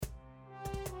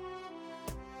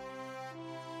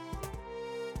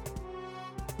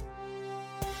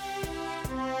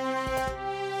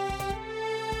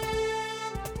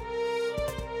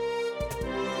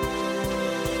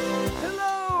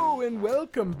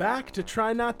Welcome back to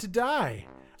Try Not to Die.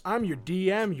 I'm your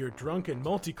DM, your drunken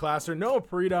multiclasser, Noah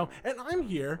Perito, and I'm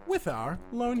here with our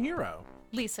lone hero.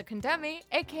 Lisa Condemi,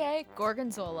 aka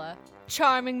Gorgonzola.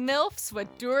 Charming MILFs with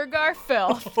Durgar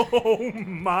filth. Oh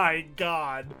my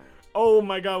god. Oh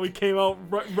my god, we came out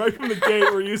right from the gate.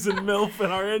 We're using MILF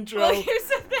in our intro. Well, here's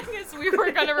the thing is we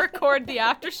were going to record the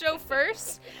after show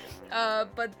first,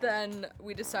 but then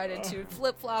we decided to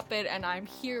flip-flop it, and I'm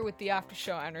here with the after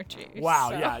show energy.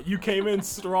 Wow, so. Yeah, you came in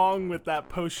strong with that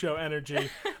post-show energy,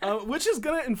 which is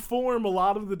going to inform a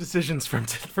lot of the decisions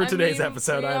for today's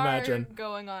episode, I imagine. We are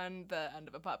going on the end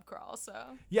of a pub crawl, so.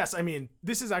 Yes, I mean,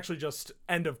 this is actually just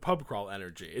end of pub crawl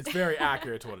energy. It's very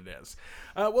accurate to what it is.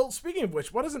 Well, speaking of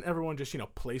which, why doesn't everyone just,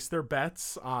 place their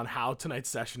bets on how tonight's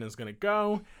session is going to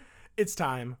go? It's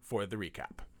time for the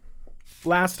recap.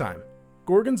 Last time,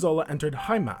 Gorgonzola entered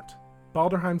Heimat,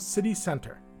 Baldurheim's city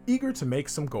center, eager to make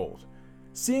some gold.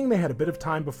 Seeing they had a bit of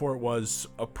time before it was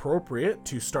appropriate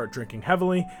to start drinking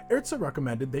heavily, Erza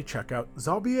recommended they check out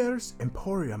Zabier's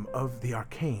Emporium of the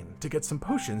Arcane to get some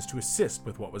potions to assist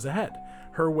with what was ahead.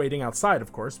 Her waiting outside,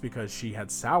 of course, because she had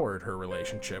soured her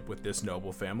relationship with this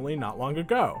noble family not long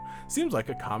ago. Seems like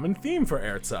a common theme for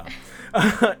Erza.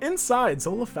 Inside,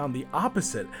 Zola found the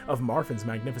opposite of Marfin's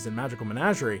magnificent magical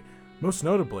menagerie. Most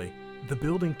notably, the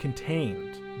building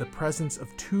contained the presence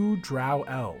of 2 drow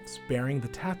elves bearing the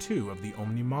tattoo of the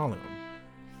Omni Malum,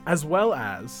 as well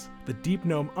as the deep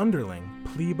gnome underling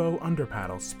Plebo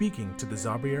Underpaddle speaking to the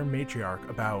Zabier matriarch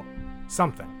about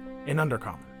something in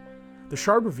Undercommon. The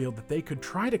shard revealed that they could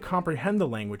try to comprehend the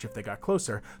language if they got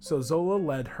closer, so Zola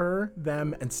led her,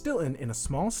 them, and Stilton in a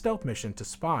small stealth mission to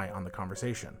spy on the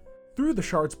conversation. Through the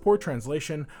shard's poor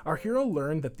translation, our hero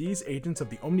learned that these agents of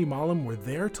the Omni Malum were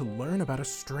there to learn about a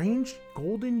strange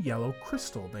golden yellow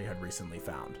crystal they had recently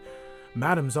found.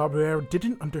 Madame Zabier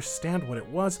didn't understand what it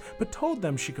was, but told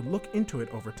them she could look into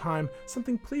it over time,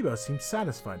 something Plebo seemed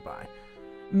satisfied by.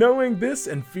 Knowing this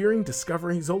and fearing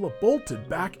discovery, Zola bolted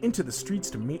back into the streets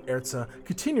to meet Erza,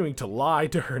 continuing to lie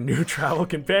to her new travel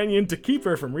companion to keep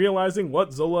her from realizing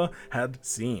what Zola had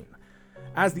seen.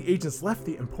 As the agents left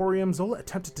the Emporium, Zola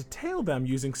attempted to tail them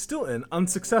using Stilton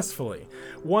unsuccessfully,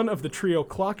 one of the trio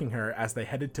clocking her as they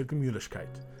headed to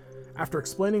Gemütlichkeit. After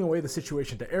explaining away the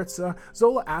situation to Erza,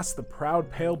 Zola asked the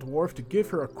proud pale dwarf to give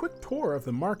her a quick tour of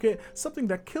the market, something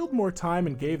that killed more time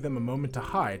and gave them a moment to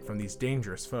hide from these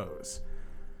dangerous foes.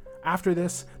 After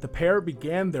this, the pair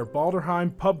began their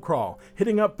Baldurheim pub crawl,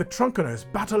 hitting up Betrunkener's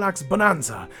Battleaxe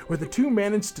Bonanza, where the two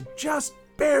managed to just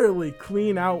barely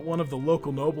clean out one of the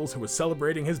local nobles who was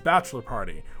celebrating his bachelor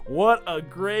party. What a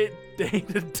great day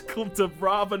to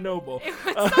rob a noble. It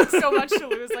would suck so much to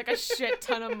lose like a shit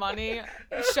ton of money,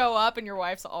 show up, and your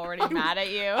wife's already mad at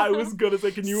you. I was gonna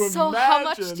say, can you imagine? So how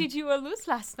much did you lose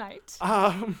last night?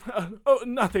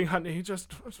 Nothing, honey. Just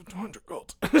 200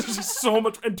 gold. Just so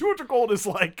much, and 200 gold is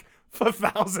like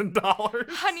 $1,000.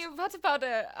 Honey, what about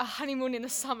a honeymoon in the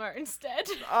summer instead?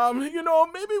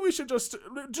 Maybe we should just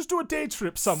do a day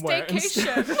trip somewhere.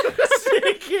 Staycation.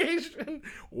 Staycation.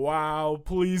 Wow,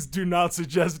 please do not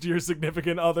suggest to your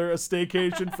significant other a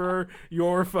staycation for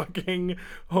your fucking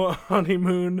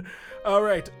honeymoon. All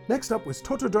right, next up was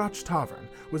Totodrach Tavern,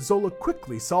 with Zola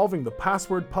quickly solving the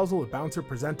password puzzle the bouncer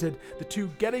presented, the two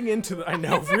getting into the, I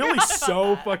know, really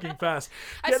so fucking fast.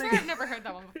 I swear I've never heard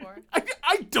that one before.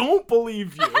 I don't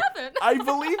believe you. I haven't. I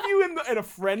believe you in a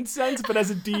friend sense, but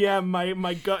as a DM,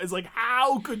 my gut is like,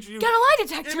 how could you? Get a lie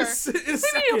detector. In a second,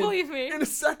 you don't believe me. In a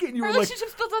second, you Our were like,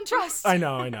 relationship's built on trust. I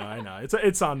know.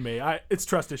 It's on me. It's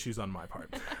trust issues on my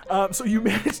part. So you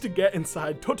managed to get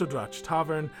inside Totodrach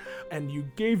Tavern, and you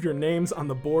gave your names on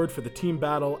the board for the team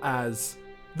battle as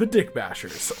the Dick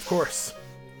Bashers, of course.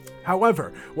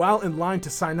 However, while in line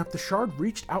to sign up, the shard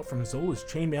reached out from Zola's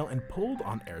chainmail and pulled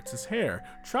on Erza's hair.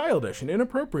 Childish and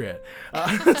inappropriate,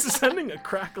 sending a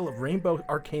crackle of rainbow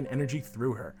arcane energy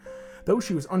through her. Though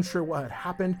she was unsure what had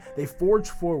happened, they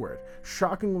forged forward,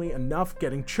 shockingly enough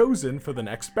getting chosen for the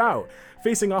next bout,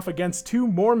 facing off against 2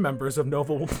 more members of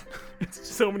Noble... It's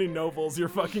so many nobles you're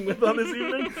fucking with on this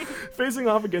evening. Facing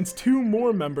off against 2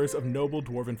 more members of noble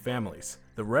dwarven families,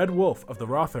 the Red Wolf of the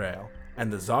Rotherael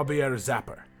and the Zabier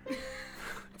Zapper.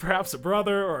 Perhaps a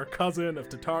brother or a cousin of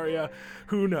Tataria,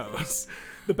 who knows?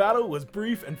 The battle was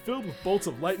brief and filled with bolts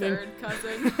of lightning. Third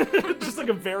cousin. Just like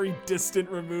a very distant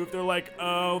remove. They're like,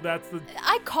 oh, that's the...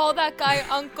 I call that guy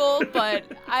uncle, but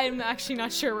I'm actually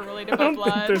not sure we're related by blood. I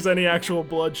don't think there's any actual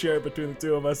blood shared between the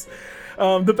two of us.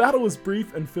 The battle was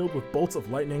brief and filled with bolts of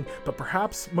lightning, but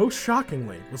perhaps most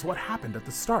shockingly was what happened at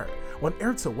the start, when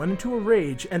Erza went into a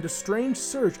rage and a strange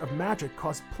surge of magic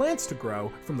caused plants to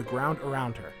grow from the ground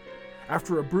around her.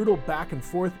 After a brutal back and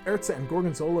forth, Erza and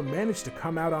Gorgonzola managed to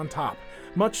come out on top,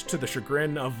 much to the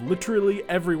chagrin of literally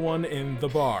everyone in the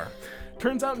bar.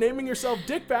 Turns out naming yourself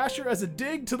Dick Basher as a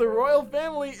dig to the royal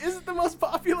family isn't the most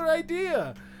popular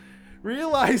idea.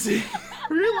 Realizing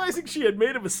she had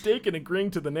made a mistake in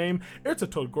agreeing to the name, Erza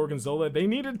told Gorgonzola they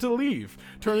needed to leave,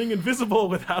 turning invisible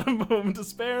without a moment to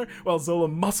spare, while Zola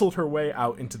muscled her way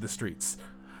out into the streets.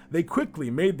 They quickly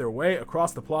made their way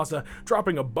across the plaza,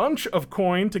 dropping a bunch of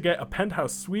coin to get a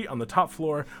penthouse suite on the top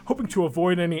floor, hoping to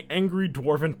avoid any angry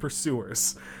dwarven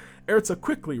pursuers. Erza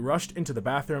quickly rushed into the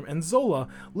bathroom, and Zola,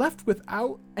 left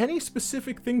without any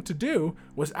specific thing to do,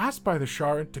 was asked by the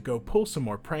Shard to go pull some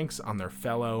more pranks on their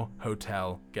fellow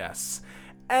hotel guests.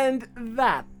 And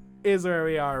that is where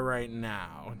we are right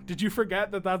now. Did you forget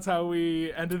that that's how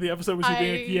we ended the episode? Was you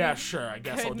being like, yeah, sure, I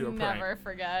guess I'll do a prank. Never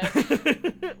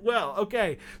forget. Well,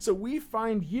 okay, so we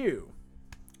find you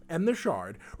and the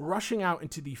Shard rushing out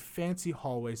into the fancy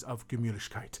hallways of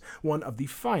Gemütlichkeit, one of the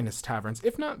finest taverns,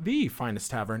 if not the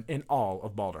finest tavern, in all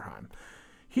of Baldurheim.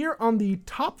 Here on the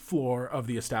top floor of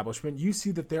the establishment, you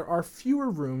see that there are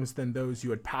fewer rooms than those you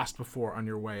had passed before on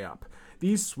your way up.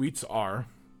 These suites are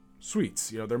suites,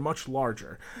 they're much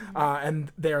larger,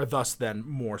 and they are thus then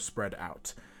more spread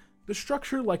out. The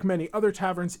structure, like many other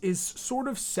taverns, is sort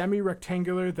of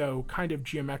semi-rectangular, though kind of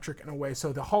geometric in a way,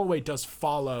 so the hallway does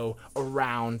follow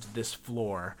around this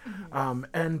floor.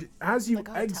 And as you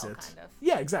exit... kind of.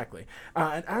 Yeah, exactly.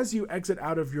 And as you exit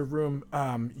out of your room,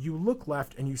 you look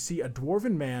left and you see a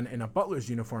dwarven man in a butler's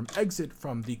uniform exit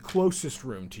from the closest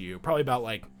room to you, probably about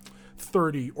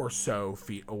 30 or so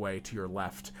feet away to your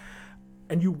left.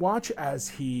 And you watch as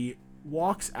he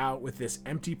walks out with this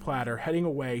empty platter heading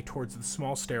away towards the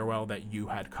small stairwell that you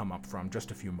had come up from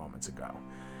just a few moments ago.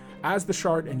 As the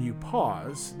Shard and you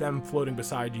pause, them floating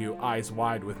beside you, eyes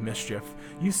wide with mischief,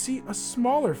 you see a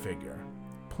smaller figure,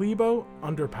 Plebo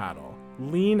Underpaddle,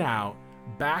 lean out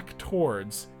back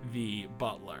towards the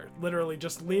butler. Literally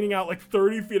just leaning out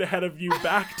 30 feet ahead of you,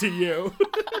 back to you.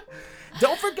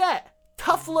 Don't forget,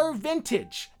 Tuffler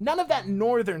vintage. None of that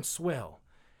northern swill.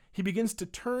 He begins to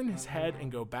turn his head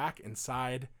and go back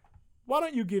inside. Why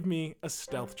don't you give me a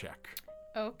stealth check?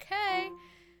 Okay.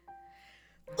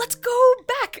 Let's go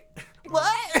back!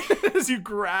 What? As you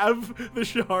grab the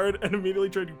Shard and immediately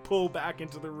try to pull back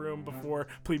into the room before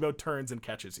Plebo turns and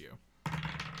catches you.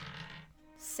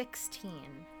 16.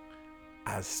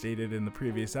 As stated in the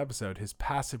previous episode, his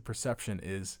passive perception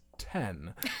is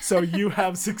 10. So you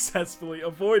have successfully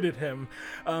avoided him.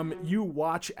 You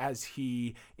watch as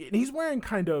he's wearing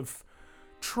kind of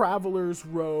traveler's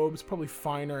robes, probably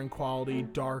finer in quality,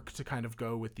 dark to kind of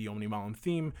go with the Omnimalum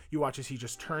theme. You watch as he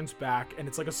just turns back, and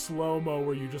it's like a slow-mo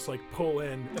where you just pull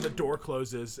in and the door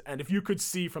closes, and if you could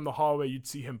see from the hallway, you'd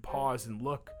see him pause and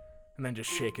look and then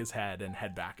just shake his head and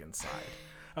head back inside.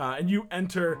 And you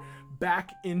enter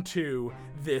back into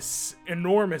this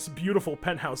enormous, beautiful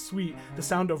penthouse suite. The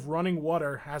sound of running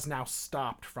water has now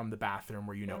stopped from the bathroom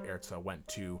where Erza went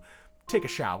to take a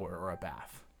shower or a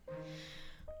bath.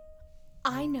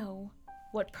 I know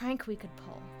what prank we could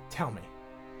pull. Tell me.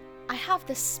 I have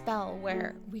this spell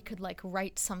where we could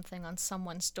write something on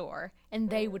someone's door and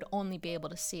they would only be able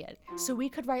to see it. So we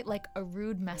could write a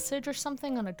rude message or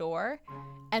something on a door,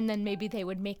 and then maybe they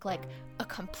would make a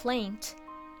complaint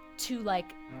to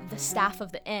the staff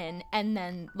of the inn, and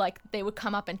then they would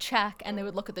come up and check, and they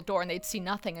would look at the door and they'd see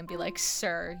nothing and be like,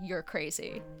 "Sir, you're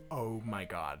crazy." Oh my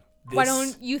god. Why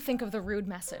don't you think of the rude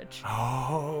message?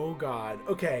 Oh god.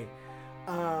 Okay.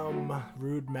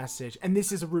 Rude message. And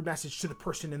this is a rude message to the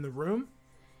person in the room?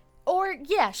 Or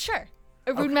yeah, sure.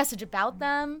 A rude message about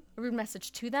them, a rude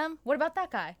message to them. What about that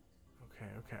guy?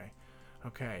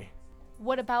 Okay.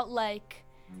 What about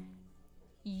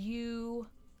you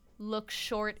look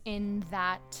short in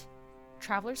that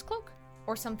traveler's cloak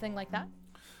or something like that?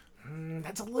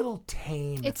 That's a little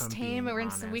tame. It's tame,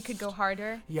 we could go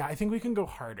harder. Yeah, I think we can go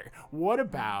harder. What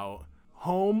about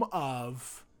home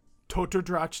of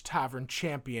Totodrach Tavern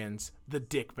champions, the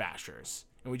Dick Bashers?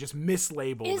 And we just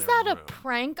mislabel Is their that a room.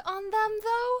 prank on them,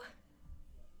 though?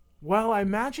 Well, I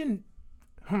imagine...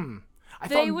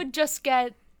 They would just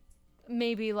get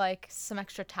maybe some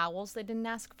extra towels they didn't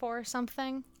ask for or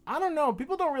something. I don't know.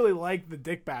 People don't really like the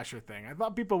Dick Basher thing. I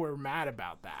thought people were mad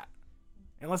about that.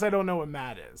 Unless I don't know what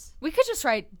mad is. We could just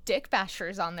write Dick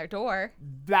Bashers on their door.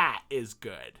 That is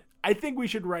good. I think we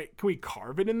should write... Can we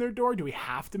carve it in their door? Do we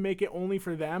have to make it only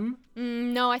for them?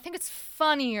 No, I think it's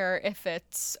funnier if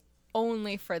it's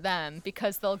only for them,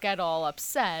 because they'll get all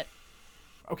upset.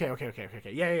 Okay.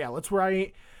 Yeah. Let's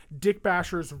write Dick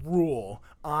Basher's rule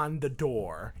on the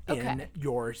door in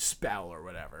your spell or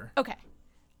whatever. Okay.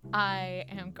 I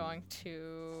am going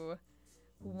to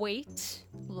wait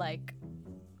like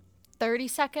 30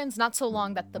 seconds, not so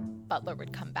long that the butler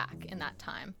would come back in that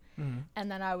time. And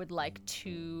then I would like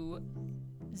to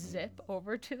zip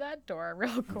over to that door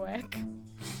real quick.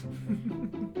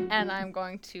 And I'm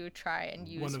going to try and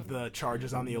use One of the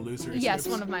charges on the illusory Yes, scripts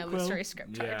one of my quill? illusory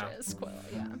script Yeah. charges. Quill,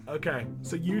 yeah. Okay,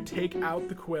 so you take out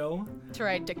the quill To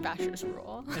write Dick Basher's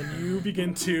rule. and you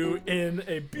begin to, in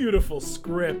a beautiful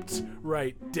script,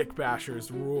 write Dick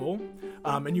Basher's rule.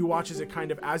 And you watch as it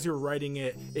kind of, as you're writing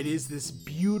it, it is this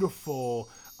beautiful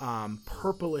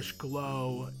purplish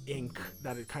glow ink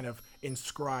that it kind of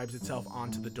inscribes itself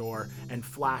onto the door and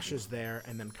flashes there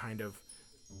and then kind of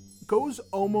goes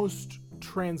almost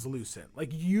translucent. Like,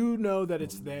 you know that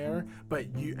it's there,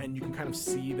 but you can kind of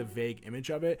see the vague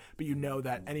image of it, but you know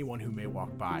that anyone who may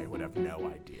walk by would have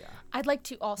no idea. I'd like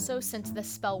to also, since this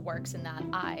spell works in that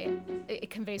it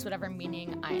conveys whatever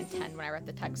meaning I intend when I write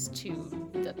the text to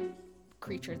the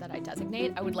creature that I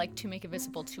designate, I would like to make it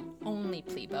visible to only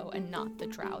Plebo and not the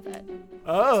drow that...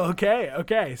 Oh,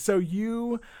 okay. So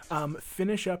you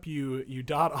finish up, you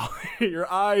dot all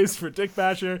your I's for Dick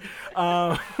Basher.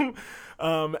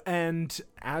 And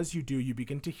as you do, you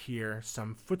begin to hear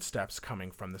some footsteps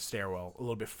coming from the stairwell a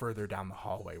little bit further down the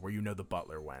hallway where you know the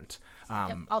butler went.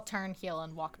 Yep, I'll turn heel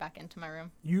and walk back into my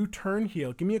room. You turn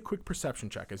heel. Give me a quick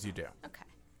perception check as you do. Okay.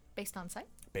 Based on sight?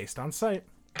 Based on sight.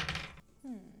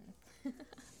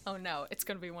 Oh no, it's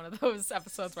going to be one of those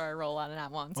episodes where I roll on it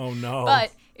at once. Oh no.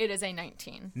 But it is a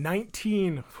 19.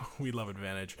 19. We love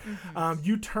advantage.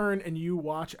 You turn and you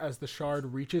watch as the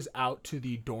shard reaches out to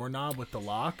the doorknob with the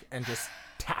lock and just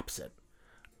taps it.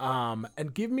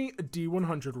 And give me a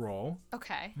D100 roll.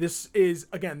 Okay. This is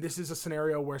a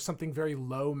scenario where something very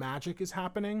low magic is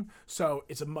happening. So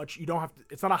it's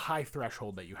it's not a high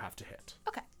threshold that you have to hit.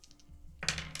 Okay.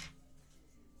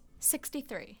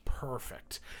 63.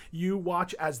 Perfect. You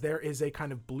watch as there is a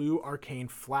kind of blue arcane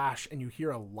flash and you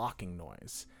hear a locking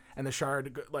noise. And the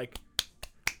shard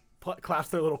claps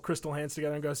their little crystal hands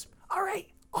together and goes, "All right,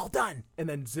 all done." And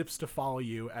then zips to follow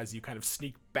you as you kind of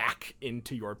sneak back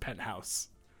into your penthouse.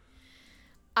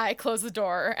 I close the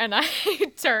door and I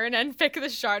turn and pick the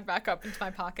shard back up into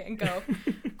my pocket and go,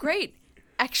 "Great.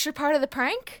 Extra part of the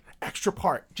prank?" Extra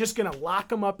part. Just gonna lock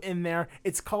them up in there.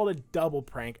 It's called a double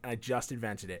prank, and I just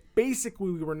invented it.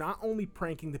 Basically, we were not only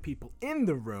pranking the people in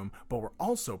the room, but we're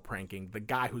also pranking the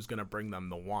guy who's gonna bring them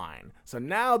the wine. So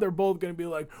now they're both gonna be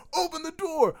like, "Open the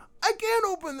door! I can't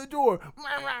open the door!"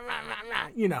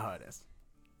 You know how it is.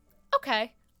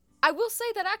 Okay. I will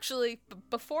say that actually,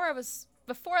 before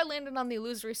I landed on the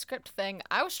illusory script thing,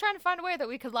 I was trying to find a way that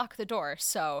we could lock the door.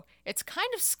 So it's kind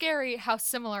of scary how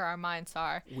similar our minds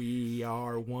are. We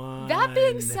are one. That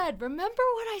being said, remember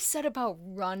what I said about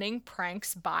running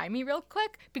pranks by me real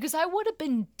quick? Because I would have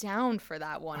been down for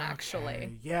that one,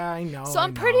 actually. Yeah, I know. So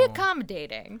I'm pretty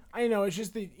accommodating. I know, it's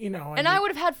just that, I would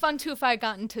have had fun too if I had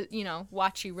gotten to,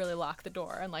 watch you really lock the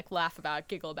door and laugh about it,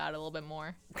 giggle about it a little bit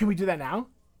more. Can we do that now?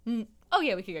 Oh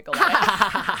yeah, we could giggle about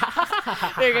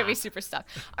it. They're gonna be super stuck.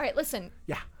 All right, listen.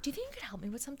 Yeah. Do you think you could help me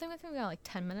with something with me? We got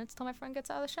 10 minutes till my friend gets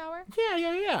out of the shower.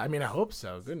 Yeah. I mean, I hope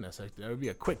so. Goodness, that would be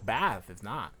a quick bath if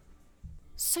not.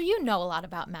 So you know a lot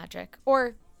about magic,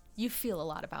 or you feel a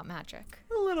lot about magic.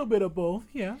 A little bit of both.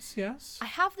 Yes. I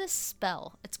have this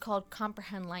spell. It's called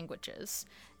Comprehend Languages,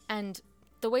 and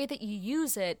the way that you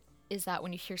use it is that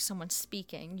when you hear someone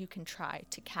speaking, you can try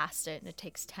to cast it, and it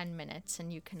takes 10 minutes,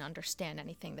 and you can understand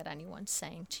anything that anyone's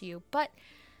saying to you. But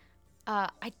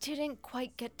I didn't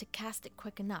quite get to cast it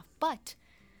quick enough. But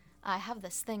I have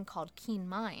this thing called Keen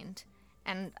Mind,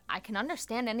 and I can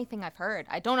understand anything I've heard.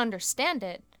 I don't understand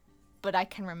it, but I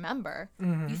can remember.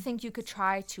 You think you could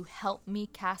try to help me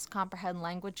cast Comprehend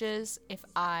Languages if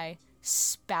I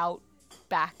spout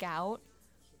back out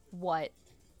what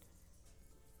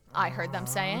I heard them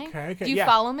saying? Okay. Do you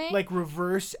follow me? Like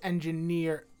reverse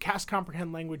engineer, cast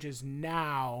Comprehend Languages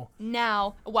now.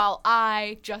 Now, while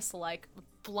I just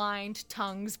blind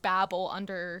tongues babble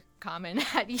undercommon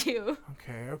at you.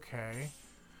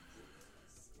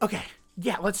 Okay.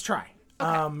 Yeah, let's try.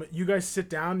 You guys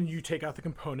sit down and you take out the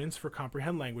components for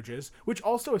Comprehend Languages, which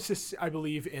also assists, I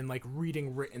believe, in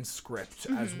reading written script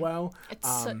as well.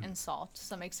 It's soot and salt,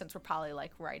 so it makes sense. We're probably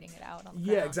writing it out on the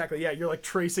Yeah, ground. exactly. Yeah, you're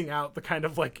tracing out the kind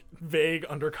of vague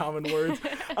undercommon words.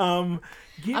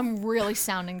 I'm really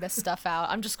sounding this stuff out.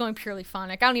 I'm just going purely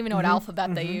phonic. I don't even know what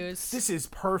alphabet they use. This is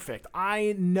perfect.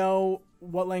 I know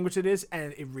what language it is,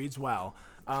 and it reads well.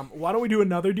 Why don't we do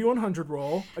another D100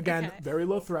 roll? Again, Okay. very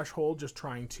low threshold, just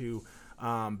trying to,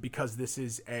 because this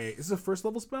is a first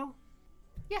level spell?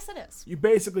 Yes, it is. You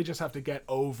basically just have to get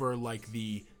over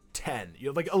the 10.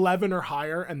 You're 11 or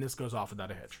higher, and this goes off without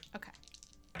a hitch. Okay.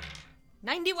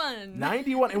 91.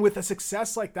 91. And with a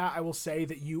success like that, I will say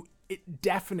that it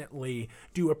definitely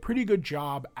do a pretty good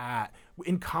job at,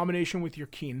 in combination with your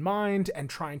keen mind and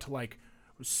trying to like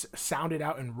sound it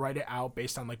out and write it out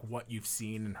based on like what you've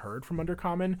seen and heard from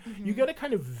Undercommon. You get a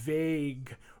kind of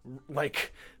vague,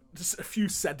 like, just a few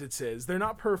sentences. They're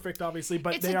not perfect, obviously,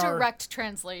 but it's a direct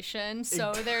translation,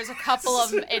 so there's a couple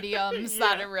of idioms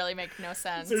that really make no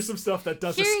sense. There's some stuff that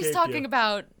does Here escape he's talking you.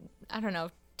 about, I don't know,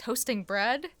 toasting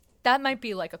bread. That might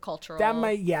be like a cultural. That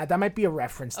might be a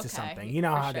reference to something. You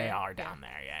know how they are down there.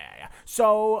 Yeah.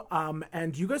 So,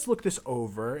 and you guys look this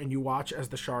over and you watch as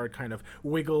the shard kind of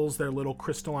wiggles their little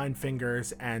crystalline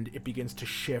fingers and it begins to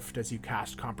shift as you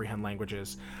cast Comprehend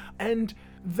Languages. And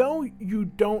though you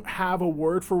don't have a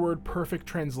word for word perfect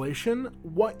translation,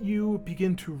 what you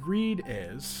begin to read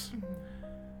is,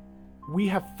 we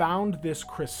have found this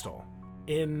crystal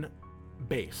in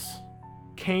base.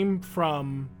 Came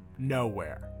from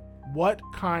nowhere. What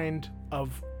kind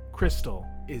of crystal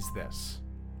is this?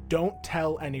 Don't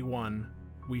tell anyone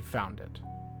we found it.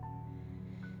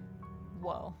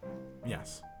 Whoa.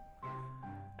 Yes.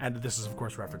 And this is, of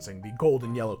course, referencing the gold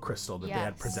and yellow crystal that they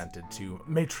had presented to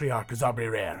Matriarch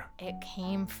Zabri'Rare. It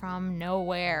came from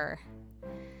nowhere.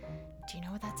 Do you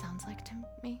know what that sounds like to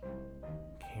me?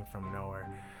 Came from nowhere.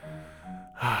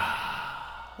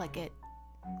 Like it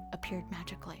appeared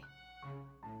magically.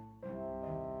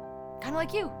 Kind of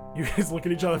like you. You guys look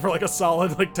at each other for like a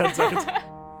solid 10 seconds.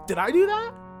 Did I do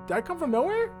that? Did I come from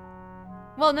nowhere?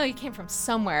 Well, no, you came from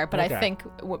somewhere, but Okay. I think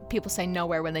what people say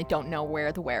nowhere when they don't know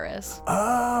where the where is.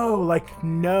 Oh, like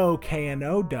no,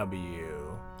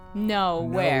 K-N-O-W.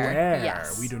 Nowhere. Nowhere.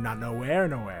 Yes. We do not know where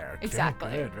nowhere. Exactly.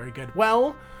 Very good, very good.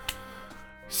 Well,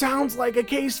 sounds like a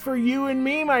case for you and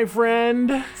me, my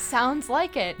friend. Sounds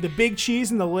like it. The big cheese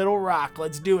and the little rock.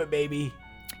 Let's do it, baby.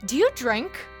 Do you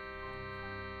drink?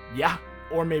 Yeah,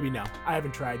 or maybe no. I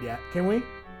haven't tried yet. Can we?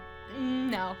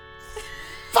 No.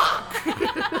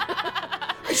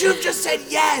 I should have just said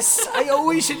yes. I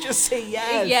always should just say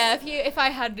yes. Yeah, if I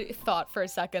had thought for a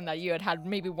second that you had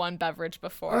maybe one beverage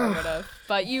before, I would have.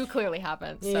 But you clearly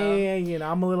haven't. So. Yeah,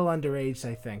 I'm a little underage,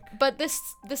 I think. But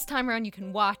this time around, you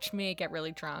can watch me get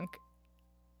really drunk,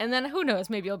 and then who knows?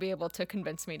 Maybe you'll be able to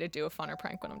convince me to do a funner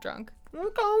prank when I'm drunk.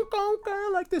 Okay, I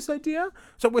like this idea.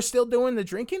 So we're still doing the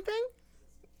drinking thing?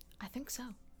 I think so.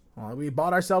 Well, we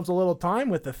bought ourselves a little time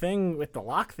with the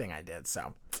lock thing I did,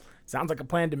 so sounds like a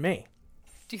plan to me.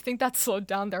 Do you think that slowed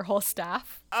down their whole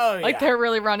staff? Oh, yeah. Like they're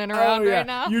really running around right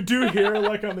now? You do hear,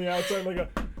 like, on the outside, like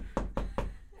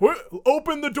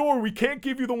open the door, we can't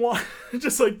give you the wine.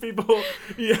 Just like people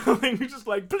yelling, just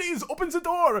like, please, open the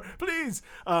door, please.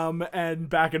 And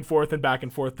back and forth,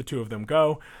 the two of them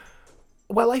go.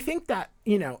 Well, I think that,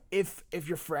 if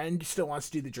your friend still wants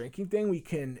to do the drinking thing,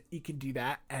 you can do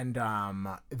that, and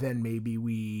then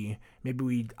maybe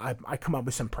I come up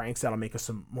with some pranks that'll make us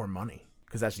some more money,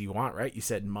 because that's what you want, right? You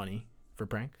said money for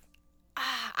prank.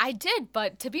 I did,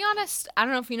 but to be honest, I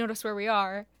don't know if you noticed where we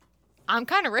are. I'm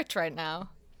kind of rich right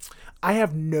now. I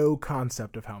have no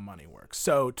concept of how money works,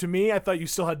 so to me, I thought you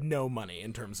still had no money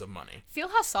in terms of money. Feel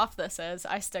how soft this is.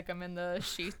 I stick them in the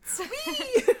sheets.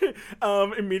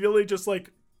 Immediately just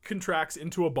like contracts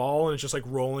into a ball and it's just like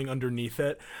rolling underneath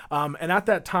it. And at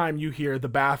that time you hear the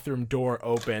bathroom door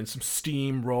open, some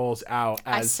steam rolls out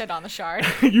as I sit on the shard.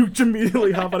 you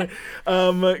immediately hop on it.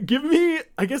 Give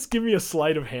me a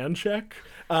sleight of hand check.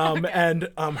 Okay. And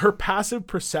her passive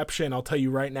perception, I'll tell you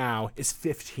right now, is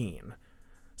 15.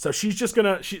 So she's just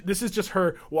this is just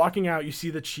her walking out. You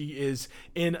see that she is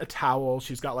in a towel.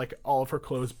 She's got like all of her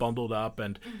clothes bundled up,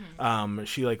 and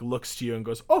she like looks to you and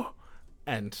goes, "Oh,"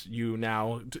 and you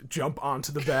now jump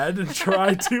onto the bed and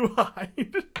try to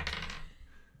hide.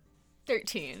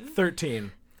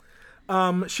 13.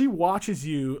 She watches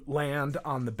you land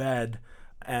on the bed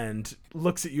and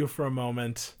looks at you for a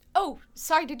moment. Oh,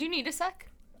 sorry. Did you need a sec?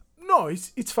 No,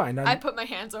 it's fine. I put my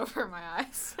hands over my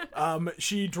eyes.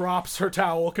 She drops her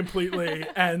towel completely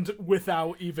and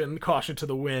without even caution to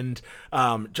the wind,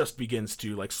 just begins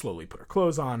to like slowly put her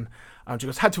clothes on. She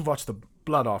goes, "Had to watch the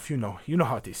blood off. You know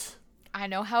how it is." I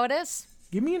know how it is.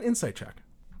 Give me an insight check.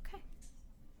 Okay.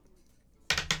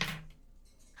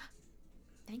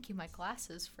 Thank you, my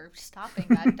glasses, for stopping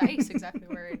that dice exactly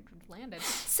where it landed.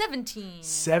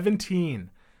 17.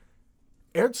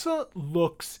 Erza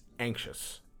looks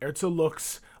anxious. Erza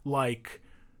looks like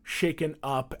shaken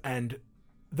up, and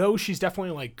though she's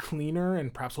definitely like cleaner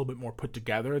and perhaps a little bit more put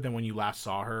together than when you last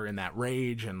saw her in that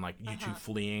rage and like you two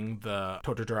fleeing the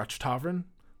Totodrach Tavern.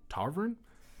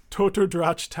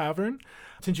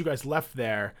 Since you guys left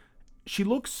there, she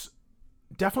looks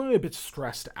definitely a bit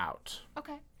stressed out.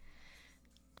 Okay.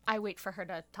 I wait for her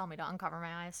to tell me to uncover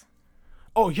my eyes.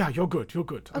 Oh, yeah, you're good. You're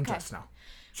good. I'm Okay. dressed now.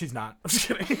 She's not. I'm just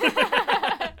kidding.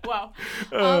 Wow.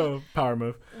 Oh, power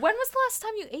move. When was the last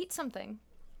time you ate something?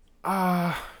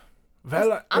 Well,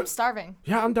 I'm starving.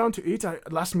 yeah, I'm down to eat.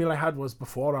 Last meal I had was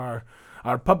before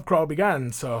our pub crawl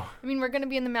began, so... I mean, we're going to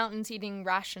be in the mountains eating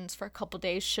rations for a couple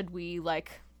days. Should we,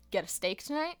 like, get a steak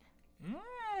tonight?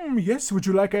 Yes, would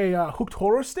you like a hooked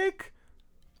horror steak?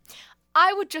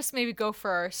 I would just maybe go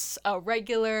for a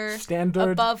regular,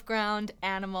 Standard? above ground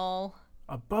animal.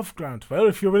 Above ground. Well,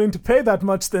 if you're willing to pay that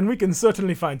much, then we can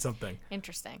certainly find something.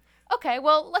 Interesting. Okay,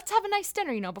 well, let's have a nice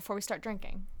dinner, before we start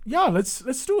drinking. Yeah, let's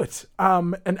do it.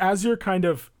 And as you're kind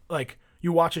of, like,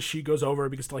 you watch as she goes over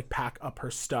because to, like, pack up her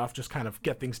stuff, just kind of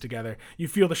get things together. You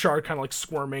feel the shard kind of, like,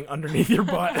 squirming underneath your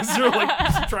butt as you're,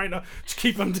 like, trying to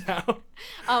keep him down.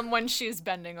 When she's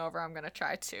bending over, I'm going to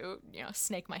try to,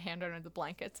 snake my hand under the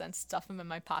blankets and stuff him in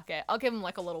my pocket. I'll give him,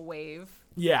 like, a little wave.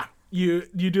 Yeah, you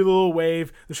do the little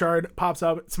wave. The shard pops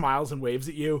up, smiles, and waves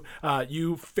at you.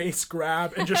 You face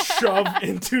grab and just shove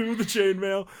into the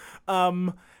chainmail.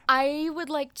 I would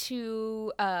like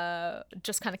to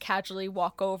just kind of casually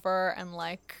walk over and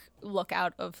like look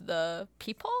out of the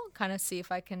peephole, kind of see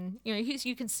if I can,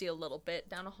 you can see a little bit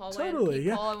down a hallway. Totally,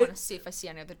 yeah. I want to see if I see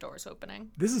any other doors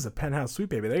opening. This is a penthouse suite,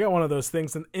 baby. They got one of those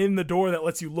things in the door that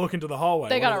lets you look into the hallway.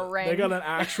 They got a ring. They got an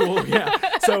actual,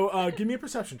 yeah. So give me a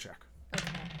perception check.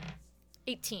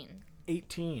 Okay.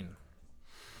 18.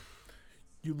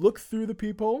 You look through the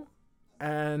peephole,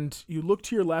 and you look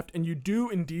to your left, and you do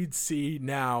indeed see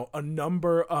now a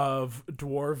number of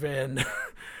dwarven,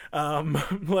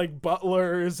 like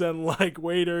butlers and like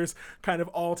waiters, kind of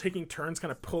all taking turns,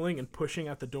 kind of pulling and pushing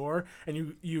at the door.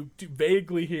 And you do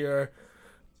vaguely hear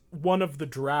one of the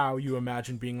drow, you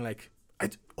imagine, being like,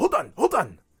 hold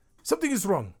on, something is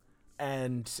wrong.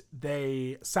 And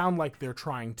they sound like they're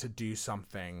trying to do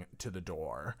something to the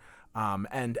door.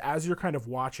 And as you're kind of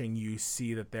watching, you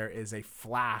see that there is a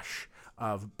flash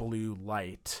of blue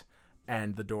light,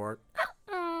 and the door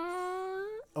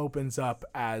opens up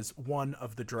as one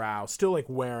of the drow, still like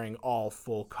wearing all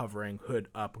full covering, hood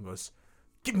up, and goes,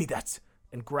 "Give me that!"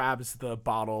 and grabs the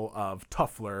bottle of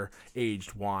Tuffler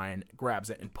aged wine,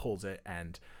 grabs it and pulls it,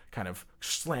 and kind of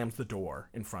slams the door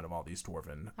in front of all these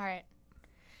dwarven. All right.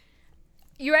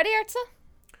 You ready, Erza?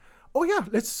 Oh yeah,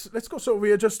 let's go. So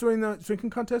we are just doing the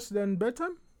drinking contest, then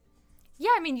bedtime?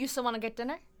 Yeah, I mean, you still want to get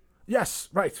dinner? Yes,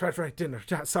 right, dinner.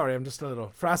 Yeah, sorry, I'm just a little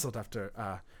frazzled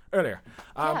after earlier.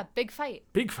 Yeah, big fight.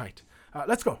 Big fight.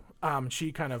 Let's go.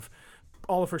 She kind of,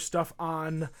 all of her stuff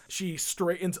on, she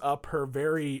straightens up her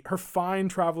fine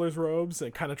traveler's robes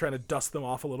and kind of trying to dust them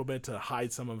off a little bit to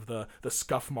hide some of the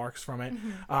scuff marks from it.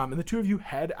 And the two of you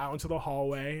head out into the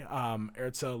hallway.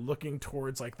 Erza looking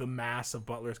towards like the mass of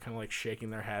butlers kind of like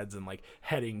shaking their heads and like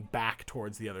heading back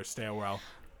towards the other stairwell.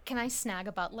 Can I snag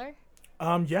a butler?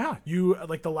 Yeah, you,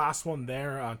 like the last one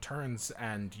there turns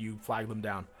and you flag them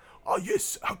down. Oh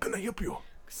yes, how can I help you?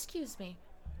 Excuse me.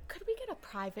 Could we get a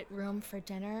private room for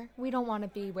dinner? We don't want to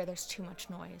be where there's too much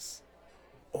noise.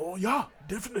 Oh, yeah,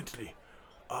 definitely.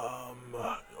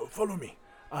 Follow me.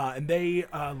 And they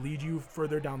lead you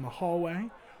further down the hallway.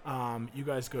 You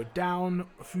guys go down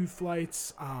a few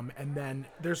flights, and then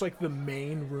there's like the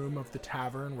main room of the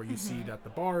tavern where you see that the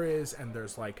bar is, and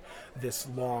there's like this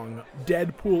long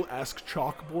Deadpool-esque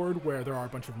chalkboard where there are a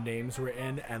bunch of names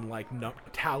written and like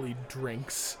tallied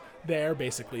drinks there.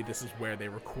 Basically, this is where they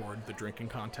record the drinking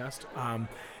contest.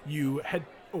 You head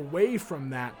away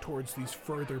from that towards these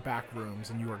further back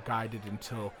rooms, and you are guided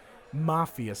until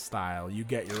mafia style. You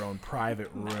get your own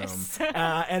private room. Nice.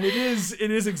 And it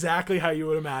is exactly how you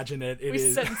would imagine it. We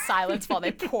sit in silence while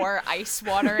they pour ice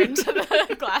water into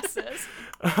the glasses.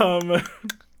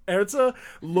 Erza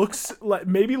looks a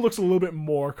little bit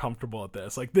more comfortable at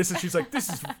this. Like she's like, this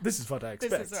is what I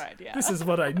expect. This is right, yeah. This is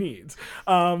what I need.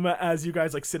 As you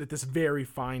guys like sit at this very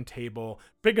fine table,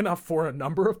 big enough for a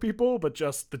number of people, but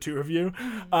just the two of you.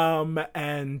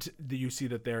 And you see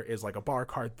that there is like a bar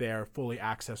cart there, fully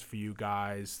accessed for you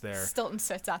guys there. Stilton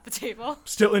sits at the table.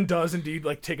 Stilton does indeed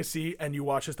like take a seat, and you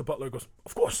watch as the butler goes,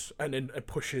 "Of course," and then it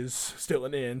pushes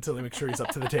Stilton in to make sure he's up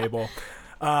to the table.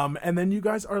 And then you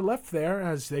guys are left there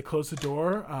as they close the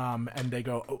door, and they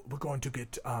go, "Oh, we're going to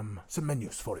get some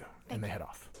menus for you," and they head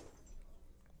off.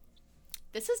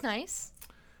 This is nice.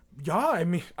 Yeah, I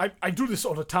mean, I do this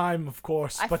all the time, of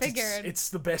course, but figured. it's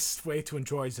the best way to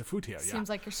enjoy the food here. Seems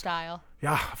like your style.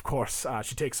 Yeah, of course.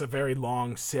 She takes a very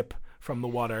long sip from the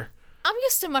water. I'm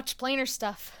used to much plainer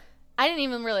stuff. I didn't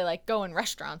even really like go in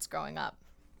restaurants growing up.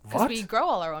 Because we grow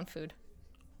all our own food.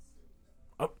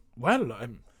 Well,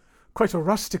 quite a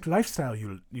rustic lifestyle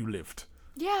you lived.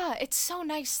 Yeah, it's so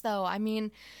nice though. I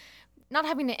mean, not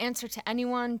having to answer to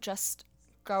anyone, just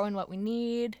growing what we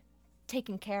need,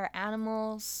 taking care of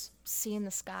animals, seeing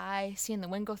the sky, seeing the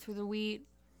wind go through the wheat.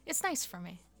 It's nice for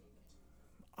me.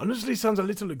 Honestly, sounds a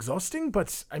little exhausting,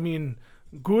 but I mean,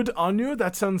 good on you.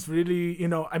 That sounds really,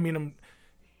 I mean,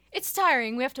 It's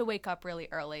tiring. We have to wake up really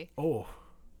early. oh,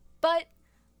 But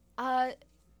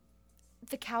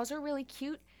the cows are really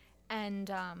cute,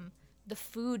 and the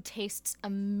food tastes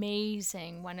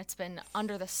amazing when it's been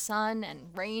under the sun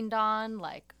and rained on,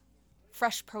 like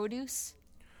fresh produce.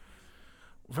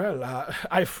 well,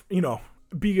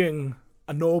 being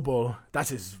a noble,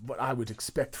 that is what I would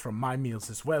expect from my meals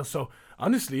as well. So,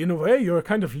 honestly, in a way, you're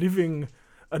kind of living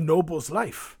a noble's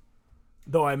life.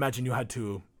 Though I imagine you had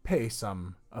to pay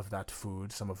some of that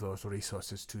food, some of those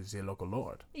resources to the local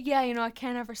lord. Yeah, I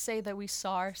can't ever say that we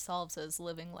saw ourselves as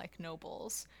living like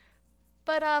nobles.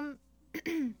 But,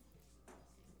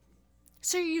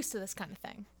 so you're used to this kind of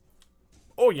thing.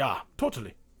 Oh, yeah,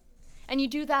 totally. And you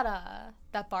do that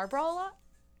bar brawl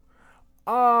a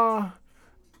lot?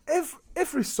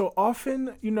 Every so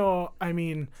often, I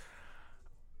mean,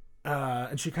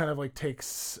 and she kind of like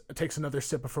takes another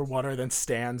sip of her water, then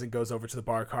stands and goes over to the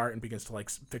bar cart and begins to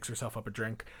like fix herself up a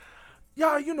drink.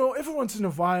 Yeah, every once in a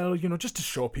while, just to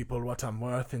show people what I'm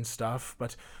worth and stuff.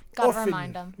 But Gotta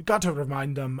remind them. Gotta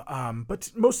remind them.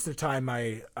 But most of the time,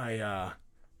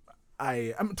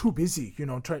 I'm too busy,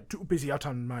 too busy out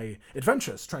on my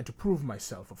adventures, trying to prove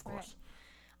myself, of course. Right.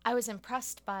 I was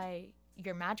impressed by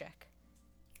your magic.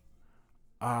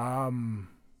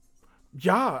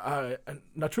 Yeah,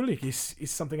 naturally,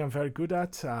 is something I'm very good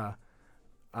at.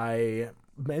 I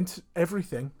meant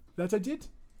everything that I did.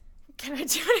 Can I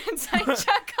do an insight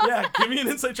check? Yeah, give me an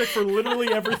insight check for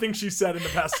literally everything she said in the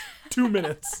past 2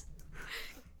 minutes.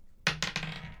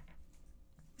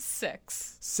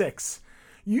 6.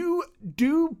 You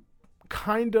do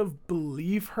kind of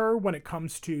believe her when it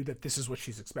comes to that this is what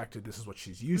she's expected, this is what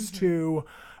she's used to.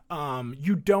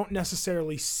 You don't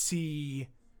necessarily see...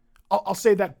 I'll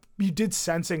say that you did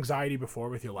sense anxiety before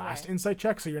with your last insight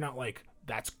check, so you're not like,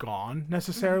 that's gone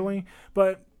necessarily.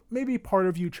 But maybe part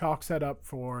of you chalks that up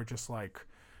for just like,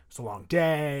 it's a long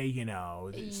day,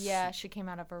 Yeah, she came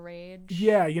out of a rage.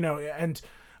 Yeah, and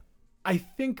I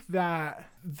think that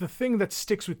the thing that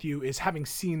sticks with you is having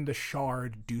seen the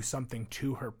shard do something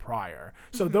to her prior.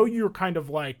 So though you're kind of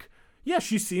like, yeah,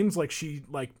 she seems like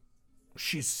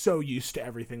she's so used to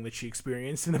everything that she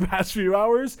experienced in the past few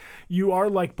hours, you are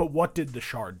like, but what did the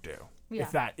shard do?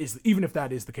 Yeah. Even if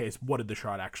that is the case, what did the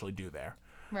shard actually do there?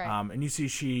 Right. And you see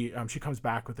she comes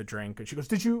back with a drink and she goes,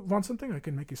 "Did you want something? I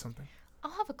can make you something."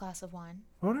 I'll have a glass of wine.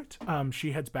 All right.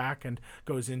 She heads back and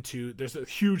goes into, there's a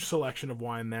huge selection of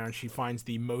wine there, and she finds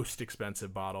the most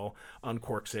expensive bottle,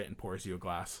 uncorks it, and pours you a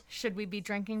glass. Should we be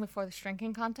drinking before the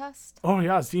drinking contest? Oh,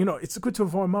 yes. It's good to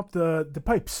warm up the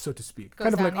pipes, so to speak. Goes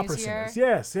kind of down like opera easier.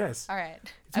 singers. Yes. All right.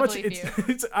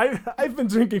 I've been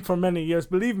drinking for many years.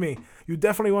 Believe me, you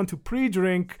definitely want to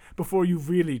pre-drink before you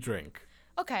really drink.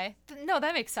 Okay. No,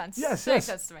 that makes sense. Yes, that yes. makes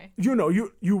sense to me.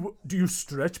 You do you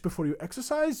stretch before you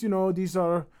exercise?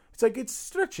 It's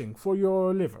stretching for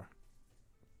your liver.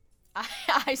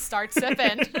 I start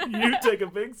sipping. You take a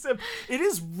big sip. It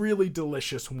is really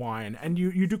delicious wine, and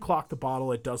you do clock the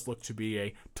bottle. It does look to be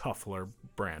a Tuffler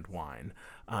brand wine,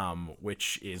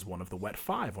 which is one of the Wet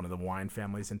Five, one of the wine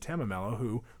families in Tamamello,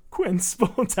 who Quince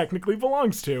technically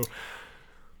belongs to.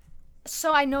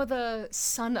 So I know the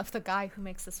son of the guy who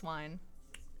makes this wine.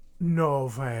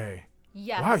 No way.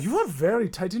 Yes. Wow, you are very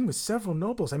tied in with several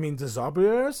nobles. I mean, the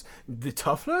Zabriers, the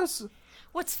Tufflers.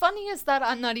 What's funny is that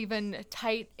I'm not even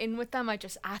tight in with them. I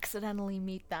just accidentally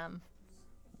meet them.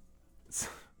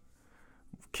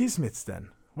 Kismets, then.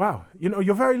 Wow,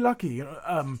 you're very lucky.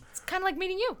 It's kind of like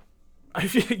meeting you.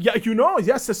 Yeah,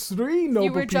 yes, there's 3 noble people.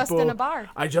 You were just in a bar.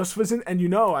 I just was in,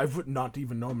 and I would not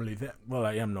even normally there. Well,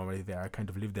 I am normally there. I kind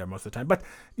of live there most of the time. But,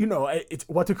 it's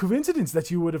what a coincidence that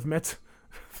you would have met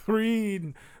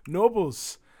 3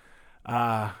 nobles.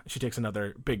 She takes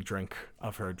another big drink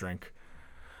of her drink.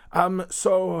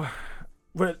 So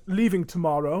we're leaving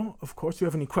tomorrow. Of course, do you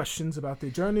have any questions about the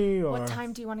journey? Or What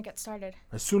time do you want to get started?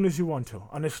 as soon as you want to.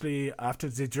 Honestly, after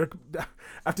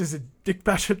the Dick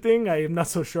Basher thing, I am not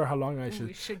so sure how long I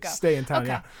should go. stay in town.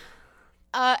 Okay.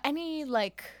 Yeah. Any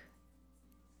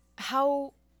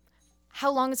how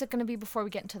long is it going to be before we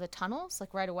get into the tunnels?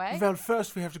 Like right away? Well,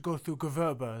 first we have to go through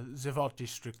Goverba, the Vault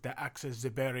District that acts as the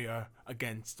barrier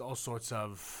against all sorts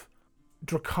of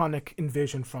draconic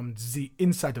invasion from the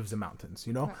inside of the mountains,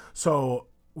 Right. So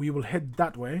we will head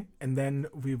that way, and then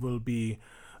we will be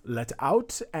let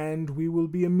out, and we will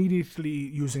be immediately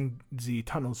using the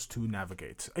tunnels to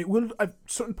navigate. It will at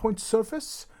certain points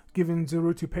surface, given the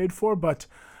route you paid for, but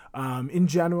in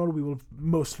general, we will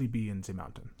mostly be in the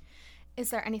mountain. Is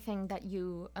there anything that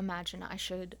you imagine I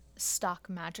should stock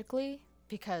magically?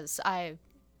 Because I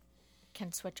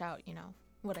can switch out,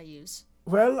 what I use.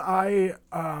 Well, I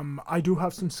do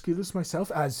have some skills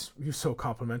myself, as you so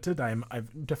complimented. I'm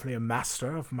definitely a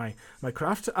master of my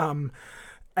craft.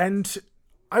 And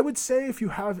I would say if you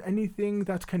have anything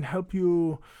that can help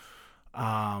you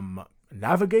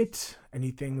navigate,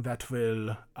 anything that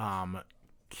will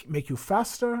make you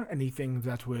faster, anything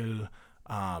that will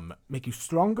make you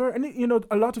stronger, and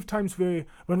a lot of times when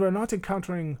we're not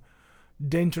encountering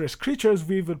dangerous creatures,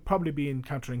 we would probably be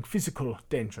encountering physical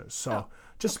dangers. So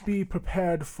just be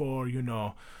prepared for,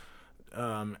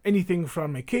 anything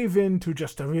from a cave-in to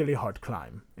just a really hard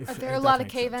climb. Are there a lot of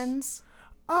cave-ins?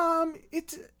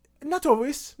 Not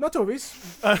always. You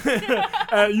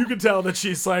can tell that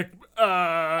she's like,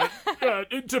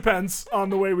 it depends on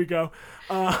the way we go.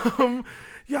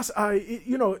 Yes,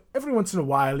 every once in a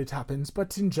while it happens,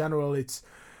 but in general, it's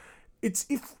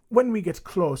if when we get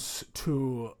close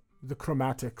to the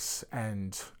chromatics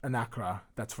and Anakra,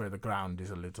 that's where the ground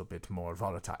is a little bit more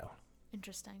volatile.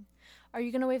 Interesting. Are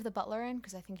you going to wave the butler in?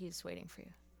 Because I think he's waiting for you.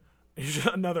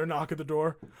 Another knock at the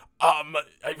door.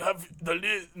 I have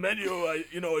the menu.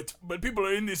 When people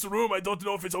are in this room, I don't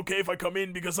know if it's okay if I come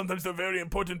in because sometimes they're very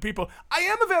important people. I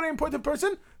am a very important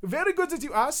person. Very good that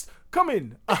you asked. Come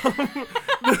in.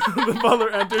 The butler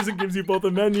enters and gives you both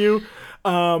a menu.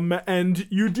 And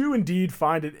you do indeed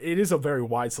find it. It is a very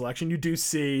wide selection. You do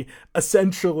see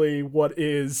essentially what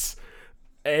is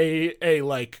a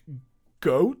like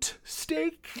goat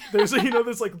steak. There's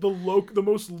there's like the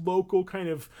most local kind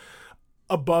of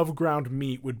above ground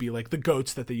meat would be like the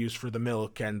goats that they use for the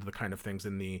milk and the kind of things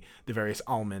in the various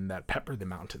almond that pepper the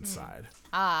mountainside.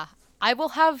 I will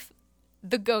have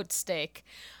the goat steak.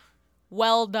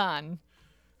 Well done.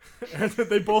 And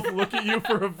they both look at you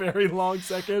for a very long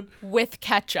second. With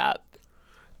ketchup.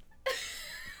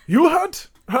 You heard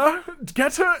her?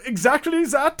 Get her exactly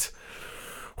that?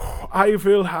 I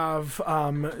will have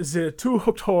the 2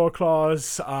 hooked horror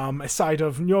claws, a side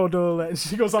of gnodle, and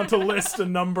she goes on to list a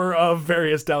number of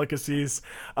various delicacies,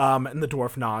 and the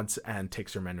dwarf nods and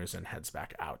takes her menus and heads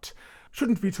back out.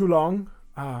 Shouldn't be too long,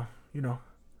 What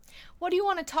do you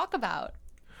want to talk about?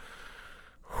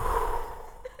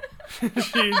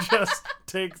 She just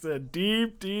takes a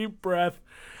deep, deep breath.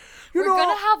 We're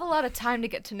going to have a lot of time to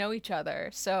get to know each other,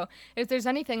 so if there's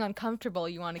anything uncomfortable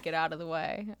you want to get out of the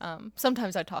way,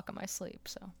 sometimes I talk in my sleep,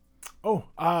 so.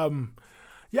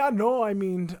 Yeah, no, I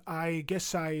mean, I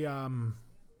guess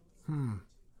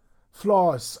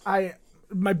flaws.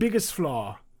 My biggest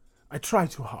flaw, I try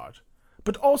too hard.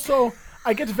 But also,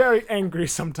 I get very angry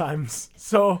sometimes,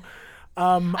 so,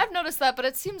 I've noticed that, but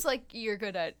it seems like you're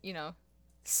good at,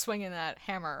 swinging that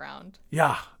hammer around.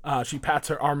 Yeah, she pats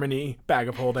her Armani bag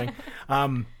of holding.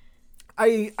 I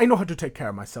know how to take care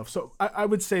of myself, so I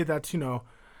would say that,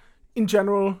 in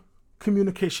general,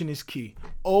 communication is key.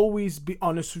 Always be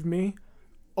honest with me.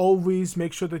 Always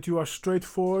make sure that you are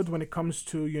straightforward when it comes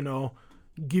to,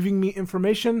 giving me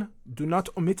information. Do not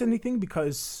omit anything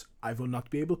because I will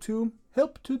not be able to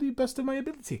help to the best of my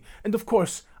ability. And of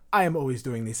course, I am always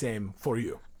doing the same for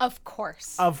you. Of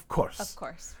course. Of course. Of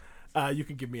course. You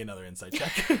can give me another insight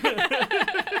check.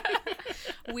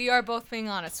 We are both being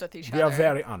honest with each other. We are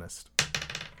very honest.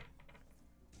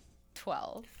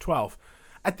 12.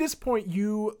 At this point,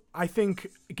 I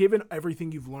think, given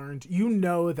everything you've learned, you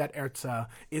know that Erza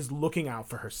is looking out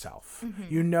for herself. Mm-hmm.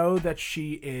 You know that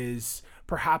she is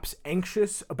perhaps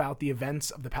anxious about the events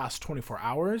of the past 24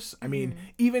 hours. I mean,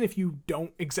 even if you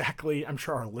don't exactly, I'm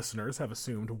sure our listeners have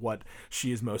assumed what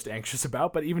she is most anxious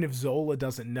about, but even if Zola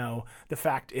doesn't know, the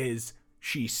fact is,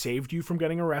 she saved you from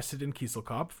getting arrested in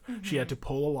Kieselkopf. Mm-hmm. She had to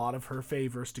pull a lot of her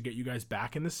favors to get you guys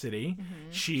back in the city. Mm-hmm.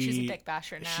 She's a dick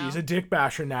basher now. She's a dick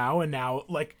basher now, and now,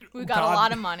 we got a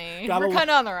lot of money. We're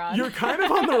kind of on the run. You're kind of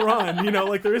on the run.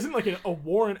 There isn't a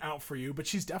warrant out for you, but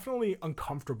she's definitely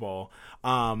uncomfortable.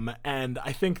 And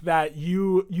I think that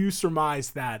you surmise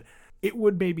that it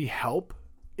would maybe help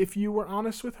if you were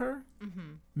honest with her.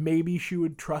 Mm-hmm. Maybe she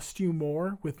would trust you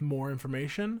more with more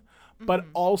information, but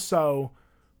also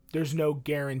there's no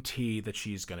guarantee that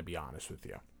she's going to be honest with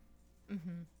you.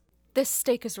 Mm-hmm. This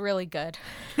steak is really good.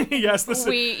 Yes,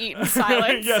 we eat in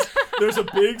silence. Yes, there's a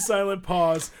big silent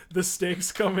pause. The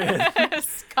steaks come in.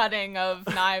 Cutting of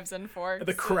knives and forks.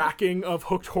 The cracking of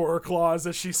hooked horror claws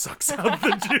as she sucks out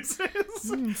the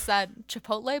juices. Is that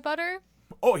chipotle butter?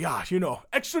 Oh yeah,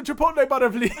 extra chipotle butter,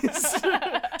 please.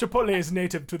 Chipotle is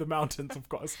native to the mountains, of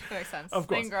course. That makes sense. Of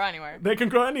They course. can grow anywhere. They can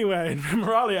grow anywhere in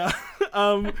Moralia.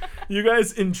 You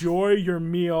guys enjoy your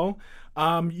meal.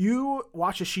 You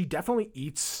watch as she definitely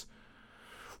eats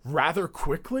rather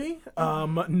quickly.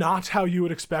 Not how you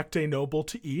would expect a noble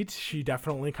to eat. She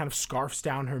definitely kind of scarfs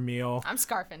down her meal. I'm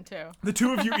scarfing too. The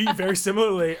two of you eat very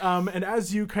similarly. And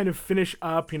as you kind of finish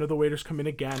up, the waiters come in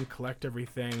again, collect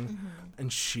everything,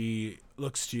 and she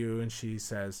looks to you and she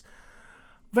says,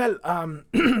 well,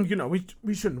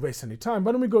 we shouldn't waste any time.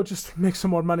 Why don't we go just make some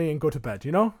more money and go to bed,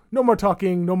 No more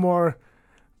talking, no more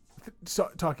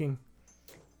talking.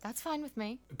 That's fine with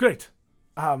me. Great.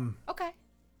 Okay.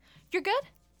 You're good?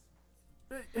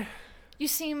 You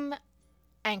seem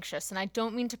anxious, and I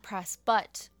don't mean to press,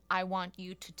 but I want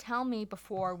you to tell me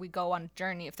before we go on a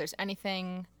journey if there's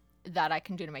anything that I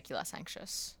can do to make you less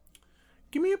anxious.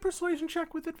 Give me a persuasion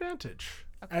check with advantage.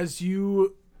 Okay. As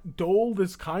you dole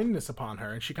this kindness upon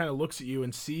her, and she kind of looks at you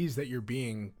and sees that you're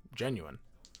being genuine.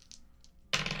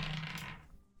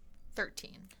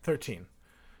 13.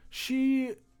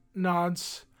 She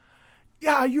nods.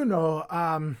 Yeah,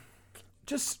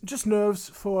 just nerves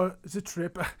for the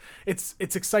trip. It's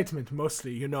excitement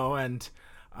mostly, and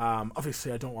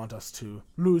obviously I don't want us to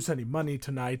lose any money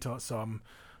tonight. So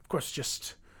of course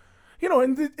just in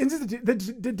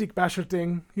the Dick Basher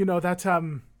thing,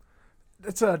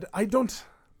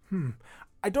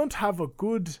 I don't have a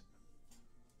good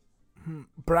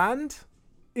brand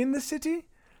in the city.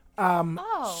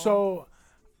 So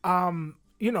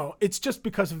it's just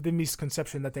because of the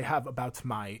misconception that they have about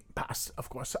my past, of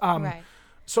course. Right.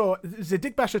 So the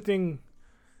Dick Basher thing,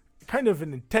 kind of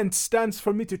an intense stance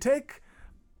for me to take.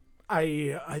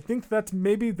 I think that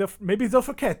maybe they'll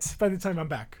forget by the time I'm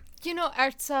back.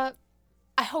 Erza,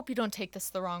 I hope you don't take this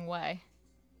the wrong way.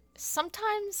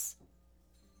 Sometimes,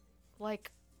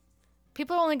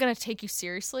 people are only going to take you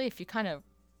seriously if you kind of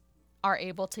are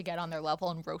able to get on their level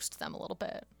and roast them a little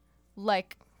bit.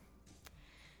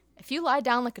 If you lie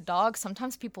down like a dog,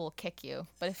 sometimes people will kick you.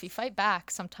 But if you fight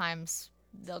back, sometimes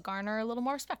they'll garner a little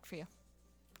more respect for you.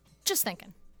 Just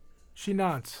thinking. She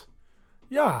nods.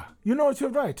 Yeah, you're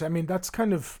right. I mean, that's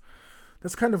kind of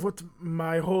what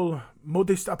my whole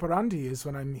modus operandi is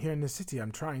when I'm here in the city.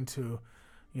 I'm trying to,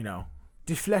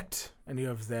 deflect any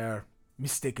of their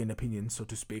mistaken opinions, so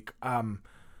to speak. Thank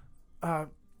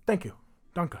you.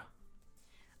 Danke.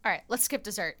 All right, let's skip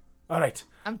dessert. All right.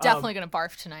 I'm definitely going to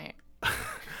barf tonight.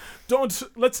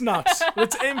 Let's not.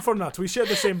 Let's aim for not. We share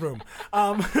the same room.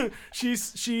 She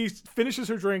finishes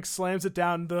her drink, slams it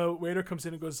down. The waiter comes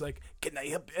in and goes "Can I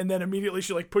help?" And then immediately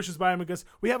she pushes by him and goes,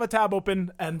 "We have a tab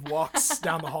open," and walks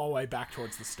down the hallway back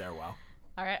towards the stairwell.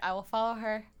 All right, I will follow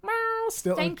her.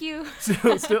 Thank you.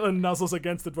 Still nuzzles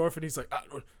against the dwarf, and he's like,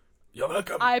 "You're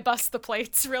welcome." I bust the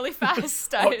plates really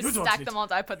fast. I stack them all.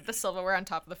 I put the silverware on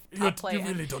top of the top plate. You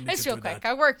really don't need it's to real do quick. that.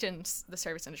 I worked in the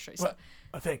service industry, so.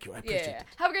 Well, thank you. I appreciate it.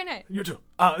 Have a great night. You too.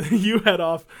 You head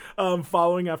off,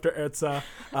 following after Erza.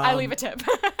 I leave a tip.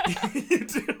 You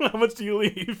do? How much do you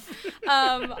leave?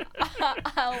 How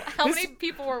many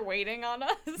people were waiting on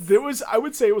us? I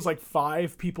would say it was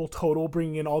 5 people total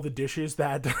bringing in all the dishes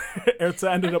that Erza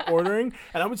ended up ordering.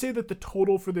 And I would say that the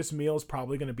total for this meal is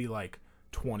probably going to be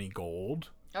 20 gold.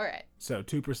 All right. So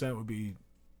 2% would be,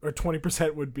 or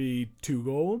 20% would be 2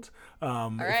 gold.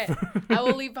 All right. I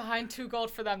will leave behind 2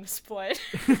 gold for them to split.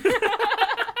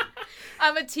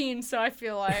 I'm a teen, so I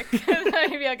feel like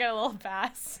maybe I'll get a little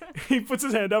pass. He puts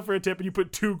his hand out for a tip, and you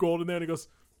put 2 gold in there, and he goes,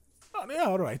 "Oh, yeah,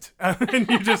 all right." And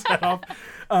you just head off.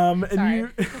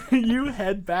 And you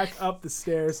head back up the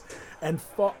stairs and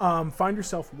find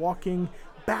yourself walking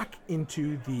back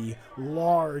into the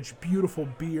large, beautiful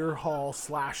beer hall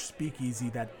 / speakeasy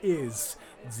that is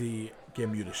the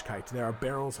Gemütlichkeit. There are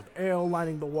barrels of ale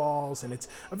lining the walls, and it's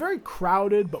a very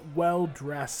crowded but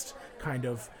well-dressed kind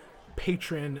of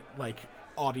patron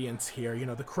audience here.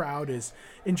 The crowd is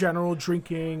in general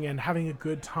drinking and having a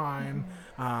good time.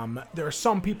 There are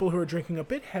some people who are drinking a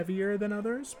bit heavier than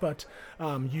others, but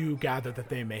you gather that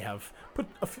they may have put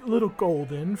a little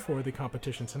gold in for the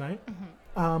competition tonight.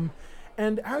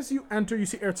 And as you enter, you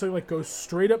see Erza go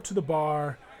straight up to the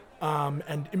bar,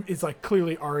 and is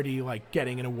clearly already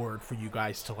getting in a word for you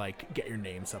guys to get your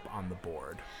names up on the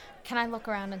board. Can I look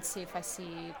around and see if I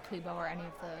see Plebo or any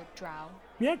of the drow?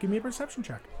 Yeah, give me a perception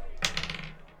check.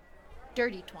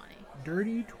 Dirty 20.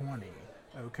 Dirty 20.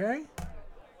 Okay.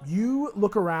 You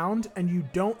look around and you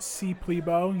don't see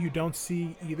Plebo. You don't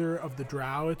see either of the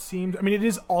drow, it seems. I mean, it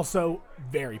is also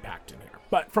very packed in here.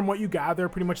 But from what you gather,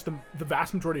 pretty much the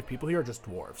vast majority of people here are just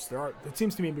dwarves. It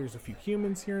seems to me there's a few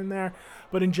humans here and there,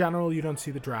 but in general, you don't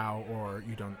see the drow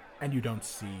you don't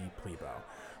see Plebo.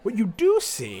 What you do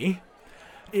see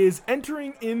is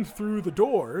entering in through the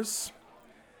doors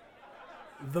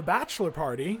the bachelor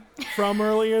party from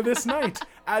earlier this night.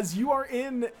 As you are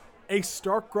in a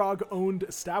Starkgrog-owned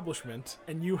establishment,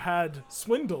 and you had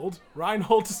swindled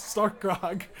Reinhold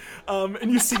Starkgrog,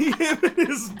 and you see him and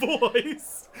his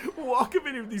boys walk up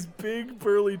in these big,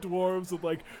 burly dwarves with,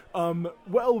 like,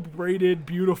 well-braided,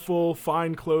 beautiful,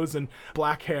 fine clothes and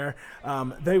black hair.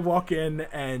 They walk in,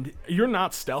 and you're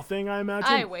not stealthing, I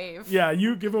imagine. I wave. Yeah,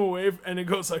 you give him a wave, and it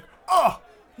goes like, "Oh,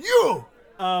 you!"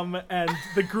 And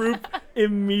the group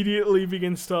immediately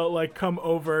begins to, like, come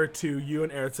over to you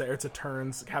and Eritza. Eritza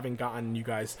turns, having gotten you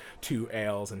guys 2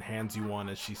 ales, and hands you one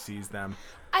as she sees them.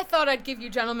 I thought I'd give you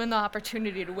gentlemen the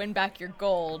opportunity to win back your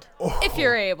gold, if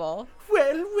you're able.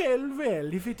 Well,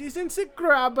 if it isn't the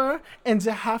grabber and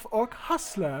the half-orc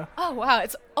hustler. Oh, wow,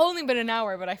 it's only been an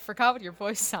hour, but I forgot what your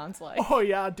voice sounds like. Oh,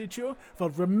 yeah, did you? Well,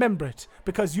 remember it,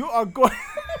 because you are going...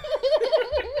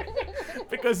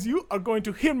 because you are going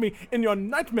to hear me in your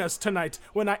nightmares tonight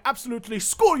when I absolutely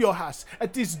school your ass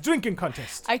at this drinking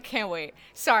contest. I can't wait.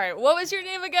 Sorry, what was your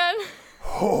name again?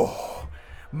 Oh,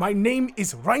 my name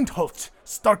is Reinhold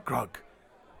Starkgrog.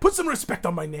 Put some respect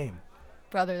on my name.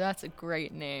 Brother, that's a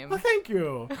great name. Oh, thank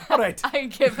you. All right. I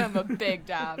give him a big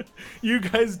dab. You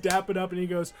guys dap it up, and he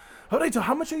goes, all right, so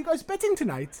how much are you guys betting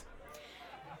tonight?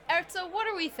 Erza, what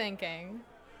are we thinking?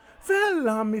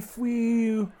 Well, if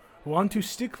we want to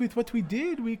stick with what we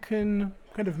did, we can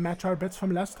kind of match our bets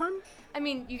from last time. I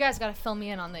mean, you guys gotta fill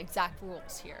me in on the exact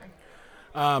rules here.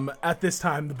 At this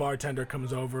time, the bartender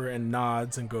comes over and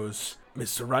nods and goes,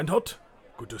 Mr. Reinhold,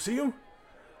 good to see you.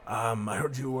 I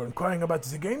heard you were inquiring about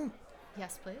the game.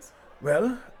 Yes, please.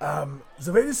 Well,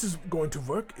 the way this is going to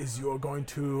work is you're going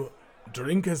to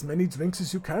drink as many drinks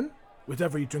as you can. With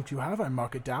every drink you have, I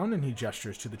mark it down, and he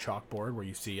gestures to the chalkboard where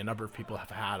you see a number of people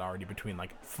have had already between,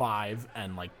 like, 5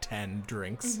 and, like, 10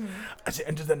 drinks. Mm-hmm. At the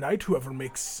end of the night, whoever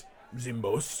drinks the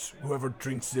most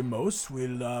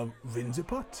will win the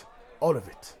pot. All of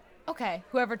it. Okay,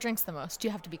 whoever drinks the most. Do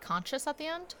you have to be conscious at the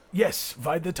end? Yes,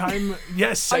 by the time...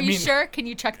 Yes, Are you sure? Can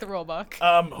you check the rule book?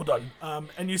 Hold on.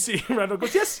 And you see Randall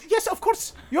goes, yes, of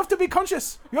course. You have to be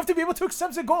conscious. You have to be able to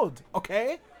accept the gold,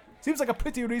 okay? Seems like a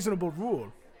pretty reasonable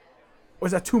rule. Or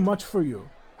is that too much for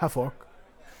you, half-orc?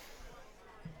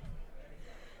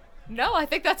 No, I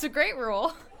think that's a great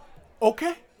rule.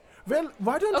 Okay. Well,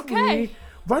 why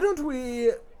don't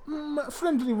we,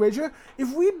 friendly wager,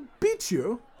 if we beat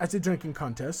you at the drinking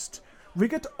contest, we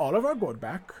get all of our gold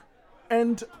back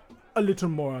and a little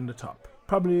more on the top.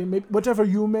 Probably maybe whatever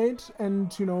you made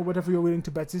and, whatever you're willing to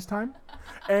bet this time.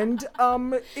 And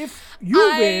if you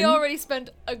win... I already spent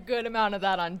a good amount of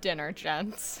that on dinner,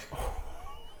 gents.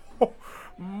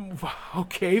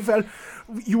 Okay, well,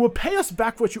 you will pay us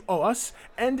back what you owe us,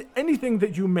 and anything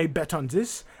that you may bet on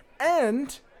this,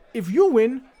 and if you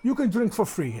win, you can drink for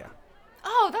free here.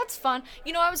 Oh, that's fun.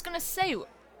 I was gonna say,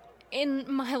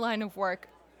 in my line of work,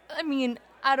 I mean,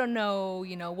 I don't know,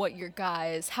 what your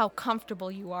guys, how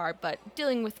comfortable you are, but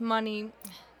dealing with money,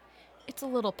 it's a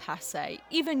little passé.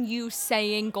 Even you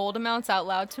saying gold amounts out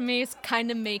loud to me is kind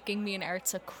of making me and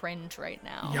Eritza cringe right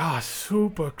now. Yeah,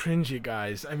 super cringy,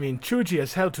 guys. I mean, chuggy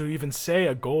as hell to even say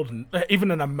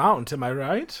even an amount, am I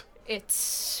right?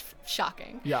 It's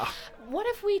shocking. Yeah. What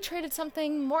if we traded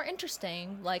something more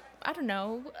interesting, like, I don't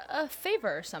know, a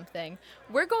favor or something?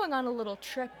 We're going on a little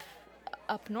trip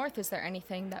up north. Is there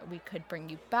anything that we could bring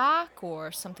you back,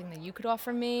 or something that you could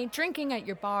offer me? Drinking at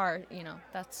your bar,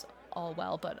 that's all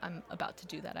well, but I'm about to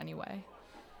do that anyway.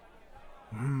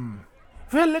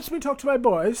 Well, let me talk to my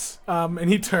boys. And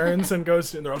he turns and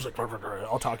goes in there. I was like,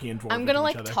 all talking in dwarven. I'm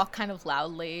gonna talk kind of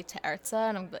loudly to Erza,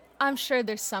 and I'm sure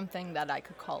there's something that I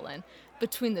could call in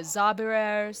between the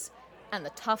Zabirers and the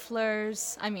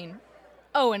Tufflers. I mean,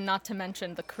 and not to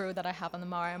mention the crew that I have on the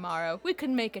Mara Mara. We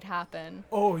could make it happen.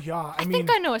 Oh yeah, I think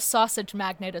I know a sausage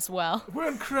magnate as well. We're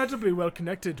incredibly well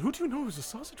connected. Who do you know is a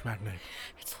sausage magnate?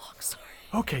 It's a long story.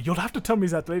 Okay, you'll have to tell me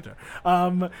that later.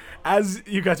 As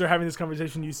you guys are having this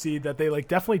conversation, you see that they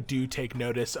definitely do take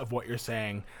notice of what you're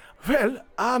saying. Well,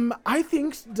 I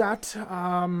think that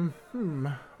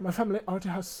my family already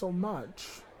has so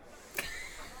much.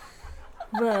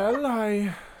 Well,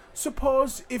 I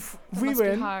suppose if we must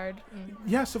win, be hard.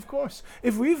 Yes, of course.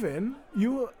 If we win,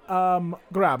 you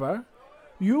grabber,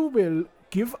 you will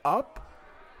give up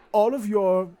all of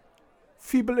your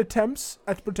feeble attempts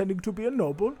at pretending to be a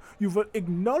noble. You will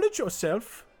acknowledge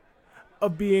yourself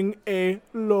of being a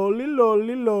lowly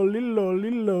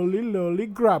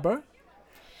grabber.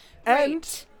 And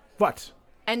Right. what?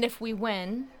 And if we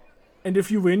win, And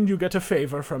if you win, you get a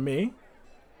favor from me.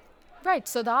 right,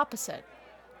 so the opposite.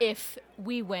 If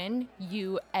we win,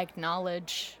 you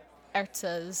acknowledge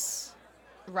Erza's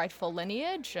rightful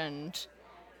lineage, and,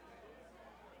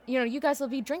 you guys will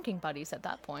be drinking buddies at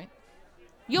that point.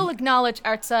 You'll acknowledge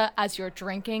Erza as your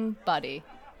drinking buddy.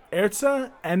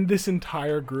 Erza and this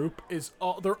entire group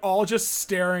they're all just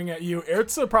staring at you.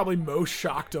 Erza probably most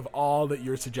shocked of all that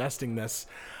you're suggesting this.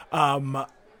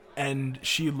 And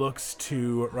she looks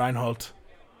to Reinhold.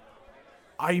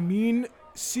 I mean,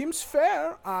 seems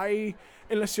fair.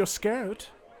 Unless you're scared,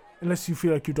 unless you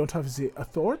feel like you don't have the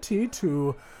authority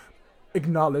to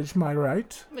acknowledge my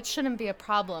right. It shouldn't be a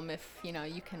problem if, you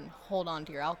can hold on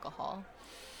to your alcohol.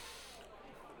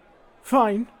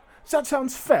 Fine. That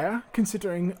sounds fair,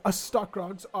 considering us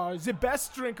Stockrogs are the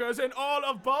best drinkers in all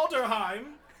of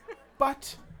Balderheim.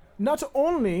 But not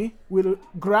only will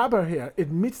Grabber here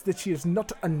admit that she is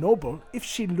not a noble, if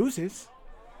she loses,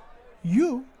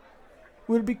 you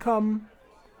will become,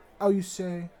 how you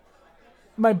say,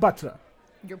 my butler.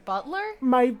 Your butler?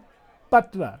 My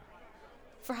butler.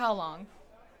 For how long?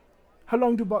 How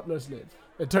long do butlers live?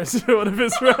 It turns to one of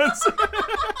his friends.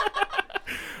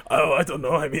 Oh, I don't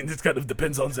know. I mean, it kind of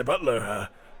depends on the butler.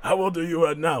 How old are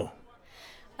you now?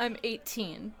 I'm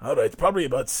 18. All right, probably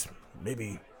about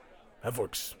maybe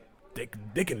half-orcs.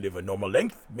 They can live a normal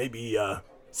length, maybe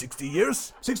 60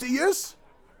 years. 60 years?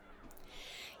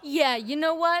 Yeah, you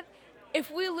know what? If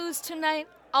we lose tonight,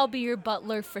 I'll be your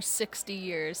butler for 60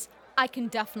 years. I can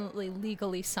definitely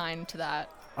legally sign to that.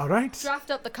 All right.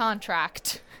 Draft up the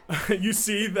contract. You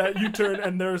see that you turn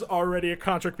and there's already a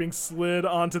contract being slid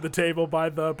onto the table by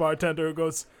the bartender who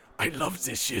goes, I love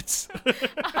this shit.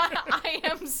 I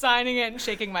am signing it and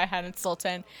shaking my head at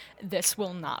Sultan. This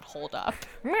will not hold up.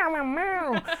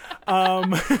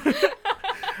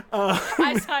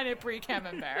 I sign it Brie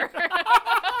Camembert.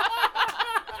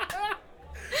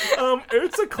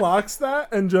 Erza clocks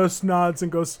that and just nods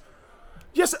and goes,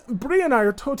 yes, Brie and I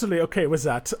are totally okay with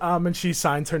that. And she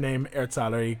signs her name,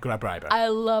 Erzalari Grabreiber. I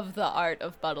love the art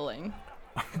of buttling.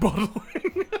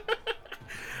 Bottling.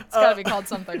 It's gotta be called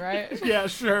something, right? Yeah,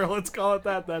 sure. Let's call it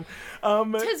that then.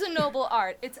 Tis a noble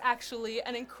art. It's actually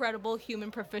an incredible human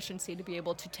proficiency to be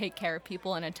able to take care of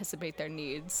people and anticipate their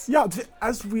needs. Yeah,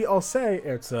 as we all say,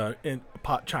 Erza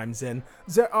Pot chimes in,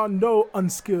 there are no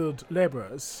unskilled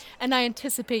laborers. And I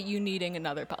anticipate you needing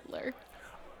another butler.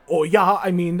 Oh, yeah,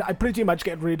 I mean, I pretty much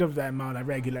get rid of them on a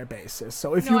regular basis.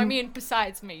 So if No, you... I mean,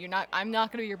 besides me, I'm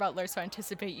not gonna be your butler, so I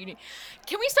anticipate you need...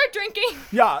 Can we start drinking?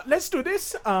 Yeah, let's do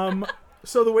this.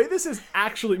 So the way this is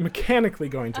actually mechanically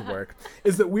going to work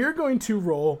is that we're going to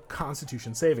roll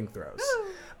Constitution saving throws.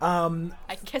 I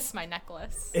kiss my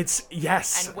necklace It's,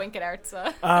 yes. and wink at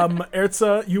Erza.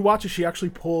 Erza, you watch as she actually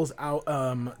pulls out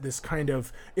this kind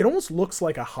of, it almost looks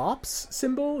like a hops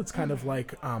symbol. It's kind of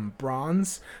like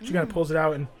bronze. She kind of pulls it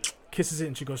out and kisses it,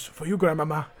 and she goes, for you,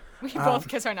 Grandmama. We both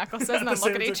kiss our necklaces and then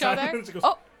look at each other. She goes,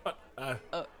 Oh, uh,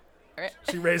 alright.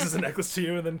 She raises the necklace to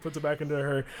you and then puts it back into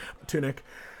her tunic.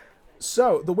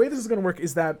 So, the way this is going to work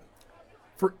is that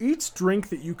for each drink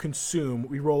that you consume,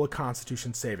 we roll a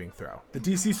Constitution saving throw. The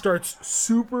DC starts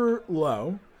super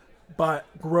low, but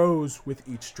grows with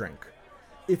each drink.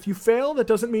 If you fail, that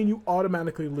doesn't mean you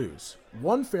automatically lose.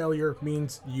 One failure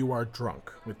means you are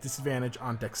drunk, with disadvantage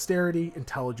on dexterity,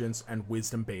 intelligence, and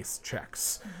wisdom-based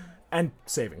checks. And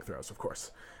saving throws, of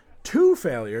course. 2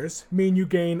 failures mean you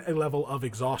gain a level of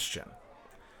exhaustion.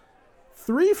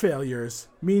 3 failures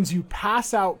means you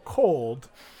pass out cold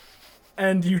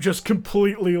and you just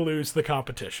completely lose the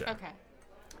competition. Okay.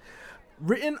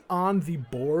 Written on the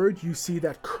board, you see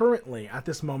that currently, at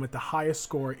this moment, the highest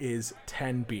score is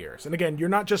 10 beers. And again, you're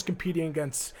not just competing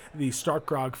against the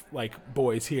Starkgrog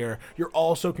boys here, you're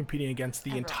also competing against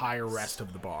the entire rest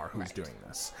of the bar who's doing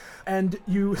this. And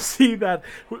you see that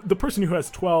the person who has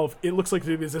 12, it looks like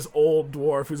there's this old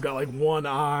dwarf who's got one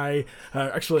eye.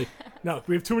 Actually, no,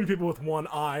 we have too many people with one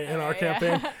eye in our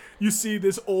campaign. You see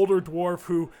this older dwarf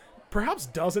who perhaps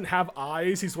doesn't have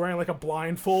eyes. He's wearing a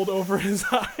blindfold over his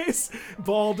eyes,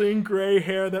 balding gray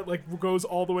hair that goes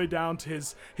all the way down to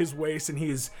his waist, and he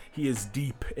is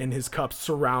deep in his cups,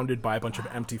 surrounded by a bunch of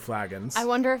empty flagons. I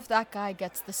wonder if that guy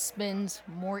gets the spins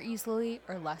more easily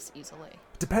or less easily.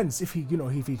 Depends if he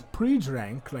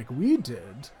pre-drank like we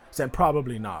did, then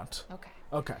probably not. Okay.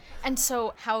 Okay. And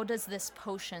so how does this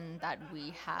potion that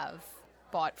we have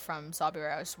bought from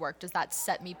Zabiro's work, does that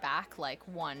set me back like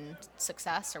one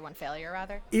success or one failure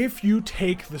rather? If you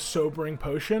take the sobering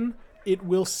potion, it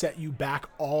will set you back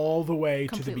all the way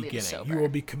to the Completely beginning. sober. You will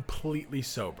be completely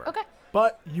sober. Okay.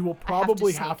 But you will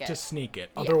probably sneak have to it. sneak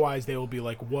it. Yeah. Otherwise, they will be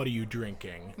like, what are you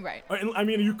drinking? Right. I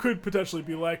mean, you could potentially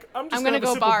be like, I'm just I'm going to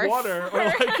gonna have a go sip barf. of water. Or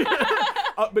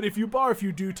like, but if you barf,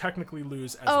 you do technically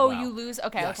lose as Oh, well. you lose?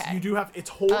 Okay, Yes, okay. you do have, it's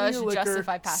holding I your should liquor,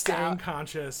 justify pass staying out.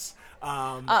 conscious.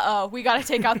 We gotta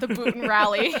take out the boot and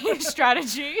rally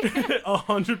strategy.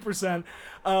 100%.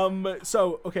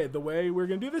 So, okay, the way we're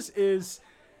going to do this is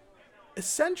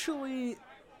essentially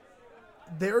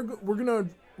we're going to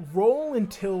roll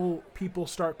until people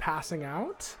start passing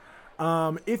out.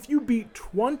 If you beat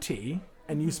 20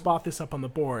 and you spot this up on the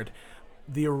board,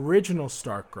 the original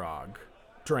Stark Grog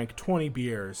drank 20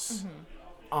 beers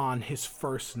on his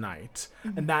first night,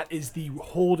 and that is the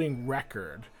holding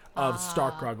record of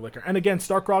Stark Grog liquor. And again,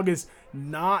 Stark Grog is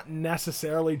not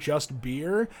necessarily just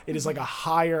beer. It is like a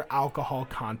higher alcohol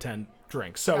content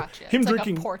drink. So Gotcha. him It's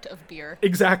drinking like a port of beer.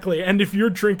 exactly, and if you're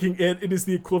drinking it, it is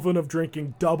the equivalent of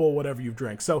drinking double whatever you've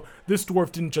drank. So this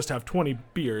dwarf didn't just have 20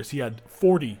 beers; he had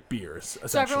 40 beers. So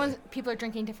Essentially. people are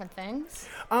drinking different things?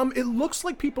 It looks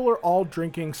like people are all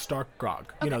drinking Stark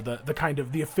Grog. You know, the kind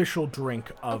of the official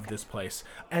drink of this place.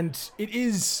 And it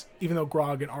is, even though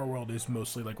grog in our world is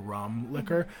mostly like rum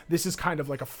liquor, this is kind of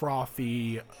like a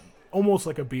frothy, almost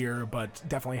like a beer, but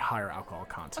definitely higher alcohol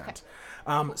content.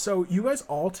 So you guys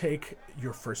all take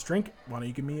your first drink. Why don't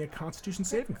you give me a Constitution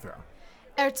saving throw?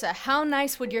 Erza, how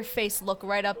nice would your face look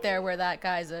right up there where that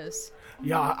guy's is?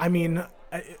 Yeah, I mean,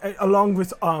 along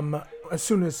with as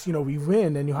soon as we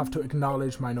win, and you have to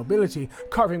acknowledge my nobility,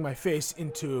 carving my face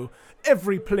into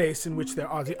every place in which there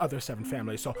are the other 7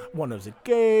 families. So one of the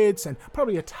gates, and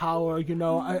probably a tower.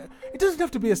 It doesn't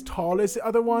have to be as tall as the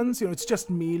other ones. It's just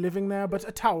me living there, but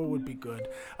a tower would be good.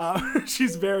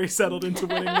 She's very settled into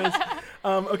winning this.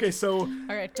 Okay, so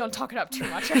All right, don't talk it up too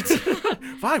much,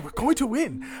 Erza. fine, we're going to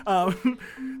win.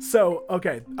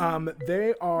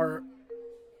 They are.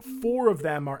 4 of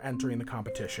them are entering the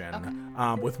competition,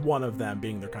 with one of them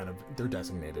being their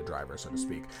designated driver, so to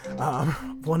speak.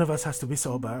 One of us has to be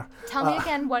sober. Tell me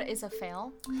again, what is a failure?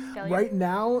 Right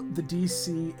now, the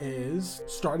DC is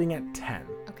starting at 10.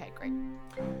 Okay, great.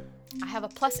 I have a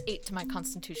 +8 to my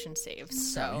Constitution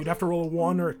saves, so You'd have to roll a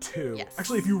 1 or a 2. Yes.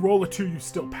 Actually, if you roll a 2, you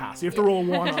still pass. You have to roll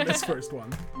a 1 on this first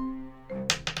one.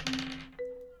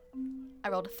 I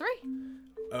rolled a 3.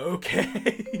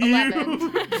 Okay. 11.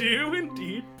 You do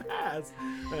indeed pass.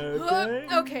 Okay.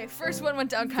 Okay, first one went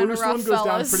down kind of First rough, one goes down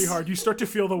fellas. pretty hard. You start to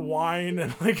feel the wine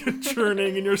and like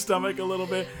churning in your stomach a little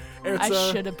bit. I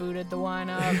should have booted the wine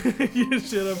up. You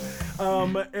should have.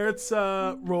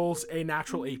 Erza rolls a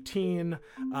natural 18.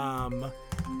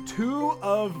 2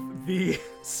 of the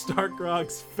Stark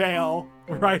Grogs fail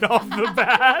right off the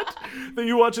bat. Then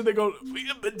you watch it, they go, We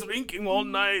have been drinking all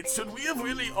night. Should we have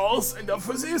really all signed up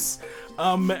for this?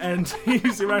 and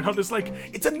you see Reinhold is like,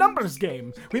 it's a numbers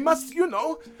game. We must,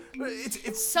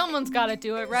 it's Someone's got to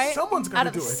do it, right? Someone's gotta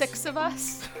Out of do it. 6 of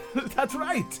us. That's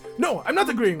right. No, I'm not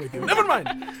agreeing with you. Never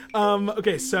mind.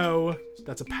 Okay, so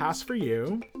that's a pass for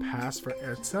you. Pass for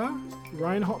Erza.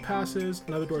 Reinhold passes.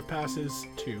 Another dwarf passes.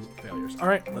 2 failures. All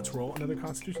right, let's roll another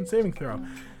Constitution saving throw.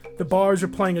 The bars are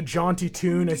playing a jaunty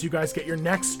tune as you guys get your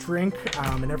next drink,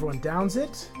 and everyone downs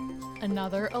it.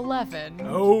 Another 11.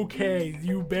 Okay,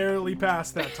 you barely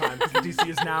passed that time because the DC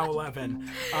is now 11.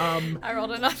 I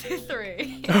rolled another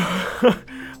 3.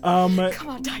 Come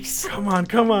on, dice. Come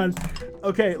on.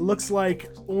 Okay, looks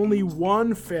like only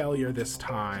 1 failure this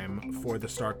time for the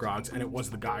Stark Grogs, and it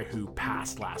was the guy who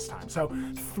passed last time. So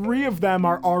 3 of them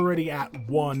are already at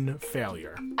 1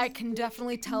 failure. I can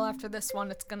definitely tell after this one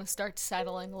it's going to start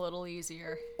settling a little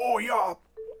easier. Oh, yeah.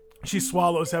 She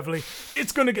swallows heavily.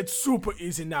 It's going to get super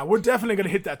easy now. We're definitely going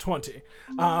to hit that 20.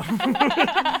 All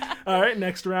right,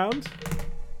 next round.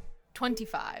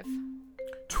 25.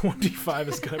 25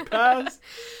 is going to pass.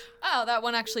 Oh, that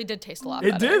one actually did taste a lot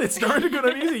It better. did. It started to go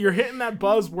down easy. You're hitting that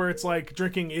buzz where it's like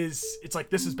drinking it's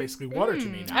like this is basically water to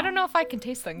me now. I don't know if I can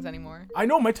taste things anymore. I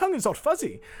know, my tongue is all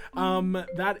fuzzy.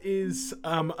 That is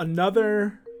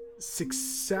another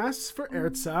success for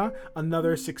Erza,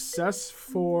 another success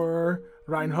for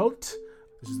Reinhold.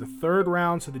 This is the 3rd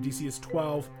round, so the DC is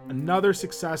 12. Another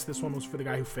success. This one was for the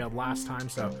guy who failed last time,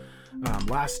 so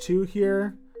last 2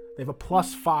 here. They have a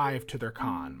 +5 to their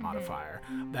con modifier.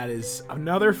 That is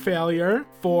another failure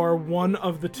for one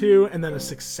of the 2, and then a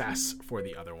success for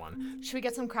the other one. Should we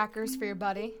get some crackers for your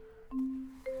buddy?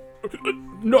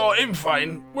 No, I'm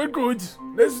fine. We're good.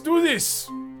 Let's do this.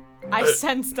 I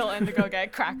send Stilton to go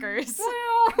get crackers.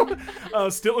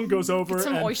 Stilton goes over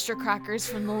Some and oyster crackers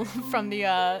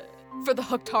for the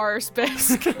hooked horror's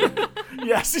bisque.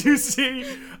 yes, you see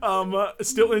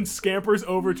Stilton scampers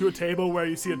over to a table where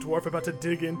you see a dwarf about to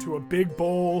dig into a big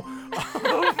bowl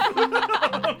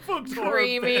of hooked horror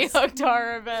Creamy bisque. hooked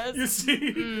horror bisque. You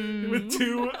see, with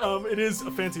two, it is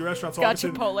a fancy restaurant. So Got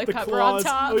obviously chipotle the pepper on claws-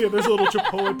 top. Oh yeah, there's a little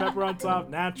chipotle pepper on top,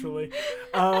 naturally.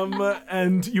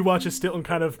 And you watch as Stilton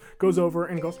kind of goes over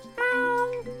and goes,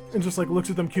 "Meow," and just like looks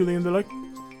at them cutely, and they're like,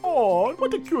 "Oh,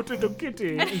 what a cute little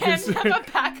kitty." And Hand him a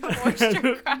pack of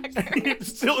oyster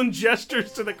crackers. Stilton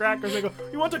gestures to the crackers. They go,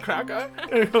 "You want a cracker?"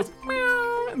 And it goes,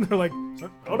 "Meow," and they're like,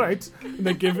 "All right." And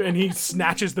they and he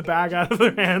snatches the bag out of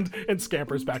their hand and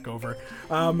scampers back over.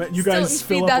 You guys Stilton,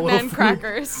 fill feed up that a little man food.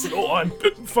 crackers. Oh, I'm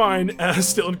fine.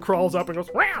 Stilton crawls up and goes,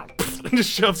 "Meow," and just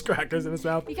shoves crackers in his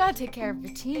mouth. You gotta take care of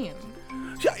your team.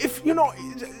 Yeah, if you know,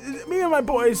 me and my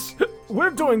boys, we're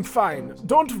doing fine.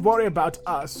 Don't worry about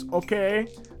us, okay?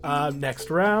 Next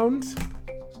round.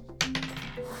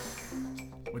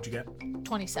 What'd you get?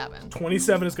 27.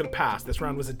 27 is going to pass. This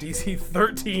round was a DC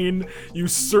 13. You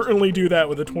certainly do that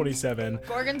with a 27.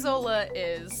 Gorgonzola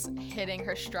is hitting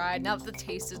her stride. Now that the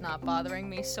taste is not bothering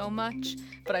me so much,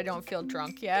 but I don't feel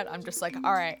drunk yet. I'm just like,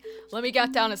 all right, let me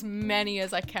get down as many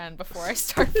as I can before I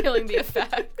start feeling the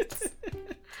effects.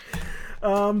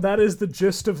 That is the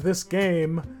gist of this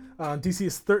game. DC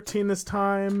is 13 this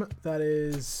time. That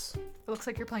is... It looks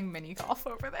like you're playing mini golf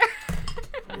over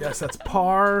there. Yes, that's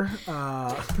par.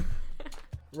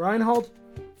 Reinhold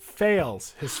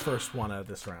fails his first one out of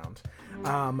this round.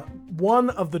 One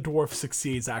of the dwarfs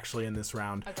succeeds actually in this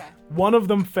round. Okay. One of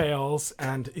them fails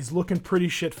and is looking pretty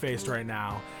shit-faced right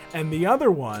now. And the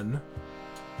other one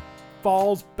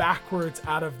falls backwards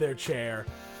out of their chair,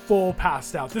 full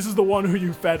passed out. This is the one who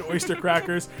you fed oyster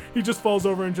crackers. He just falls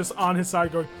over and just on his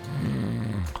side going...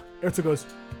 Erza goes,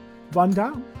 "One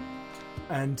down,"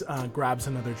 and grabs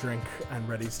another drink and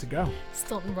readies to go.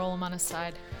 Stilton, roll him on his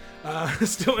side.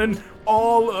 Still in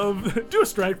all of... Do a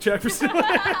strength check for Stilton.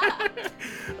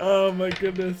 Oh my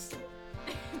goodness.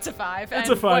 It's a 5. It's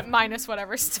and a 5. minus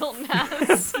whatever Stilton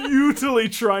has. Futilely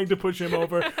trying to push him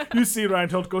over. You see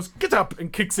Reinhold goes, "Get up,"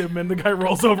 and kicks him, and the guy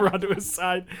rolls over onto his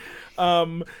side.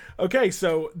 Okay,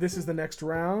 so this is the next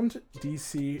round.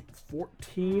 DC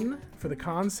 14 for the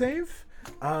con save.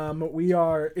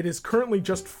 It is currently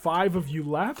just 5 of you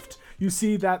left. You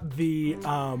see that the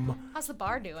How's the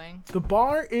bar doing?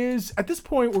 bar is, at this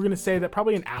point, we're going to say that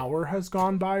probably an hour has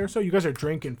gone by or so. You guys are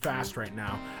drinking fast right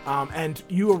now. And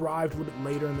you arrived a little bit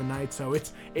later in the night, so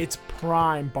it's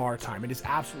prime bar time. It is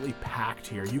absolutely packed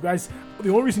here. You guys, the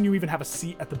only reason you even have a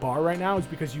seat at the bar right now is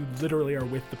because you literally are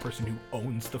with the person who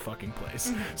owns the fucking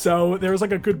place. So there's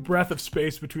like a good breath of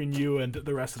space between you and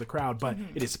the rest of the crowd, but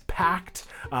it is packed.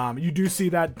 You do see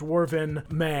that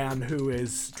dwarven man who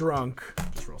is drunk.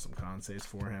 Just roll some con saves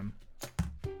for him.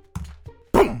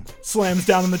 Boom! Slams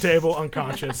down on the table,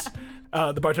 unconscious.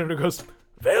 The bartender goes,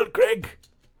 Well, Craig,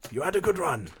 you had a good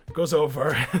run. goes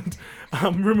over and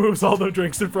removes all the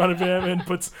drinks in front of him and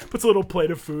puts a little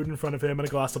plate of food in front of him and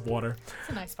a glass of water. It's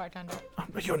a nice bartender.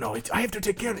 You know, I have to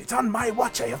take care of it. It's on my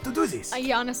watch. I have to do this.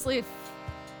 Honestly,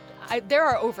 there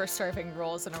are over-serving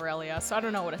rules in Aurelia, so I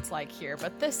don't know what it's like here,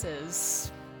 but this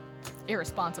is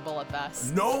irresponsible at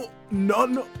best. No,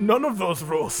 none of those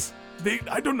rules.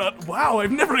 I do not. Wow,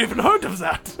 I've never even heard of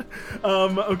that.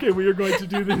 Okay, we are going to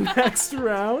do the next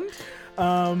round.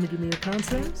 Give me your con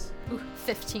saves. Ooh,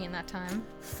 15 that time.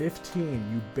 15.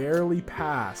 You barely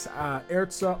pass.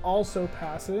 Erza also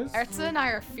passes. Erza and I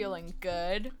are feeling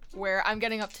good, where I'm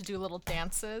getting up to do little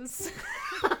dances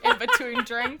in between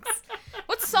drinks.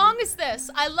 What song is this?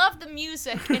 I love the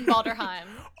music in Balderheim.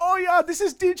 Oh yeah, this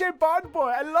is DJ Bond Boy.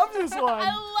 I love this one.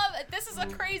 I love it. This is a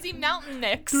crazy mountain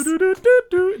mix.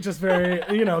 Do-do-do-do-do. Just very,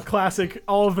 classic.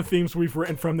 All of the themes we've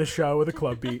written from this show with a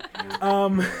club beat.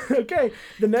 Okay,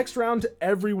 the next round,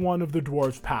 every one of the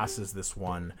dwarves passes this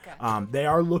one. Okay. They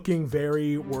are looking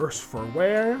very worse for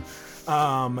wear.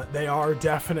 They are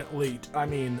definitely,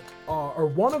 or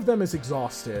one of them is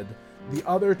exhausted. The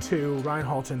other two,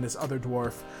 Reinhold and this other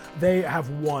dwarf, they have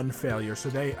one failure, so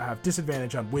they have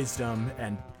disadvantage on wisdom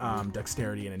and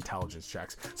dexterity and intelligence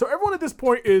checks. So everyone at this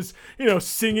point is,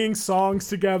 singing songs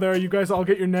together. You guys all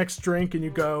get your next drink and you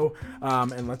go,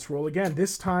 and let's roll again.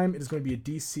 This time it is going to be a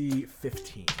DC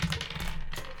 15.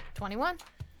 21.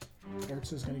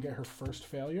 Erza's going to get her first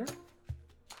failure.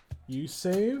 You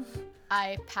save.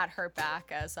 I pat her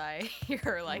back as I hear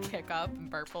her hiccup and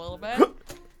burp a little bit.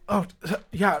 Oh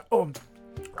yeah. Oh,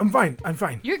 I'm fine.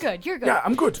 You're good. Yeah,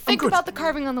 I'm good. Think about the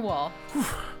carving on the wall.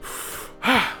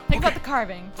 Think about the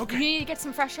carving. Okay. You need to get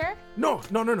some fresh air? No.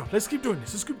 Let's keep doing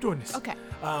this. Okay.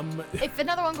 If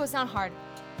another one goes down hard,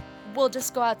 we'll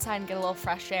just go outside and get a little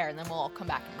fresh air, and then we'll all come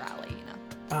back and rally, you know.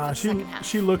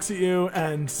 She looks at you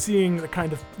and seeing the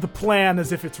kind of the plan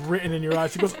as if it's written in your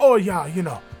eyes. She goes, "Oh yeah, you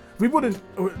know, we wouldn't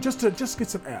just get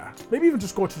some air. Maybe even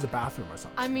just go to the bathroom or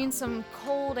something." I mean, some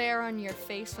cold air on your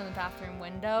face from the bathroom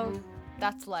window.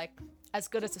 That's like as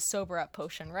good as a sober up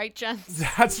potion, right, gents?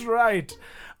 That's right.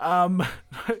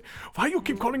 Why you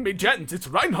keep calling me Jens? It's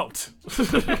Reinhold.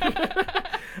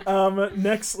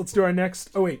 Next, let's do our next.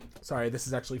 Oh wait, sorry. This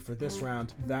is actually for this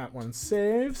round. That one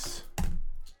saves.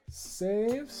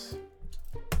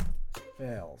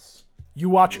 Fails. You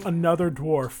watch another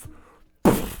dwarf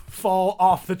fall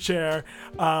off the chair,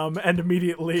 and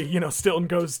immediately, Stilton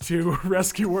goes to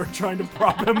rescue work, trying to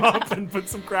prop him up and put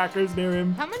some crackers near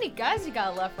him. How many guys you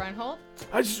got left, Reinhold?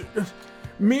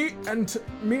 Me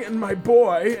and my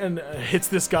boy, and hits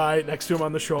this guy next to him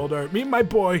on the shoulder. Me and my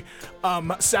boy,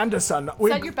 Sanderson. Is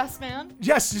that your best man?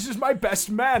 Yes, this is my best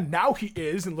man. Now he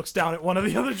is, and looks down at one of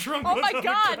the other drunk. Oh my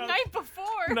god, night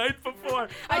before.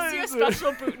 I see a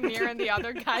special boutonniere in the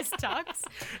other guy's tux.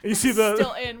 You see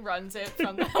Stilton runs it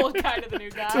from the old guy to the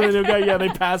new guy. To the new guy, yeah, they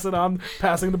pass it on,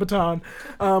 passing the baton.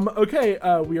 Okay,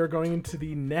 we are going into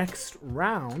the next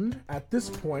round. At this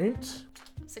point,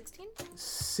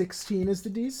 16 is the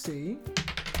DC.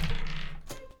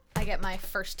 I get my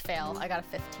first fail. I got a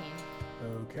 15.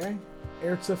 Okay.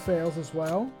 Erza fails as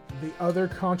well. The other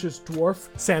conscious dwarf,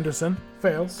 Sanderson,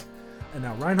 fails. And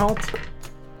now Reinhold.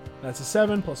 That's a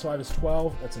 7, plus 5 is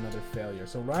 12. That's another failure.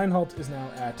 So Reinhold is now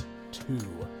at 2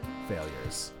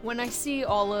 failures. When I see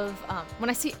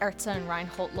Erza and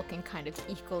Reinhold looking kind of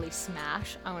equally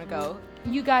smashed, I'm going to go,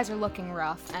 you guys are looking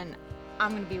rough, and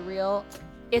I'm going to be real.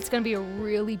 It's going to be a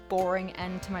really boring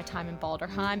end to my time in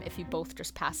Baldurheim if you both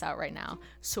just pass out right now.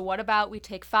 So what about we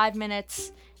take 5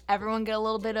 minutes, everyone get a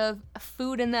little bit of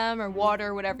food in them or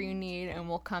water, whatever you need, and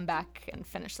we'll come back and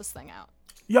finish this thing out.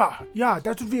 Yeah,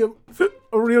 that would be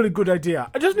a really good idea.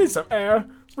 I just need some air,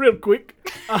 real quick.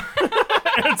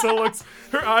 Erza looks,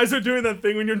 her eyes are doing that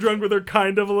thing when you're drunk where they're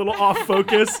kind of a little off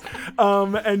focus.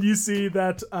 And you see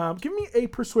that, give me a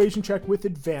persuasion check with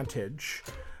advantage.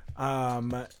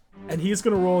 And he's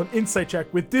going to roll an insight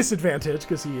check with disadvantage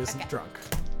because he isn't drunk.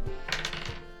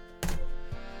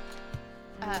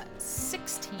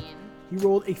 16. He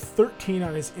rolled a 13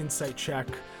 on his insight check.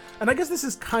 And I guess this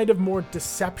is kind of more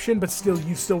deception, but still,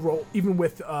 you still roll, even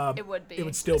with... it would be. It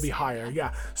would still be higher,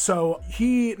 yeah. So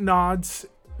he nods,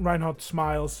 Reinhold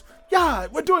smiles. Yeah,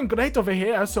 we're doing great over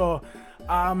here, so...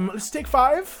 let's take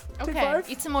 5. Okay, take 5.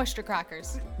 Eat some oyster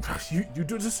crackers. You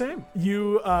do the same.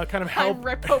 You kind of help. I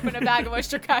rip open a bag of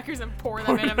oyster crackers and pour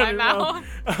them into my mouth.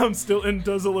 Stilton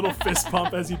does a little fist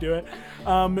pump as you do it.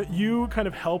 You kind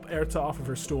of help Erza off of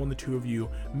her stool, and the two of you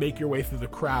make your way through the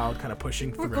crowd, kind of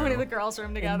pushing through. We're going to the girls'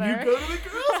 room together. And you go to the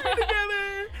girls' room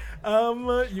together.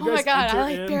 You guys oh my god, I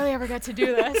in. barely ever get to do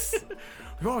this.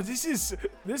 Oh, this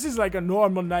is like a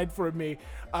normal night for me.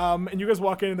 And you guys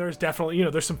walk in, and there's definitely,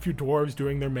 there's some few dwarves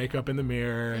doing their makeup in the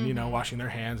mirror and, washing their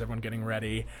hands, everyone getting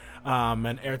ready.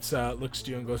 And Erza looks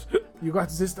to you and goes, you got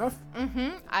this stuff?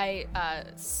 Mm-hmm. I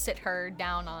sit her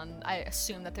down on, I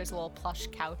assume that there's a little plush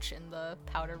couch in the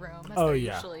powder room, as there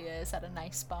usually is at a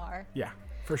nice bar. Yeah.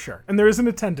 For sure. And there is an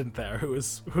attendant there who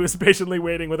is patiently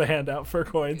waiting with a handout for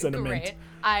coins and a mint. Great.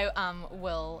 I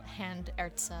will hand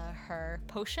Erza her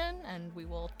potion, and we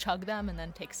will chug them and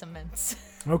then take some mints.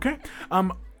 Okay.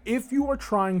 If you are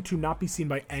trying to not be seen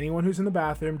by anyone who's in the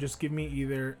bathroom, just give me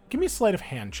a sleight of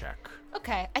hand check.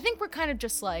 Okay. I think we're kind of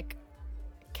just like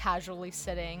casually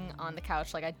sitting on the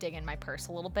couch, like I dig in my purse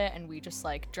a little bit and we just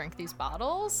like drink these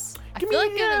bottles. I feel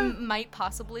like it might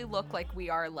possibly look like we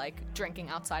are like drinking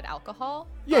outside alcohol.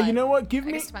 Yeah, you know what? I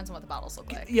guess it depends on what the bottles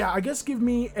look like. Yeah, I guess give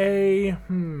me a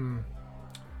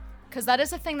Because that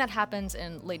is a thing that happens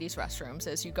in ladies' restrooms,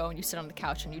 is you go and you sit on the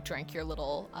couch and you drink your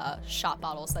little shot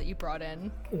bottles that you brought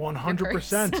in.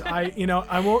 100%.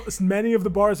 I won't. Many of the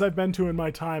bars I've been to in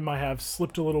my time, I have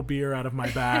slipped a little beer out of my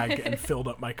bag and filled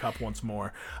up my cup once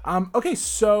more. Okay,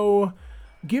 so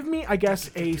give me, I guess,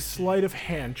 a sleight of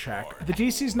hand check. The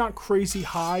DC is not crazy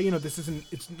high.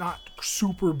 It's not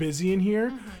super busy in here.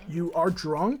 Mm-hmm. You are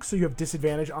drunk, so you have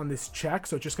disadvantage on this check.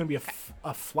 So it's just going to be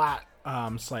a flat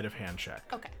sleight of hand check.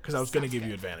 Okay. Because I was going to give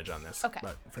you advantage on this. Okay.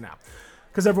 But for now.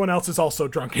 Because everyone else is also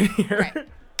drunk in here. Right.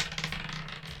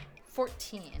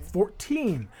 14.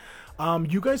 14.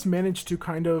 You guys managed to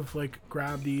kind of like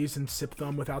grab these and sip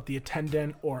them without the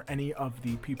attendant or any of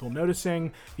the people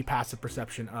noticing. The passive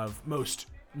perception of most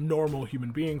normal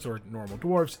human beings or normal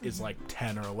dwarves is like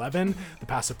 10 or 11. The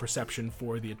passive perception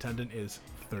for the attendant is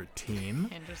 13.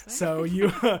 Interesting. So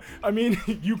you, I mean,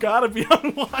 you gotta be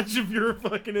on watch if you're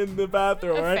fucking in the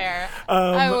bathroom, right? Fair.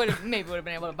 I would have been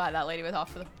able to buy that lady with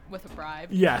a bribe.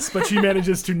 Yes, but she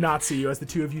manages to not see you as the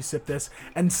two of you sip this,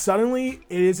 and suddenly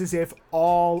it is as if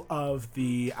all of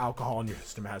the alcohol in your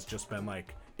system has just been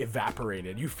like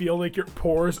evaporated. You feel like your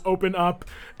pores open up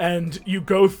and you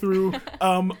go through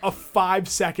a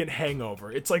 5-second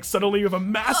hangover. It's like suddenly you have a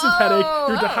massive headache,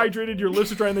 you're dehydrated, your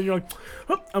lips are dry, and then you're like,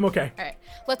 oh, I'm okay. All right,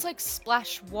 let's like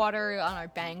splash water on our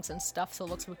bangs and stuff so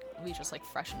it looks like we just like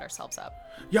freshened ourselves up.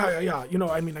 Yeah. You know,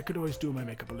 I mean, I could always do my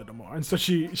makeup a little more. And so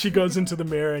she goes into the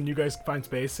mirror and you guys find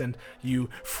space and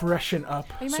you freshen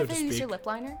up, Are you so mind to if I use speak. your lip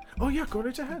liner? Oh yeah, go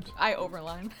right ahead. I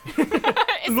overline.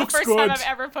 It's Looks the first good. time I've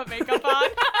ever put makeup on.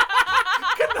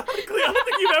 Canonically, I don't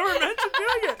think you've ever mentioned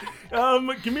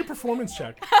doing it. Give me a performance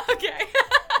check. Okay.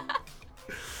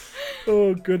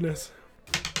 Oh goodness.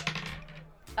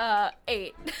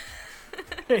 8.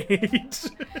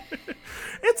 8.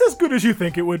 It's as good as you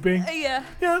think it would be. Yeah.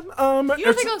 Yeah. You don't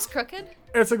Erza, think I was crooked?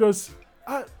 Erza goes,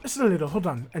 just a little. Hold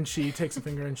on, and she takes a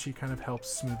finger and she kind of helps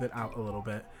smooth it out a little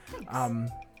bit.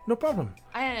 No problem.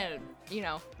 My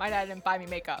dad didn't buy me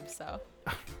makeup, so.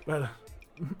 Well,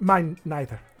 mine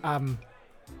neither.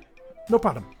 No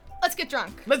problem. Let's get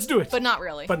drunk. Let's do it. But not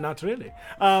really. But not really.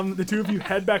 The two of you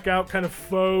head back out, kind of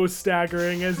faux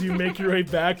staggering as you make your way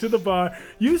back to the bar.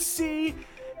 You see,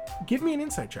 give me an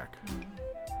insight check.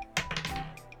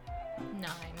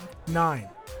 9.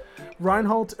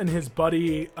 Reinhold and his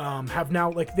buddy have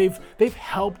now, like, they've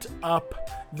helped up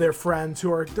their friends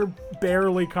they're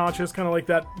barely conscious, kind of like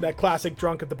that classic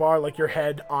drunk at the bar, like your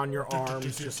head on your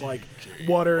arms, just like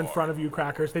water in front of you,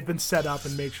 crackers. They've been set up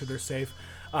and made sure they're safe.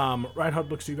 Reinhold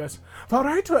looks to you guys. All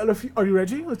right, well, are you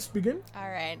ready? Let's begin. All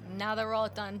right, now that we're all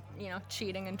done,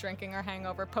 cheating and drinking our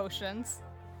hangover potions.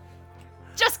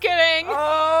 Just kidding.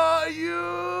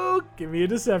 You give me a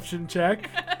deception check.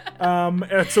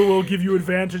 Erza will give you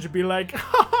advantage and be like,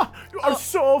 you are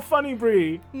so funny,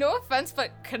 Bree. No offense,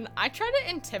 but can I try to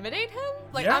intimidate him?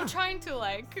 Like, Yeah. I'm trying to,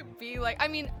 be like... I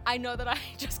mean, I know that I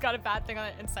just got a bad thing on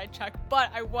an inside check, but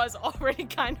I was already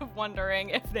kind of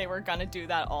wondering if they were gonna do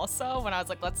that also when I was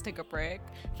like, let's take a break.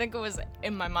 I think it was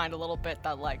in my mind a little bit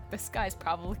that, this guy's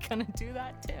probably gonna do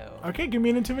that too. Okay, give me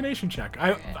an intimidation check.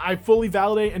 I fully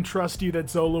validate and trust you that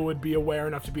Zola would be aware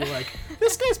enough to be like,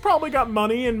 this guy's probably got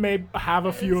money and may have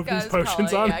a few of these This guy's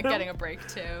potions probably, on him. getting a break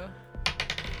too.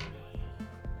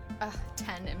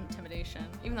 10 intimidation,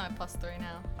 even though I'm +3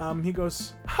 now. He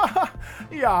goes, haha,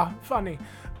 yeah, funny.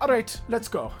 All right, let's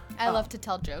go. I love to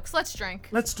tell jokes. Let's drink.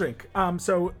 Let's drink.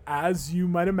 So as you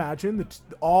might imagine,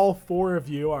 all 4 of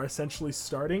you are essentially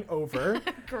starting over.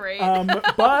 Great.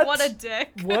 But What a dick.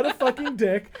 What a fucking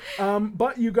dick.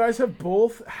 But you guys have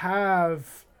both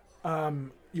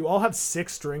you all have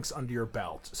 6 drinks under your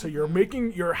belt. So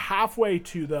you're halfway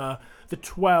to the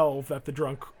 12 that the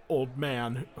drunk old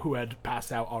man who had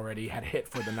passed out already had hit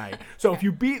for the night. So if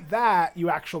you beat that, you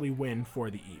actually win for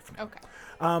the evening. Okay.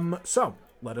 So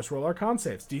let us roll our con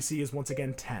saves. DC is once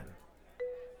again 10.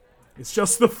 It's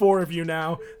just the 4 of you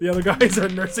now. The other guys are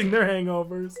nursing their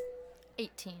hangovers.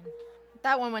 18.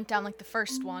 That one went down like the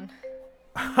first one.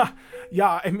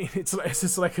 Yeah, I mean, it's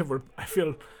just like I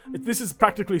feel this is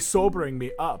practically sobering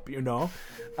me up,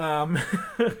 And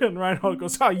Reinhold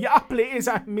goes, "Oh yeah, please,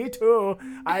 me too.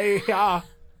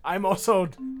 I'm also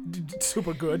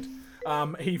super good."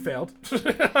 He failed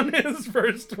on his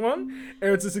first one.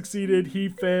 Erza succeeded. He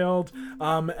failed.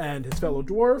 And his fellow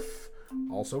dwarf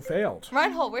also failed.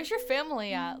 Reinhold, where's your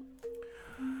family at?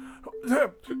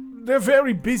 They're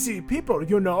very busy people,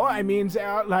 I mean,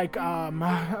 they're like,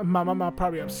 Mama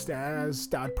probably upstairs,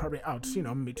 Dad probably out,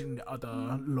 meeting the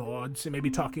other lords, and maybe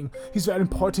talking. He's very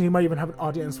important. He might even have an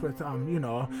audience with,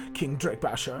 King Drake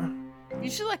Basher. You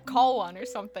should call one or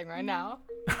something right now.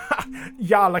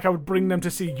 Yeah, I would bring them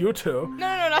to see you two.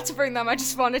 No, not to bring them. I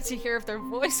just wanted to hear if their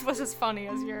voice was as funny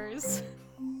as yours.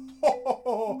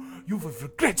 You will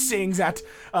regret saying that.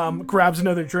 Grabs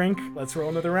another drink. Let's roll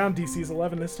another round. DC's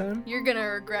 11 this time. You're gonna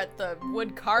regret the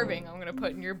wood carving I'm gonna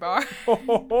put in your bar.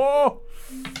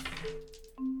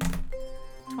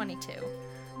 22.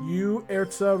 You,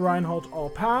 Erza, Reinhold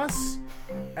all pass.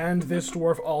 And this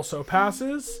dwarf also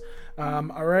passes.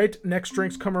 Alright, next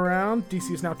drinks come around.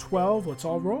 DC is now 12. Let's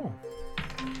all roll.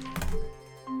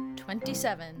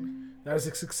 27. That is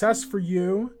a success for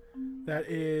you. That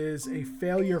is a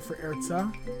failure for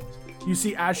Erza. You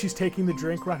see, as she's taking the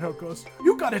drink, Reinhold goes,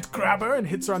 "You got it, grab her," and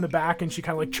hits her on the back, and she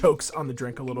kind of chokes on the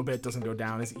drink a little bit. Doesn't go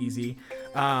down as easy.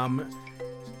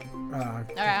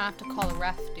 Alright, I don't have to call a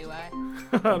ref, do I?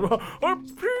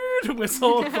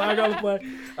 Whistle, flag on the play.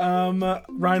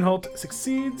 Reinhold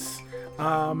succeeds,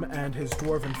 and his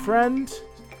dwarven friend.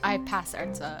 I pass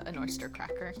Erza an oyster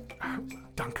cracker.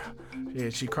 Danke. Yeah,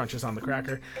 she crunches on the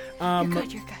cracker. You're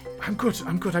good.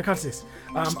 I'm good, I got this.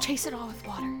 Just chase it all with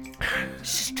water.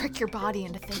 Just trick your body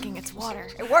into thinking it's water.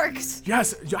 It works.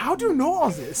 Yes, how do you know all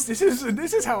this? This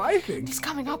is how I think. Just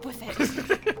coming up with it.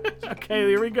 Okay,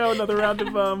 here we go. Another round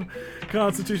of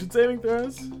Constitution saving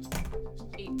throws.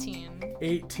 18.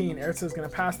 18. Erza's gonna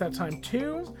pass that time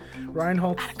too.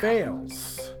 Reinhold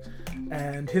fails.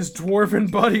 And his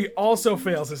dwarven buddy also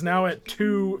fails. Is now at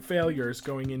 2 failures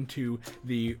going into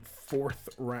the fourth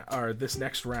round, or this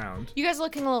next round. You guys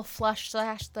looking a little flushed, so I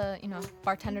asked the,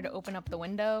 bartender to open up the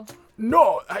window.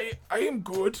 No, I am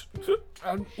good.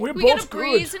 We're We both get a good.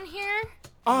 breeze in here?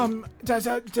 Do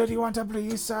you want a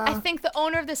breeze? I think the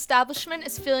owner of the establishment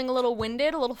is feeling a little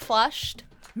winded, a little flushed.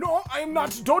 No, I'm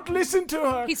not. Don't listen to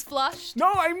her. He's flushed.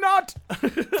 No, I'm not. A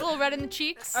little red in the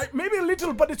cheeks. Maybe a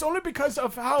little, but it's only because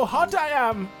of how hot I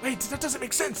am. Wait, that doesn't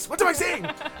make sense. What am I saying?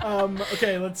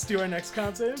 Okay, let's do our next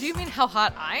con save. Do you mean how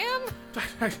hot I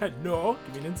am? No,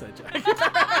 give me an insight check.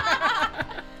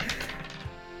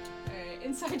 Alright,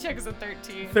 inside check is a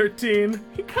 13. 13.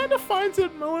 He kind of finds it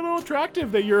a little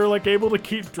attractive that you're like able to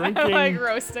keep drinking. I like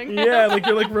roasting. Yeah, like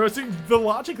you're like roasting. The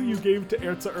logic that you gave to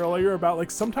Erza earlier about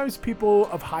like sometimes people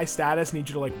of high status need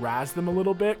you to like razz them a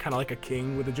little bit, kind of like a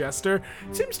king with a jester,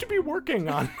 seems to be working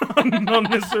on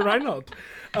Mr. Reinhold.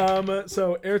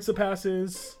 So Erza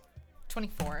passes.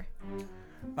 24.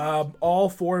 All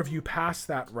 4 of you pass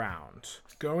that round.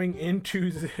 Going into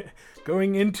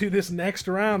this next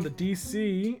round, the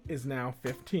DC is now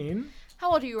 15.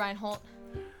 How old are you, Reinhold?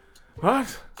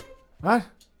 What? How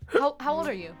How old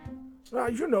are you?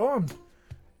 I'm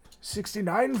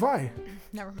 69. Why?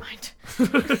 Never mind.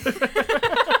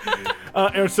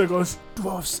 Erza goes,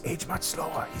 dwarves age much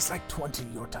slower. He's like 20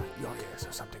 your years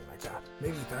or something like that.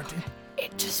 Maybe 30.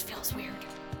 It just feels weird.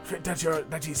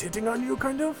 That he's hitting on you,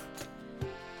 kind of?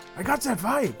 I got that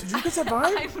vibe. Did you get that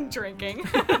vibe? I'm drinking.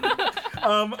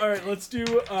 All right, let's do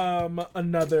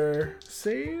another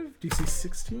save. DC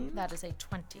 16. That is a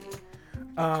 20.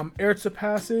 Erza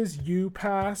passes. You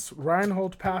pass.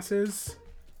 Reinhold passes.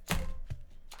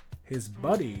 His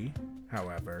buddy,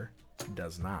 however,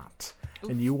 does not.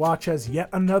 And you watch as yet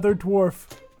another dwarf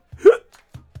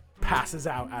passes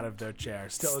out of their chair.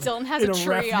 Still has in a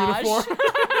ref triage. uniform.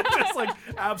 Just like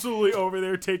absolutely over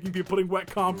there taking people, putting wet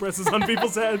compresses on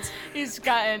people's heads. He's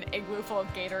got an igloo full of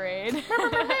Gatorade.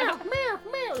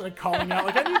 Like calling out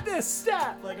like, I need this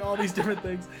stat, like all these different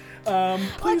things.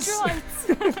 Please,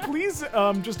 Electrolytes. please,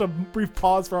 just a brief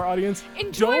pause for our audience.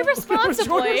 Enjoy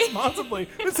responsibly. Enjoy responsibly.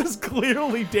 This is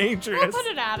clearly dangerous. I'll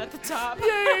put an ad at the top.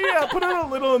 Yeah. Put it a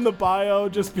little in the bio,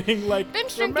 just being like,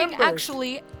 Binge drinking remember,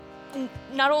 actually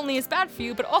not only is bad for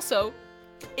you, but also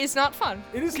is not fun.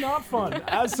 it is not fun.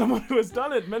 As someone who has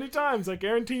done it many times, I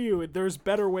guarantee you, there's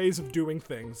better ways of doing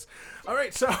things. All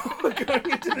right, so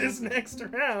going into this next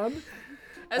round.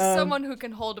 As someone who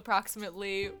can hold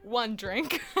approximately 1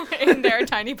 drink in their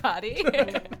tiny body,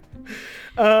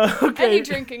 Okay. any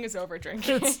drinking is over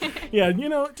drinking.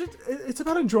 It's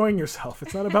about enjoying yourself.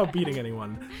 It's not about beating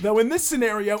anyone. Though in this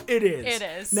scenario, it is. It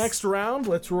is. Next round,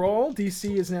 let's roll.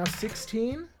 DC is now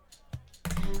 16.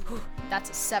 That's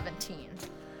a 17.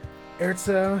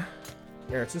 Erza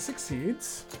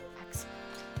succeeds. Excellent.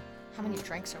 How many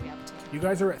drinks are we up to? You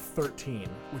guys are at 13,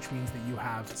 which means that you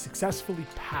have successfully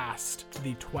passed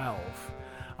the 12.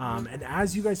 And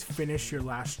as you guys finish your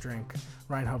last drink,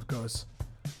 Reinhold goes,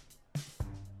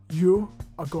 you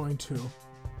are going to,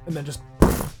 and then just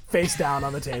face down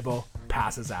on the table,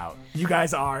 passes out. You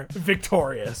guys are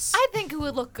victorious. I think it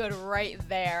would look good right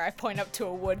there. I point up to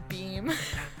a wood beam.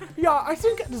 Yeah, I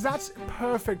think that's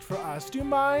perfect for us. Do you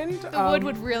mind? The wood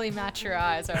would really match your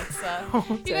eyes,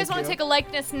 Artsa. You guys want to take a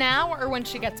likeness now or when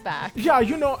she gets back? Yeah,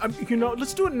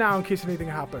 let's do it now in case anything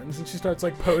happens. And she starts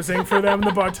like posing for them.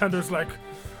 The bartender's like,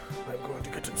 I'm going to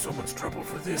get in so much trouble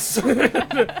for this.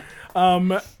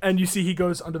 And you see he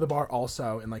goes under the bar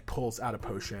also and like pulls out a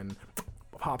potion,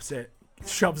 pops it,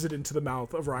 shoves it into the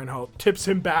mouth of Reinhold, tips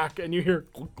him back, and you hear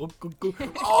glug, glug, glug,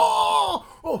 glug.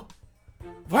 Oh,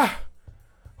 wow.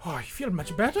 Oh, you feel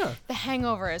much better. The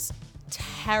hangover is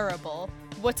terrible.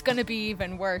 What's gonna be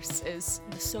even worse is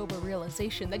the sober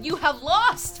realization that you have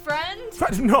lost, friend!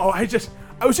 No, I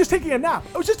was just taking a nap.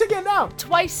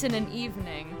 Twice in an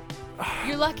evening.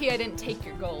 You're lucky I didn't take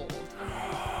your gold.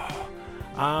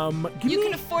 You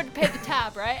can afford to pay the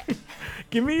tab, right?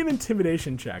 Give me an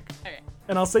intimidation check. Okay.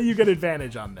 And I'll say you get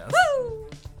advantage on this. Woo!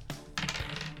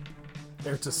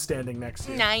 Erza's standing next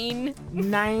to you. 9.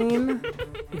 9.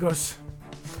 He goes,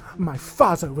 my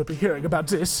father will be hearing about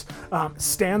this.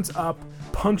 Stands up,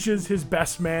 punches his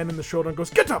best man in the shoulder and goes,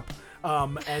 get up!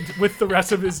 And with the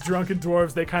rest of his drunken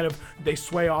dwarves, they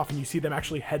sway off, and you see them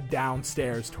actually head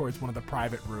downstairs towards one of the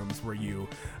private rooms where you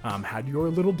had your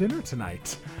little dinner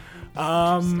tonight.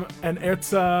 And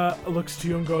Erza looks to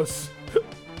you and goes,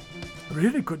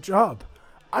 really good job.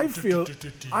 I feel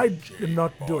I am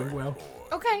not doing well.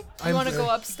 Okay. You want to go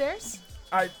upstairs?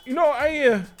 I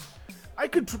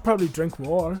could probably drink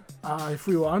more if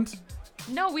we want.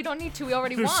 No, we don't need to. We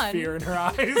already There's won. fear in her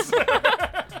eyes.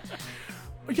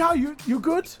 Yeah, you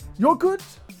good? You're good?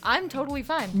 I'm totally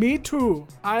fine. Me too.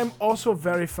 I'm also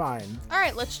very fine. All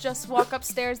right, let's just walk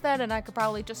upstairs then, and I could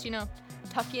probably just,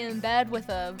 tuck you in bed with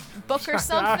a book or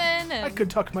something. I could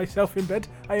tuck myself in bed.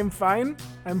 I am fine.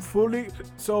 I'm fully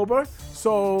sober.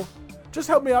 So just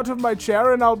help me out of my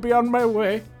chair and I'll be on my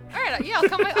way. All right, yeah,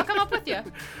 I'll come up with you.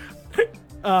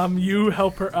 You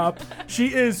help her up.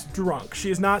 She is drunk.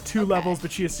 She is not 2 levels, but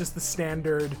she is just the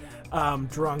standard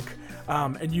drunk.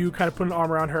 And you kind of put an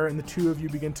arm around her, and the 2 of you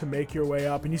begin to make your way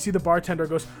up. And you see the bartender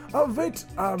goes, oh, wait,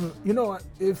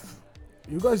 if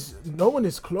you guys, no one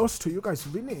is close to you guys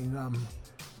winning,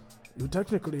 you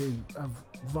technically have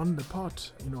won the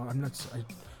pot. I'm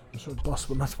sure the boss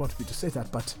will not want me to say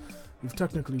that, but you've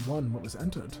technically won what was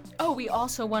entered. Oh, we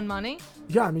also won money?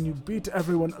 Yeah, I mean, you beat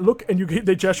everyone. Look, and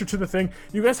they gesture to the thing.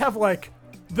 You guys have,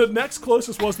 the next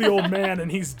closest was the old man, and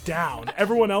he's down.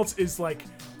 Everyone else is,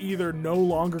 either no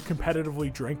longer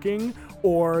competitively drinking,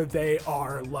 or they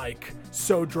are,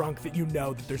 so drunk that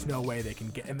that there's no way they can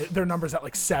get... And their number's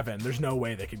at, 7. There's no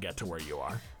way they could get to where you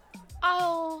are.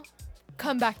 I'll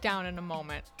come back down in a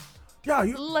moment. Yeah,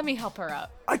 let me help her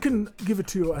up. I can give it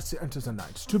to you as it enters the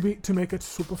night to make it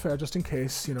super fair, just in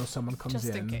case someone comes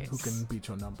in who can beat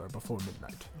your number before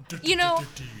midnight.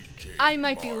 I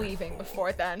might be leaving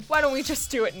before then. Why don't we just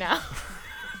do it now?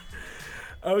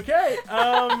 Okay.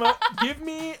 Give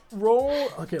me roll.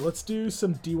 Okay, let's do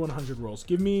some D100 rolls.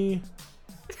 Give me.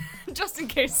 Just in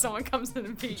case someone comes in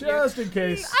and beat you. Just in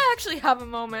case. I actually have a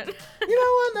moment. You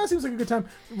know what? That seems like a good time.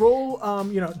 Roll.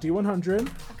 D100.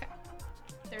 Okay.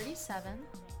 37.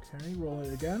 Okay, roll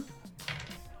it again.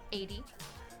 80.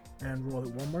 And roll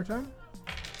it one more time.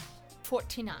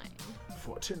 49.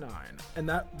 49. And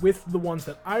that, with the ones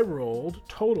that I rolled,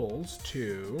 totals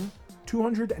to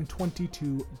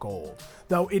 222 gold.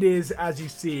 Though it is, as you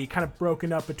see, kind of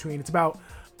broken up between, it's about,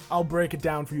 I'll break it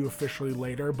down for you officially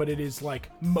later, but it is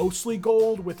mostly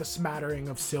gold with a smattering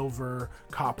of silver,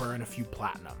 copper, and a few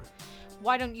platinum.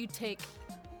 Why don't you take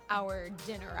our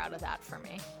dinner out of that for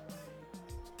me?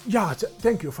 Yeah,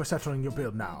 thank you for settling your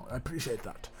bill now. I appreciate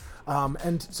that.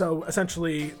 And so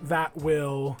essentially that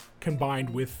will,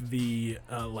 combined with the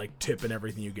tip and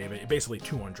everything you gave it, basically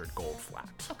 200 gold flat.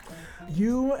 Okay.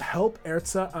 You help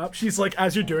Erza up. She's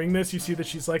as you're doing this, you see that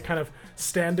she's kind of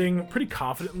standing pretty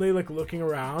confidently, looking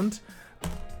around.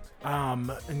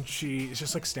 And she is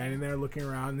just standing there looking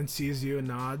around and then sees you and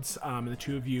nods. And the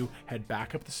 2 of you head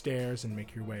back up the stairs and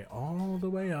make your way all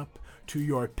the way up to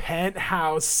your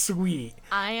penthouse suite.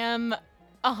 I am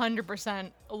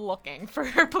 100% looking for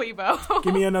Plebo.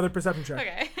 Give me another perception check.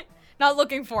 Okay. Not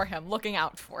looking for him, looking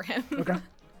out for him. Okay.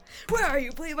 Where are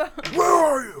you, Plebo? Where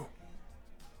are you?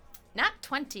 Nat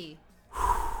 20.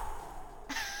 I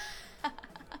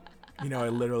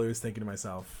literally was thinking to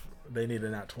myself, they need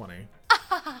a nat 20.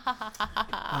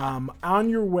 On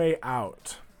your way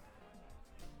out,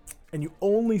 and you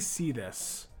only see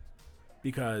this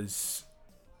because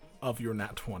of your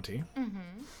nat 20. Mm-hmm.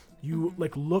 You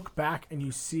look back and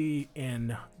you see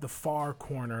in the far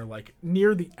corner,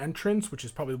 near the entrance, which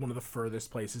is probably one of the furthest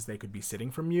places they could be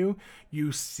sitting from you,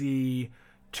 you see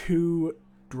 2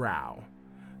 drow.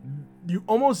 You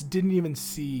almost didn't even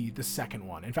see the second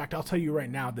one. In fact, I'll tell you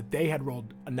right now that they had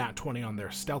rolled a nat 20 on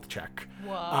their stealth check.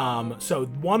 Whoa. So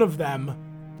one of them,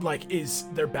 is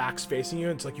their backs facing you.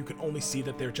 It's you can only see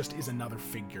that there just is another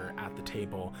figure at the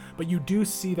table. But you do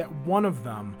see that one of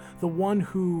them, the one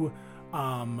who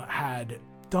had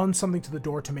done something to the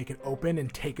door to make it open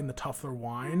and taken the Tuffler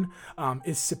wine,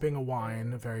 is sipping a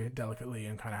wine very delicately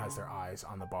and kind of has their eyes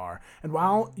on the bar. And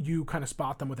while you kind of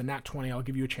spot them with a nat 20, I'll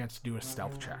give you a chance to do a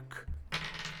stealth check.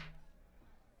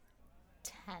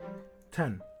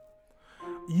 10.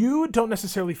 You don't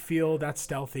necessarily feel that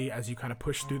stealthy as you kind of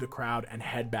push through the crowd and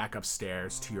head back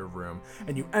upstairs to your room.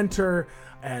 And you enter,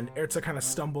 and Erza kind of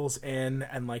stumbles in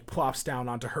and plops down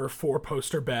onto her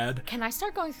 4-poster bed. Can I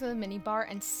start going through the minibar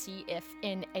and see if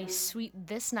in a suite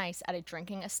this nice at a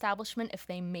drinking establishment, if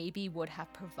they maybe would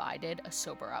have provided a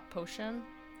sober up potion?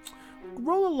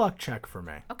 Roll a luck check for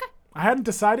me. Okay. I hadn't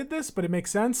decided this, but it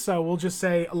makes sense. So we'll just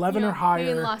say 11 or Maybe higher.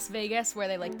 in Las Vegas where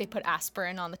they put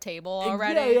aspirin on the table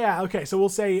already. Yeah. Okay, so we'll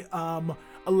say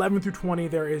 11 through 20,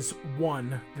 there is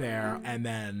 1 there, and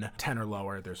then 10 or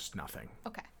lower, there's nothing.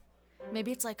 Okay.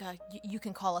 Maybe it's like a you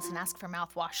can call us and ask for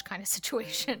mouthwash kind of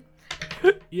situation.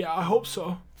 Yeah, I hope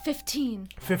so. 15.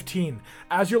 15.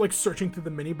 As you're like searching through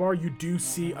the minibar, you do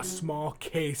see a small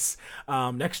case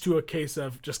next to a case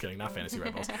of, just kidding, not fantasy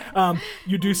Red Bulls.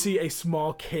 You do see a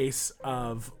small case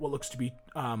of what looks to be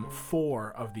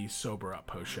 4 of these sober up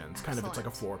potions. Kind of, it's like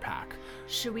a 4-pack.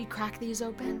 Should we crack these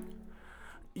open?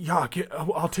 Yeah,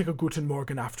 I'll take a Guten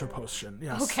Morgen after potion.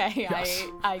 Yes. Okay, Yes.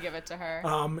 I give it to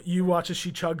her. You watch as she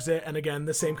chugs it, and again,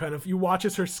 the same kind of, you watch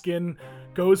as her skin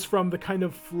goes from the kind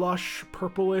of flush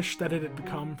purplish that it had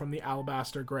become from the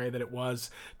alabaster gray that it was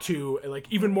to like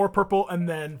even more purple, and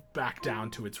then back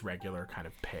down to its regular kind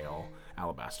of pale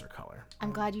alabaster color.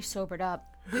 I'm glad you sobered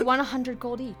up. We won 100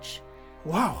 gold each.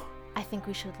 Wow. I think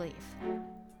we should leave.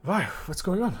 Why? What's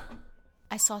going on?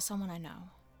 I saw someone I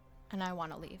know, and I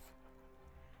want to leave.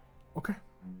 Okay.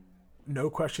 No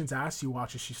questions asked. You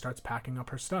watch as she starts packing up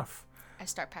her stuff. I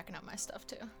start packing up my stuff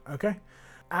too. Okay.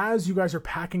 As you guys are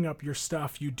packing up your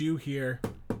stuff, you do hear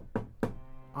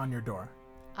on your door.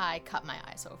 I cut my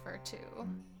eyes over to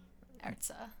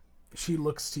Erza. She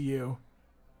looks to you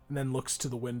and then looks to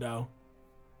the window.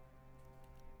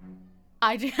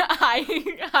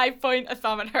 I point a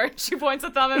thumb at her. She points a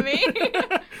thumb at me.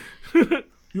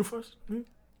 You first? Me?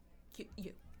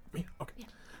 You. Me? Okay.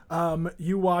 Yeah.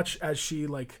 You watch as she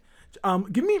like,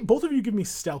 both of you give me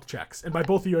stealth checks. And by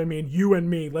both of you, I mean you and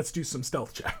me. Let's do some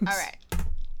stealth checks. All right.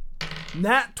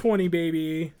 Nat 20,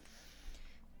 baby.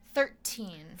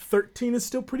 13. 13 is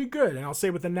still pretty good. And I'll say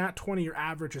with the nat 20, your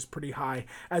average is pretty high.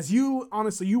 As you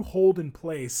hold in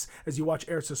place as you watch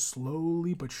Erza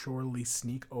slowly but surely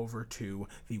sneak over to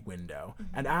the window.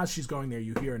 Mm-hmm. And as she's going there,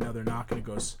 you hear another knock and it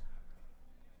goes,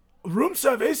 room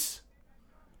service.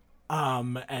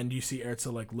 And you see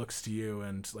Erza like looks to you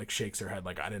and like shakes her head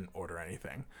like, I didn't order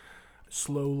anything.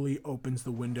 Slowly opens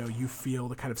the window. You feel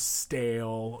the kind of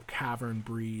stale cavern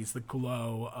breeze, the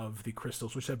glow of the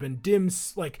crystals, which have been dimmed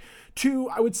like to,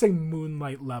 I would say,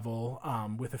 moonlight level,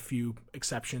 with a few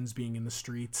exceptions being in the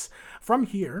streets. From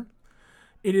here,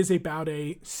 it is about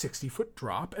a 60-foot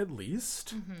drop at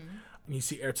least. Mm-hmm. And you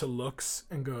see Erza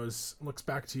looks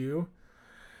back to you.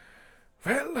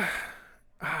 Well,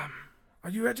 are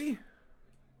you ready?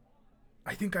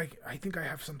 I think I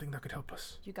have something that could help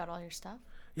us. You got all your stuff?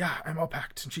 Yeah, I'm all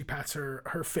packed. And she pats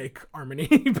her fake Harmony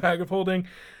bag of holding.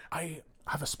 I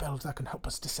have a spell that can help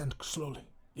us descend slowly,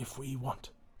 if we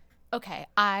want. Okay,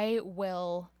 I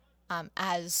will,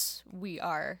 as we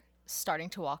are starting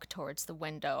to walk towards the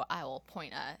window, I will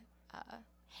point a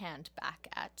hand back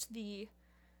at the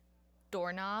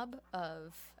doorknob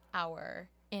of our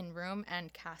in-room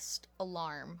and cast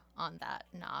alarm on that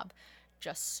knob,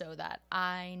 just so that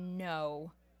I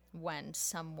know when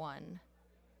someone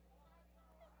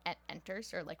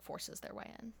enters or like forces their way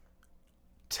in.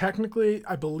 Technically,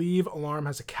 I believe alarm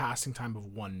has a casting time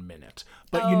of 1 minute.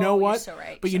 But you know what? You're so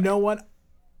right. But you know what?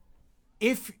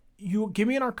 If you give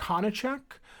me an Arcana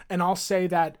check, and I'll say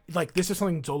that like this is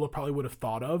something Zola probably would have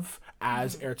thought of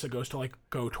as Erza goes to like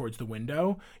go towards the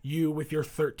window. You with your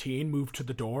 13 move to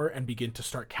the door and begin to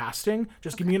start casting.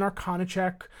 Just give me an Arcana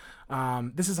check.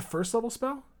 This is a first level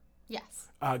spell? Yes.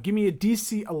 Give me a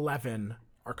DC 11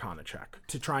 Arcana check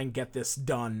to try and get this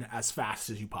done as fast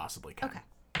as you possibly can. Okay.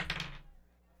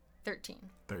 13.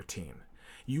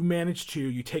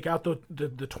 You take out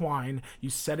the twine,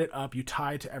 you set it up, you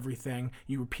tie it to everything,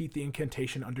 you repeat the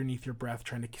incantation underneath your breath,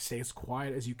 trying to stay as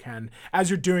quiet as you can. As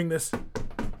you're doing this,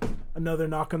 another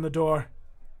knock on the door.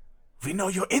 We know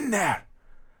you're in there.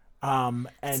 And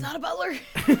it's not a butler.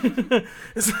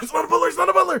 it's not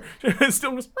a butler. It's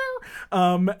still just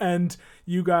and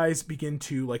you guys begin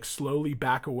to like slowly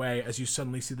back away as you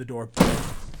suddenly see the door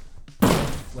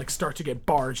like start to get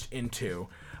barged into.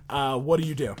 What do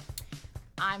you do?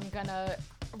 I'm gonna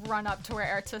run up to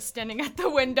where Erza's standing at the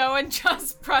window and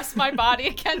just press my body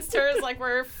against her as like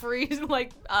we're free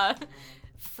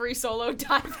solo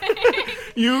diving.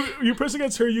 You press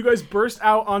against her. You guys burst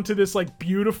out onto this like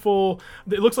beautiful.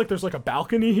 It looks like there's like a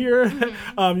balcony here.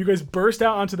 Mm-hmm. You guys burst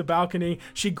out onto the balcony.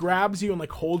 She grabs you and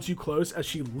like holds you close as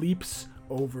she leaps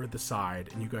over the side,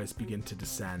 and you guys begin to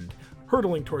descend,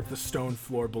 hurtling towards the stone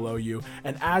floor below you.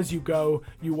 And as you go,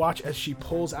 you watch as she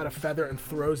pulls out a feather and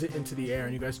throws it into the air,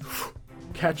 and you guys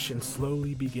catch and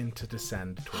slowly begin to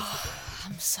descend towards the ground.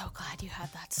 I'm so glad you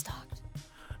had that stocked.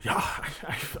 Yeah,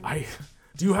 I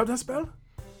do you have that spell?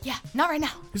 Yeah, not right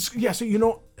now. Yeah,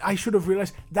 so I should have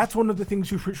realized that's one of the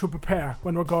things you should prepare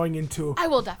when we're going into... I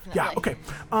will definitely. Yeah, okay.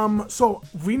 So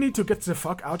we need to get the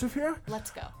fuck out of here.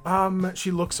 Let's go.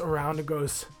 She looks around and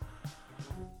goes,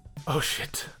 oh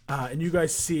shit. And you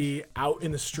guys see out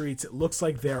in the streets, it looks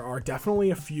like there are definitely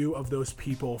a few of those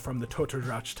people from the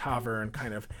Totodrach Tavern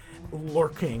kind of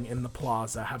lurking in the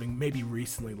plaza, having maybe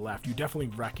recently left. You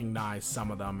definitely recognize some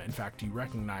of them. In fact, you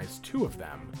recognize two of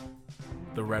them.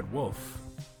 The Red Wolf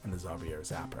and the Xavier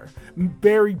Zapper.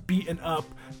 Very beaten up.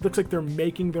 Looks like they're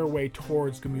making their way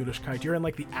towards Gemütlichkeit. You're in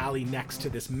like the alley next to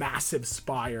this massive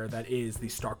spire that is the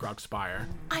Starkrog Spire.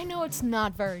 I know it's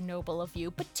not very noble of you,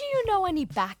 but do you know any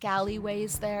back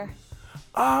alleyways there?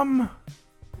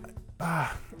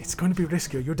 It's going to be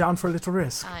riskier. You're down for a little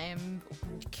risk.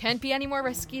 Can't be any more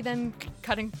risky than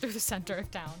cutting through the center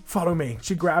of town. Follow me.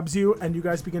 She grabs you, and you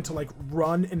guys begin to like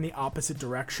run in the opposite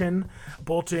direction,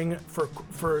 bolting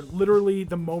for literally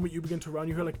the moment you begin to run.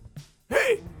 You hear like,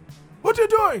 "Hey, what are you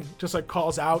doing?" Just like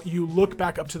calls out. You look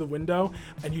back up to the window,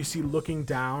 and you see looking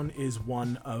down is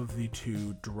one of the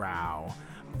two drow.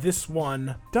 This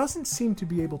one doesn't seem to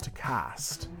be able to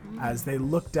cast as they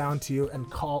look down to you and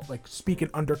speak an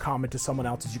undercommon to someone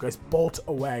else as you guys bolt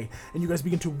away, and you guys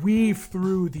begin to weave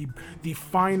through the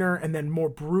finer and then more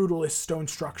brutalist stone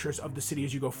structures of the city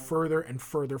as you go further and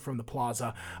further from the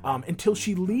plaza, until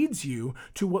she leads you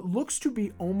to what looks to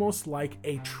be almost like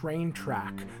a train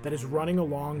track that is running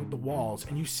along the walls,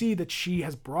 and you see that she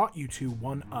has brought you to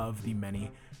one of the many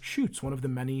chutes, one of the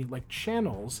many like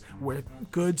channels where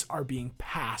goods are being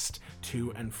passed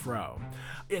to and fro.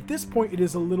 At this point, it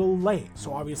is a little late,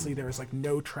 so obviously there is like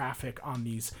no traffic on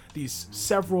these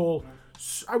several.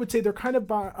 I would say they're kind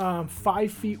of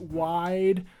 5 feet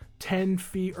wide, 10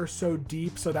 feet or so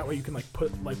deep, so that way you can like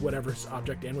put like whatever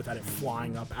object in without it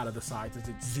flying up out of the sides as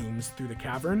it zooms through the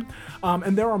cavern.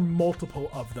 And there are multiple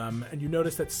of them, and you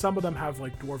notice that some of them have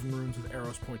like dwarven runes with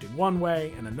arrows pointing one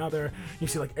way and another. You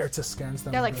see like Erza scans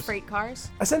them. They're like freight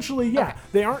cars? Essentially, yeah. Okay.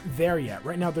 They aren't there yet.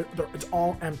 Right now, it's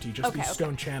all empty, just these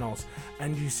stone channels.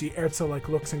 And you see Erza like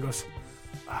looks and goes,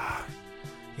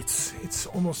 it's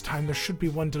almost time. There should be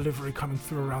one delivery coming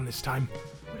through around this time.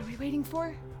 What are we waiting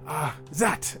for?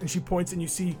 That, and she points, and you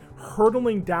see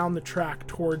hurtling down the track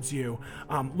towards you,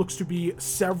 looks to be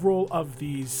several of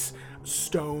these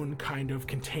stone kind of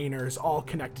containers all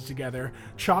connected together,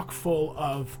 chock full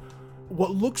of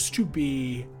what looks to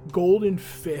be Golden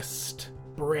Fist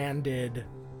branded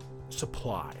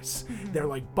supplies. Mm-hmm. They're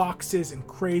like boxes and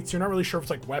crates. You're not really sure if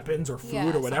it's like weapons or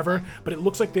food or whatever, something. But it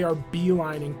looks like they are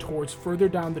beelining towards further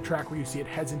down the track where you see it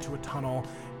heads into a tunnel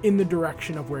in the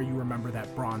direction of where you remember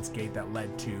that bronze gate that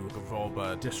led to the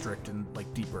Volba district and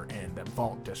like deeper in that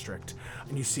vault district.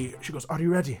 And you see, she goes, "Are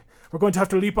you ready? We're going to have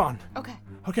to leap on."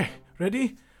 Okay,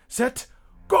 ready, set,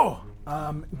 go.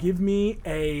 Give me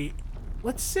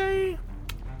let's say,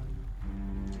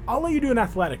 I'll let you do an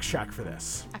athletics check for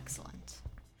this. Excellent.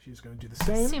 She's going to do the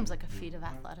same. Seems like a feat of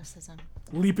athleticism.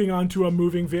 Leaping onto a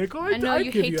moving vehicle. I know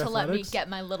you hate to athletics. let me get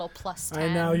my little plus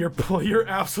 10. I know, you're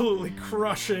absolutely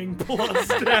crushing plus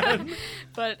 10.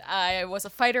 But I was a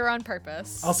fighter on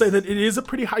purpose. I'll say that it is a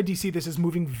pretty high DC. This is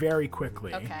moving very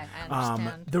quickly. Okay, I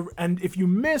understand. And if you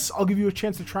miss, I'll give you a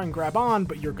chance to try and grab on,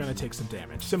 but you're going to take some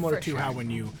damage. Similar For to sure. how when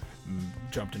you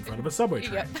jumped in front of a subway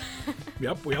train. Yep.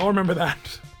 Yep, we all remember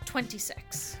that.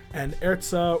 26. And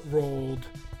Erza rolled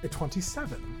a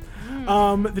 27.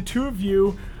 The two of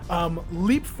you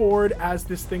leap forward as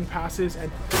this thing passes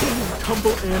and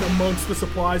tumble in amongst the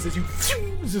supplies as you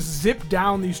just zip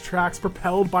down these tracks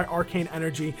propelled by arcane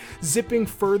energy, zipping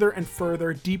further and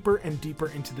further, deeper and deeper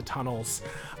into the tunnels.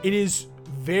 It is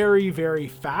very, very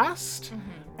fast.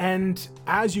 And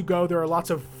as you go, there are lots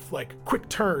of like quick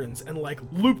turns and like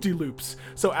loop-de-loops.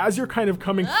 So as you're kind of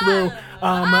coming through,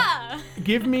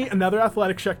 give me another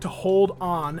athletic check to hold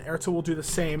on. Erza will do the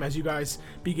same as you guys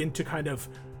begin to kind of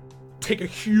take a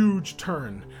huge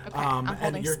turn. Okay, I'm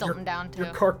holding Stilton down too.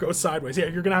 Your cart goes sideways. Yeah,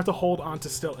 you're gonna have to hold on to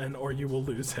Stilton or you will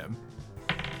lose him.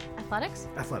 Athletics?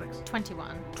 Athletics.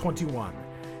 21.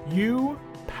 You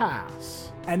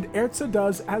pass, and Erza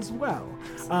does as well.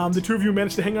 The two of you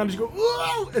manage to hang on as you go,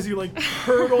 whoa, as you like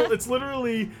hurdle. It's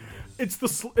literally,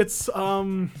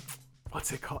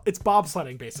 what's it called? It's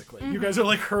bobsledding, basically. You guys are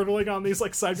like hurtling on these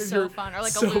like sides. So fun, or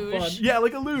like a luge. Fun. Yeah,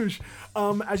 like a luge.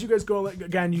 As you guys go, like,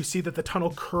 again, you see that the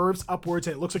tunnel curves upwards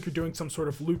and it looks like you're doing some sort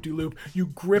of loop-de-loop. You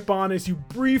grip on as you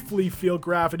briefly feel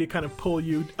gravity kind of pull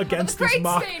you against this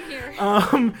mock.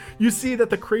 You see that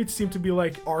the crates seem to be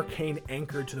like arcane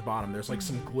anchored to the bottom. There's like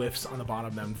some glyphs on the bottom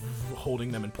of them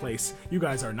holding them in place. You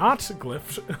guys are not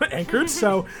glyph anchored,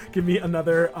 so give me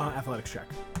another athletics check.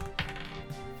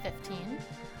 15.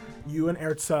 You and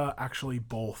Erza actually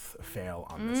both fail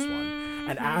on this one.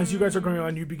 And as you guys are going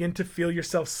on, you begin to feel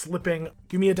yourself slipping.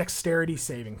 Give me a dexterity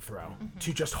saving throw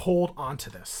to just hold onto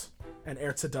this. And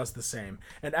Erza does the same.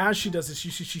 And as she does this,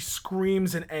 she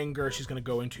screams in anger. She's going to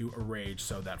go into a rage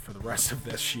so that for the rest of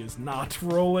this, she is not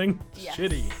rolling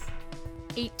shitty.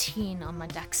 18 on my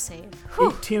dex save.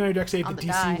 18 on your dex save. On The the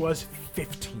DC die. was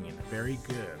 15. Very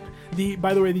good.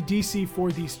 By the way, the DC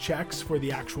for these checks for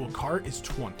the actual cart is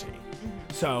 20.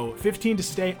 So 15 to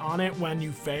stay on it when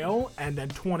you fail, and then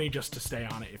 20 just to stay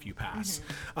on it if you pass.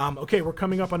 Okay, we're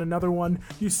coming up on another one.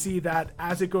 You see that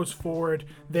as it goes forward,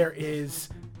 there is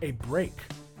a break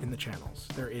in the channels.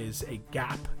 There is a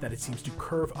gap that it seems to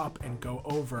curve up and go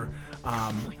over.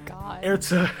 Oh my god.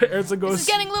 Erza goes, This is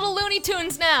getting little Looney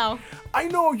Tunes now. I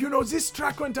know, this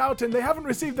track went out and they haven't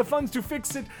received the funds to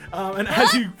fix it. And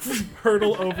as you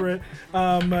hurtle over it,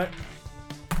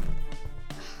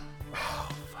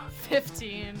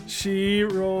 15. she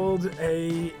rolled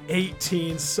a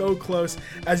 18, so close.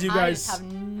 As you I guys, just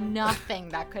have nothing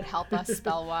that could help us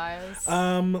spell-wise.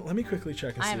 let me quickly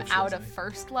check and see I am if she out has of any.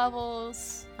 first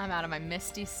levels. I'm out of my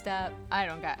Misty Step. I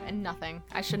don't got nothing.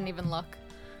 I shouldn't even look.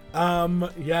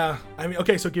 Yeah. I mean,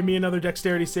 okay, so give me another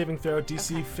dexterity saving throw,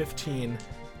 DC 15.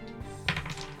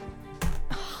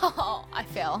 Oh, I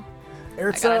fail.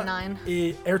 Erza, got a 9.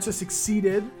 Erza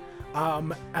succeeded.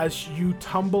 As you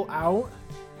tumble out,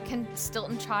 Can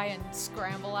Stilton try and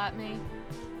scramble at me?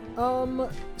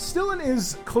 Stilton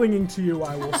is clinging to you,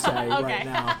 I will say, right Okay.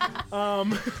 now.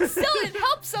 Stilton,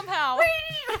 help somehow!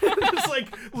 It's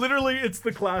like, literally, it's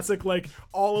the classic, like,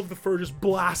 all of the fur just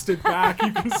blasted back.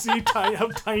 You can see how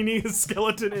tiny his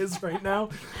skeleton is right now.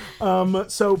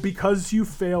 So because you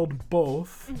failed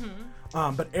both,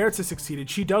 but Erza succeeded,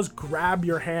 she does grab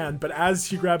your hand, but as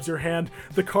she grabs your hand,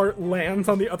 the cart lands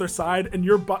on the other side, and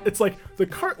it's like the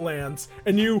cart lands,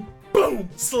 and you, boom,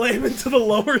 slam into the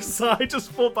lower side,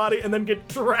 just full body, and then get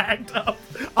dragged up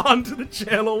onto the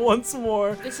channel once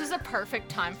more. This is a perfect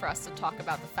time for us to talk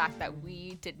about the fact that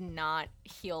we did not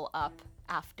heal up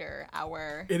after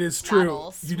our It is true.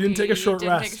 battles. You didn't take a short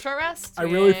didn't rest. Take a short rest. I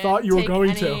We really thought you were didn't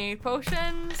going take any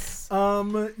potions.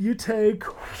 You take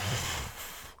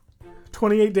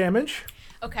 28 damage.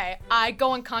 Okay, I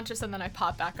go unconscious and then I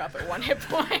pop back up at 1 hit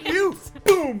point. You,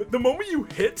 boom, the moment you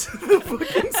hit the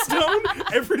fucking stone,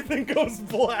 everything goes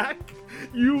black.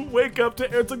 You wake up to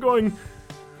Erza going,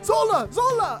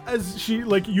 Zola! As she,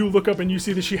 like, you look up and you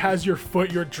see that she has your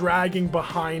foot, you're dragging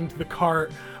behind the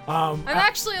cart. I'm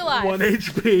actually alive. 1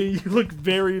 HP. You look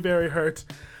very, very hurt.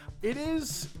 It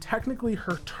is technically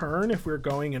her turn if we're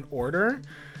going in order.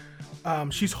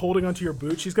 She's holding onto your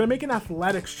boot. She's going to make an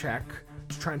athletics check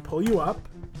to try and pull you up.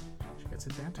 She gets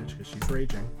advantage because she's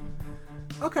raging.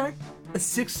 Okay. A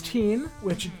 16,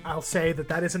 which I'll say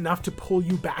that is enough to pull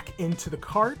you back into the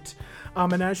cart.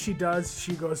 And as she does,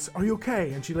 she goes, "Are you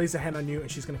okay?" And she lays a hand on you,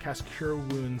 and she's going to cast Cure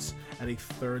Wounds at a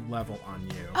 3rd level on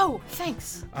you. Oh,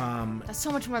 thanks. That's so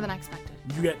much more than I expected.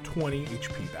 You get 20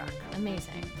 HP back.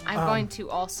 Amazing. I'm going to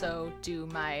also do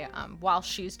my, while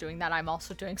she's doing that, I'm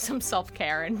also doing some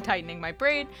self-care and tightening my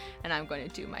braid, and I'm going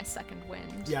to do my second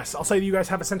wind. Yes, I'll say that you guys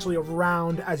have essentially a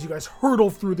round as you guys hurtle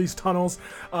through these tunnels,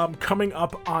 coming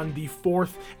up on the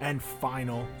 4th and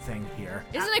final thing here.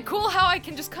 Isn't it cool how I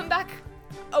can just come back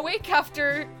awake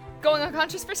after going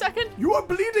unconscious for a second? You are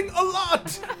bleeding a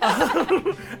lot!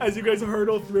 As you guys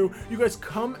hurtle through, you guys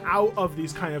come out of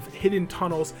these kind of hidden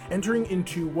tunnels, entering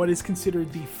into what is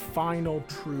considered the final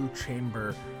true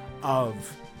chamber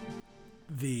of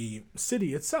the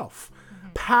city itself.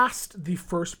 Past the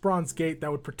first bronze gate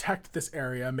that would protect this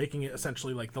area, making it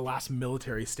essentially like the last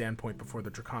military standpoint before the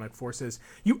Draconic forces,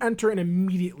 you enter and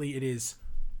immediately it is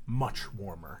much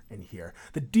warmer in here.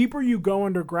 The deeper you go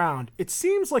underground, it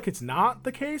seems like it's not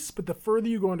the case, but the further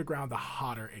you go underground, the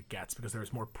hotter it gets because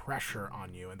there's more pressure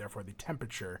on you, and therefore the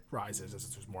temperature rises as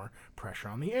there's more pressure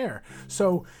on the air.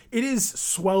 So it is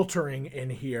sweltering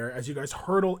in here as you guys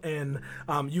hurtle in.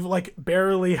 You like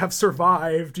barely have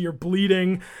survived. You're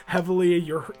bleeding heavily.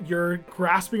 You're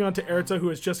grasping onto Erza, who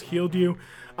has just healed you.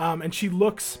 And she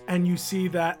looks, and you see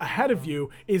that ahead of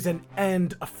you is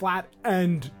a flat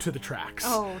end to the tracks.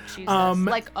 Oh, Jesus.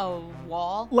 Like a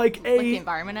wall? Like the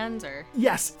environment ends, or?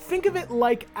 Yes, think of it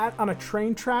like on a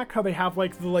train track, how they have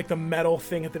like the metal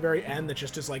thing at the very end that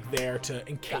just is like there to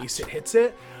in case it hits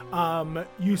it.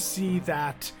 You see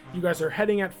that you guys are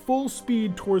heading at full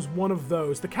speed towards one of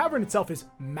those. The cavern itself is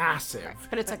massive. Right.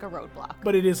 But it's like a roadblock.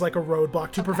 But it is like a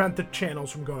roadblock to prevent the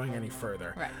channels from going any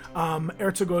further. Right.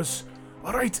 Erza goes,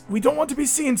 "All right, we don't want to be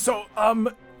seen, so,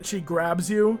 she grabs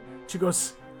you. She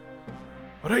goes,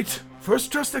 "All right,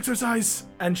 first trust exercise."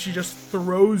 And she just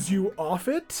throws you off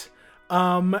it.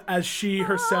 As she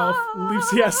herself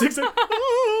leaps, yeah, 6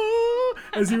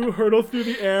 as you hurtle through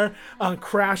the air,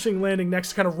 crashing, landing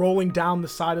next, kind of rolling down the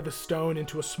side of the stone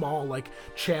into a small, like,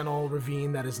 channel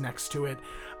ravine that is next to it.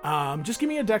 Just give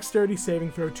me a dexterity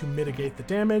saving throw to mitigate the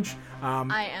damage.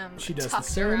 I am she does the tucked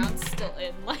same. around still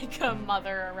in like a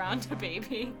mother around a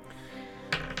baby.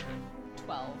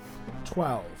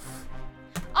 12.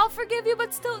 I'll forgive you,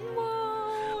 but Stilton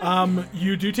won't.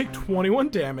 You do take 21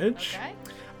 damage. Okay.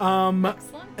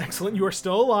 Excellent. Excellent. You are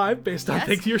still alive based on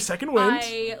taking your second wind.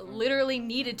 I literally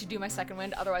needed to do my second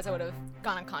wind, otherwise I would have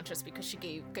gone unconscious because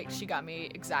she got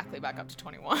me exactly back up to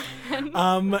 21.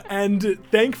 And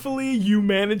thankfully you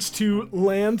managed to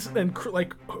land and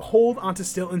hold onto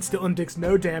Stilton. Stilton takes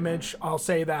no damage. I'll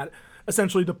say that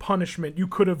essentially the punishment, you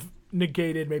could have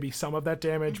negated maybe some of that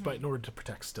damage, but in order to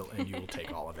protect Stilton, you will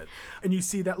take all of it. And you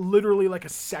see that literally like a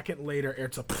second later,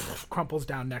 Erza crumples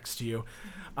down next to you.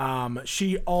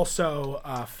 She also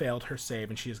failed her save,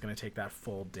 and she is going to take that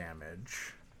full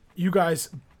damage. You guys,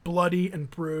 bloody and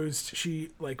bruised, she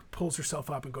like pulls herself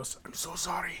up and goes, "I'm so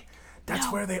sorry. That's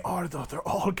where they are, though. They're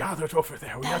all gathered over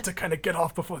there. We have to kind of get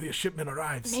off before the shipment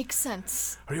arrives." Makes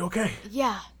sense. Are you okay?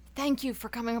 Yeah. Thank you for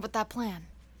coming up with that plan.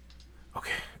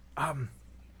 Okay.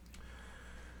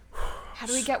 How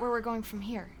do we get where we're going from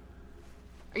here?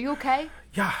 Are you okay?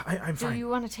 Yeah, I'm fine. Do you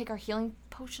want to take our healing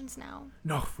potions now?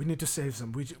 No, we need to save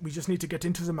them. We just need to get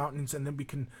into the mountains, and then we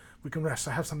can rest.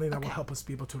 I have something that will help us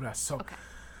be able to rest. So,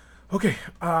 okay.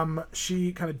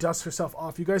 She kind of dusts herself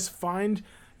off. You guys find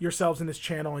yourselves in this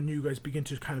channel, and you guys begin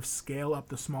to kind of scale up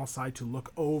the small side to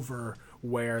look over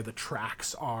where the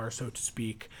tracks are, so to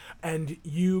speak. And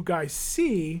you guys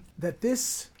see that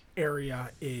this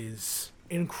area is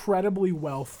incredibly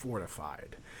well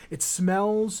fortified. It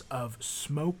smells of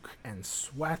smoke and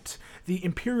sweat. The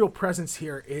Imperial presence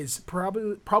here is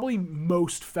probably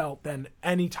most felt than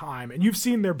any time. And you've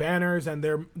seen their banners and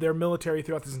their military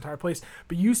throughout this entire place,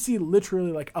 but you see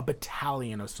literally like a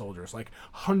battalion of soldiers, like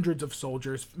hundreds of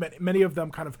soldiers, many of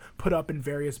them kind of put up in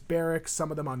various barracks, some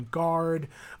of them on guard,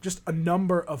 just a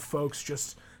number of folks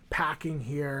just packing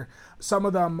here. Some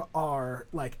of them are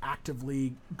like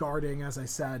actively guarding, as I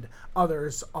said.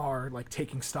 Others are like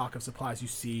taking stock of supplies. You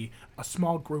see a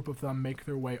small group of them make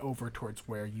their way over towards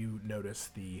where you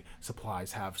notice the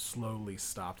supplies have slowly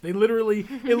stopped. They literally,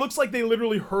 it looks like they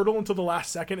literally hurtle until the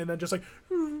last second and then just like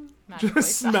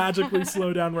magically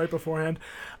slow down right beforehand.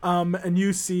 And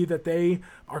you see that they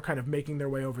are kind of making their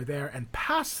way over there, and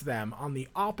past them on the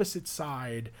opposite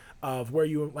side of where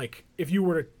you, like, if you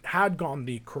were to had gone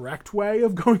the correct way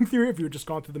of going through, if you had just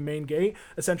gone through the main gate,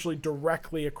 essentially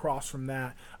directly across from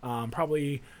that,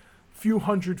 probably few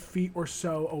hundred feet or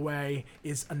so away,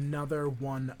 is another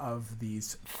one of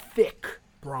these thick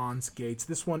bronze gates.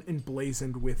 This one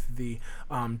emblazoned with the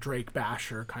Drake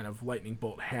Basher kind of lightning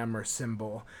bolt hammer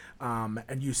symbol.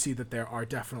 And you see that there are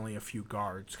definitely a few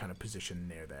guards kind of positioned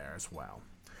near there as well.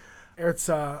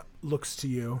 Erza looks to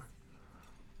you.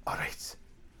 All right.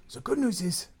 So good news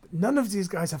is none of these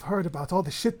guys have heard about all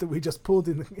the shit that we just pulled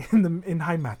in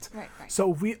Heimat. Right. So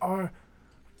we are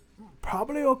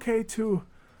probably okay to.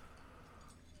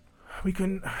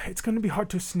 It's going to be hard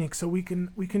to sneak, so we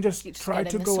can just try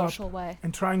to go up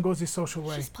and try and go the social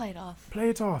way. Just play it off. Play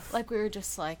it off. Like we were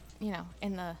just like,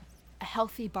 in a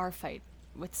healthy bar fight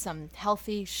with some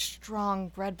healthy,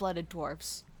 strong, red-blooded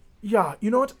dwarves. Yeah,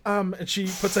 you know what? And she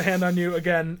puts a hand on you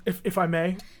again, if I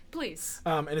may. Please.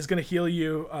 And is going to heal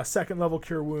you second level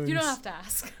cure wounds. You don't have to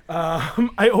ask.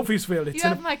 I always feel it. You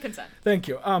have my consent. Thank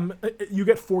you. You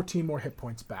get 14 more hit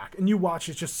points back, and you watch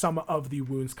as just some of the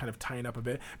wounds kind of tighten up a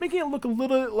bit, making it look a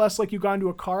little bit less like you got into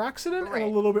a car accident and a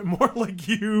little bit more like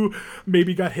you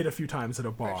maybe got hit a few times at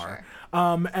a bar. For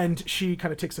sure. And she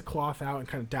kind of takes a cloth out and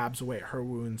kind of dabs away at her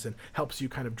wounds and helps you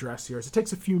kind of dress yours. It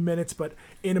takes a few minutes, but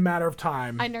in a matter of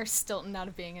time. I nurse Stilton out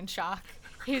of being in shock.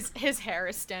 His hair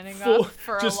is standing up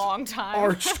for a long time.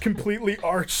 Arched, completely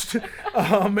arched,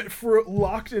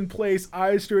 locked in place,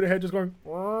 eyes straight ahead, just going.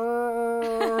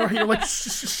 You're like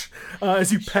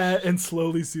as you pet and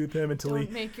slowly soothe him until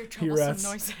Don't make your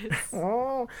troublesome noises.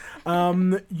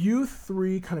 You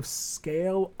three kind of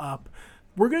scale up.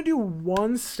 We're going to do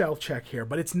one stealth check here,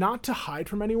 but it's not to hide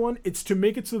from anyone. It's to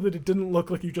make it so that it didn't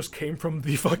look like you just came from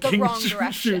the fucking wrong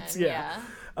direction. shoots. Yeah.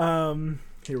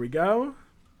 Here we go.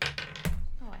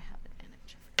 Oh, I have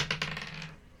advantage.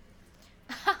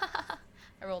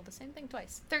 I rolled the same thing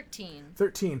twice.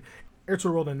 13.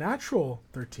 Erza rolled a natural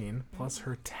 13 plus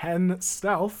her 10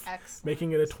 stealth, Excellent.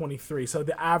 making it a 23. So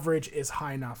the average is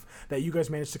high enough that you guys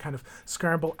managed to kind of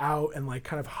scramble out and like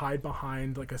kind of hide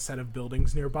behind like a set of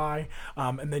buildings nearby.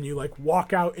 And then you like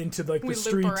walk out into like the We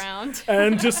street loop around.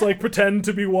 and just like pretend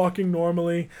to be walking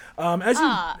normally. As you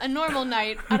A normal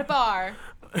night at a bar.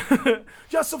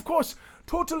 Yes, of course.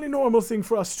 Totally normal thing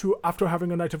for us to, after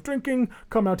having a night of drinking,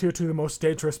 come out here to the most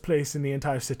dangerous place in the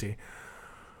entire city.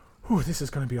 Whew, this is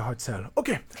going to be a hard sell.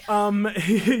 Okay.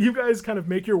 You guys kind of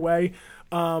make your way.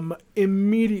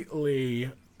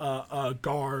 Immediately, a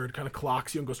guard kind of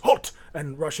clocks you and goes, "Halt!"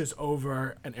 and rushes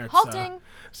over, and Erza Halting.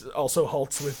 also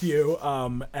halts with you.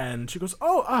 And she goes,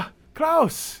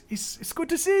 Klaus, it's good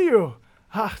to see you.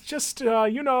 Just,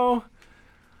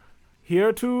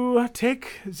 here to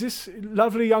take this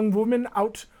lovely young woman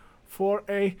out for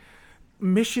a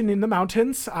mission in the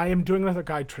mountains. I am doing another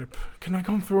guide trip. Can I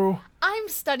come through? I'm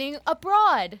studying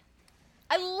abroad.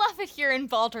 I love it here in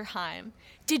Valderheim.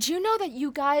 Did you know that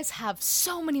you guys have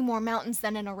so many more mountains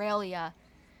than in Aurelia?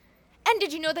 And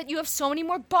did you know that you have so many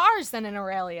more bars than in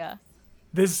Aurelia?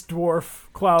 This dwarf,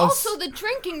 Klaus. Also, the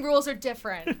drinking rules are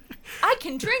different. I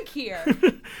can drink here.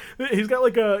 He's got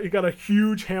a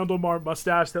huge handlebar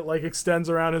mustache that like extends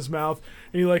around his mouth,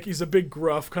 and he's a big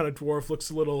gruff kind of dwarf, looks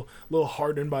a little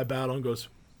hardened by battle, and goes,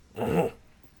 "Oh."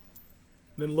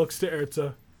 Then looks to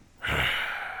Erza.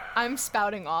 I'm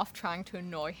spouting off, trying to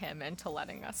annoy him into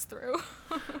letting us through.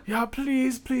 Yeah,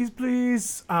 please, please,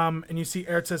 please. And you see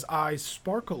Erza's eyes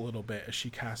sparkle a little bit as she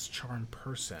casts Charm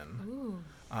Person. Ooh.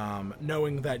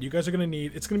 Knowing that you guys are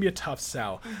it's going to be a tough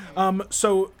sell.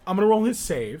 So I'm going to roll his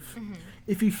save.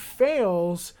 If he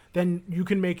fails, then you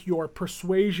can make your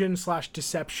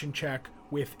persuasion/deception check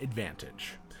with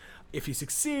advantage. If he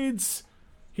succeeds,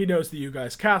 he knows that you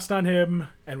guys cast on him,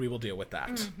 and we will deal with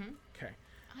that. Okay.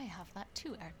 I have that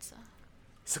too, Erza.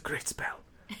 It's a great spell.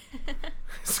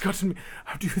 It's gotten me.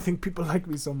 How do you think people like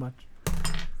me so much?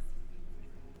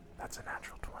 That's a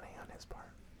natural 20 on his part.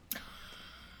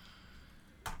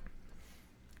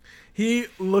 He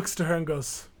looks to her and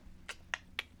goes,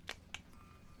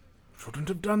 "Shouldn't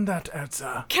have done that,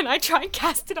 Erza." Can I try and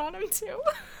cast it on him too?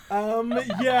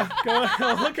 Yeah, go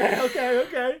ahead.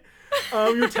 Okay.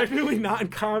 You're technically not in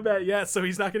combat yet, so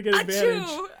he's not going to get advantage.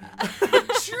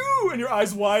 Achoo! And your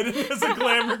eyes widen as a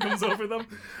glamour comes over them.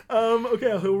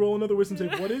 Okay, he'll roll another wisdom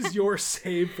save. What is your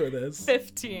save for this?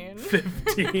 15.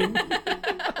 15.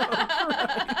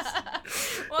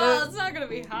 Well, it's not gonna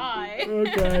be high.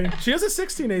 Okay. She has a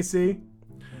 16 AC.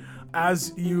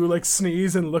 As you like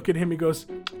sneeze and look at him, he goes,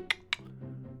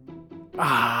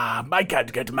 I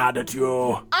can't get mad at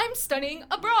you. I'm studying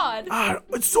abroad.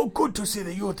 It's so good to see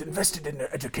the youth invested in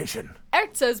their education.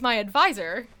 Erza is my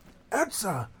advisor.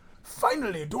 Erza,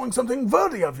 finally doing something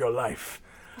worthy of your life.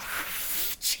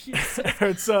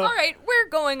 Erza All right, we're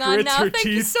going on grits now. her Thank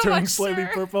you teeth, so turning much, slightly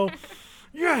sir. purple.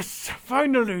 Yes,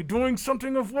 finally doing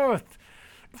something of worth.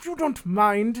 If you don't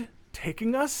mind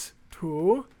taking us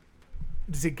to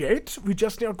the gate, we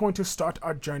just are going to start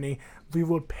our journey. We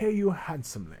will pay you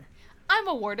handsomely. I'm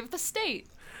a ward of the state.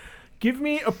 Give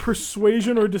me a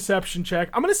persuasion or deception check.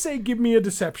 I'm going to say give me a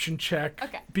deception check.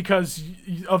 Okay. Because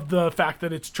of the fact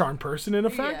that it's Charm Person in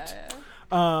effect.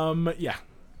 Yeah.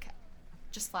 Okay.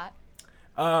 Just flat.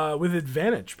 With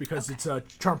advantage, because it's a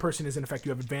Charm Person is in effect. You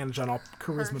have advantage on all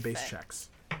charisma-based Perfect. checks.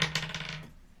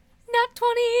 Nat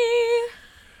 20.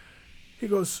 He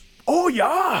goes, "Oh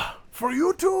yeah, for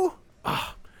you two?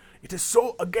 It is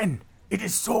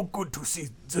so good to see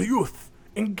the youth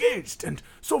engaged and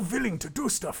so willing to do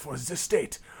stuff for the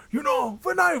state. You know,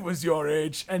 when I was your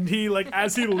age." And he, like,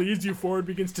 as he leads you forward,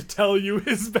 begins to tell you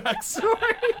his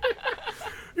backstory.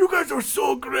 You guys are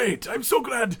so great. I'm so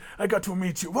glad I got to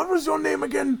meet you. What was your name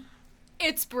again?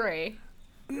 It's Bray.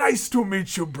 Nice to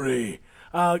meet you, Bree.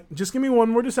 Just give me one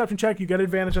more deception check. You get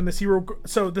advantage on this.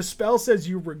 So the spell says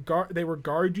they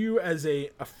regard you as a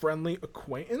friendly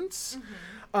acquaintance,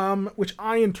 which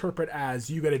I interpret as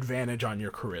you get advantage on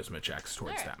your charisma checks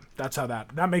towards Alright. them. That's how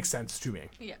that makes sense to me.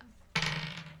 Yeah.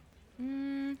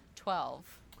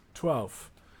 12.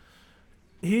 12.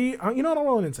 He, you know what? I'll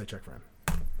roll an insight check for him.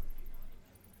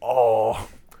 Oh,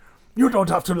 you don't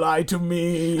have to lie to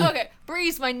me. Okay,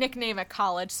 Bree's my nickname at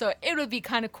college, so it would be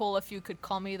kind of cool if you could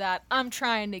call me that. I'm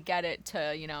trying to get it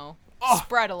to,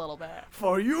 spread a little bit.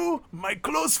 For you, my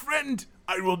close friend,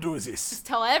 I will do this.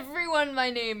 Tell everyone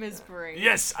my name is Bree.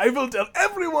 Yes, I will tell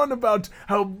everyone about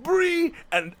how Bree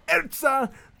and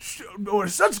Erza were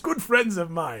such good friends of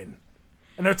mine.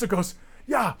 And Erza goes,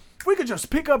 "Yeah, we could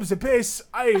just pick up the pace.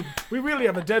 We really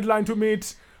have a deadline to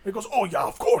meet. He goes, oh yeah,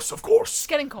 of course. It's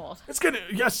getting cold. It's getting,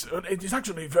 yes, it's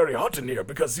actually very hot in here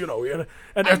because, and I'm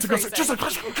Erza goes, freezing.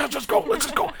 let's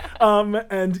just go.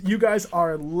 And you guys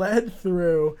are led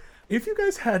through. If you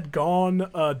guys had gone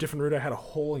a different route, I had a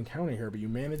whole encounter here, but you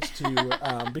managed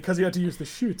to, because you had to use the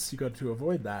chutes, you got to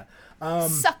avoid that.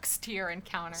 Sucks to your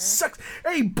encounter. Sucks.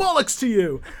 Hey, bollocks to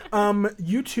you!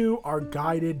 You two are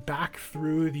guided back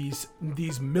through these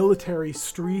military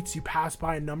streets. You pass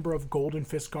by a number of Golden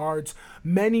Fist guards,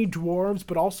 many dwarves,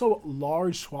 but also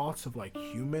large swaths of like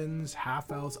humans,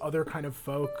 half-elves, other kind of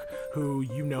folk who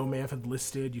may have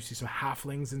enlisted. You see some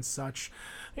halflings and such.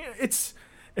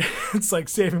 It's like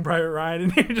Saving Private Ryan,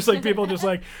 and you're just like people just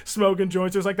like smoking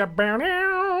joints. There's like that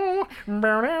the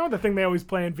thing they always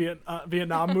play in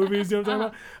Vietnam movies. You know what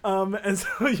I'm talking about? And so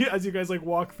as you guys like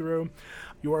walk through,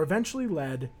 you are eventually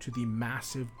led to the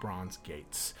massive bronze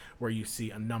gates, where you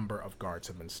see a number of guards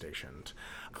have been stationed.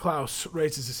 Klaus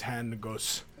raises his hand and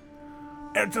goes,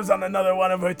 Erza's on another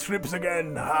one of her trips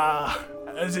again.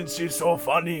 Isn't she so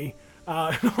funny?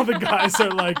 and all the guys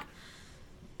are like,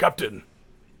 Captain,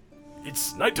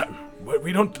 it's nighttime.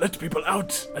 We don't let people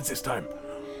out at this time.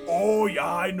 Oh, yeah,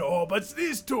 I know, but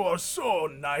these two are so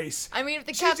nice. I mean, if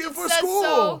the She's captain here for says school.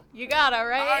 so, you gotta,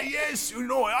 right? Yes,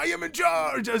 I am in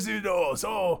charge, as you know.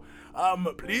 So,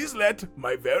 please let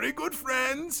my very good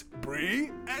friends,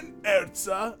 Bree and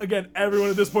Erza. again,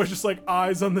 everyone at this point just like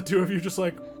eyes on the two of you, just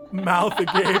like mouth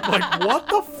agape, like what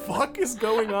the fuck is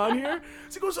going on here?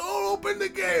 She goes, oh, open the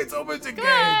gates, Come on,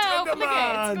 oh, open the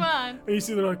gates, come on. And you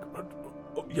see they're like,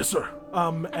 Oh, yes, sir.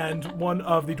 and one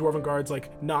of the dwarven guards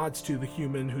like nods to the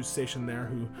human who's stationed there,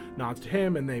 who nods to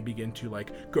him, and they begin to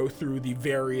like go through the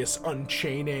various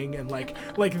unchaining and like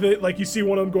you see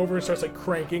one of them go over and starts like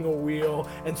cranking a wheel,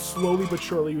 and slowly but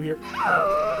surely you hear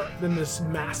then this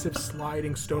massive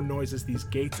sliding stone noise as these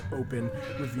gates open,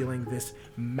 revealing this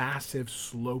massive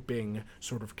sloping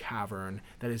sort of cavern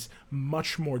that is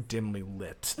much more dimly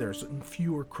lit. There's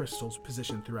fewer crystals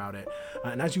positioned throughout it,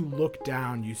 and as you look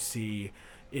down, you see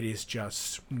it is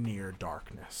just near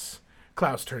darkness.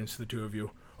 Klaus turns to the two of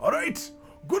you. All right.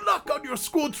 Good luck on your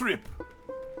school trip.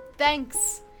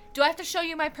 Thanks. Do I have to show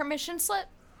you my permission slip?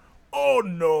 Oh,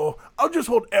 no. I'll just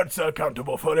hold Erza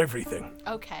accountable for everything.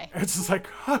 Okay. It's just like,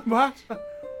 what?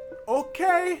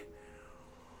 Okay.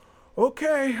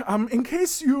 In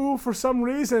case you, for some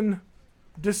reason,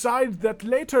 decide that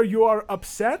later you are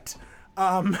upset,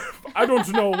 I don't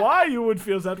know why you would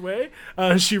feel that way.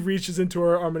 She reaches into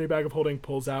her armony bag of holding,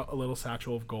 pulls out a little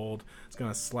satchel of gold. It's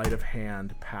gonna sleight of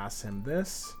hand pass him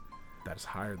this. That is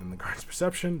higher than the guard's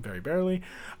perception, very barely.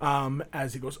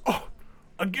 As he goes, oh,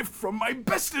 A gift from my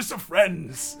bestest of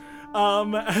friends.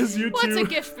 As you What's two... a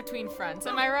gift between friends?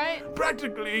 Am I right?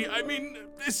 Practically, I mean,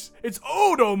 it's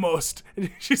owed almost. And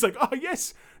she's like, oh,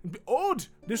 yes, odd.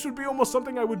 This would be almost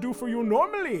something I would do for you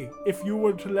normally if you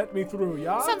were to let me through,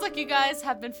 yeah? Sounds like you guys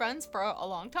have been friends for a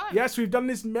long time. Yes, we've done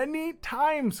this many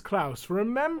times, Klaus.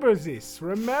 Remember this.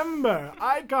 Remember.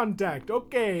 Eye contact.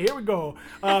 Okay, here we go.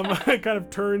 It kind of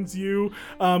turns you.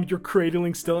 You're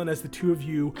cradling still, and as the two of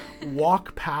you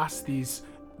walk past these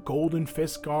Golden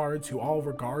Fist guards who all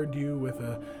regard you with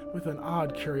an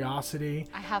odd curiosity.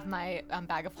 I have my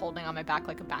bag of holding on my back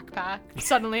like a backpack.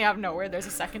 Suddenly out of nowhere, there's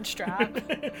a second strap.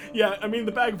 Yeah, I mean,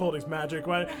 the bag of holding's magic.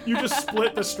 Right? You just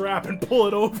split the strap and pull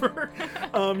it over.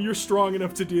 You're strong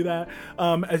enough to do that.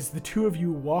 As the two of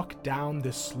you walk down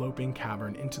this sloping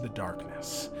cavern into the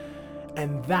darkness.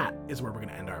 And that is where we're going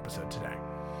to end our episode today.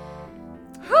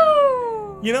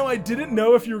 You know, I didn't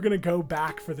know if you were going to go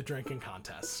back for the drinking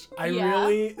contest.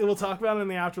 We'll talk about it in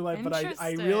the afterlife, but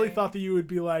I really thought that you would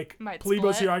be like,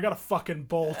 Plebo's here, I got a fucking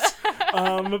bolt.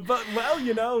 But, well,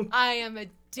 you know. I am a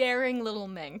daring little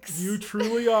minx. You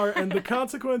truly are, and the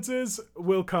consequences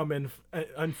will come and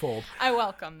unfold. I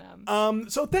welcome them.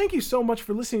 So thank you so much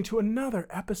for listening to another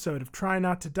episode of Try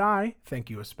Not to Die. Thank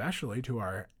you especially to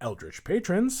our Eldritch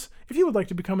patrons. If you would like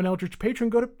to become an Eldritch patron,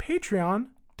 go to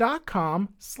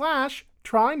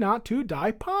patreon.com/Try Not to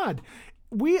Die Pod.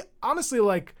 We honestly,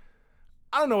 I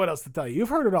don't know what else to tell you. You've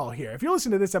heard it all here. If you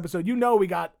listen to this episode, you know we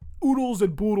got oodles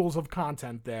and boodles of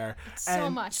content there. So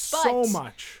and much. So But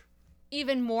much.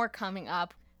 even more coming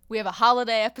up. We have a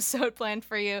holiday episode planned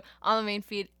for you on the main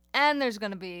feed, and there's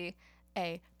going to be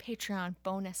a Patreon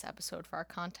bonus episode for our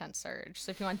content surge.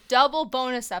 So if you want double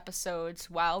bonus episodes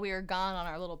while we are gone on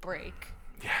our little break,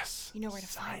 Yes. you know where to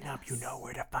find us. You know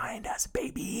where to find us,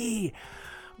 baby.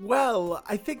 Well,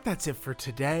 I think that's it for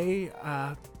today.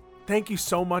 Thank you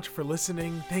so much for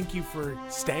listening. Thank you for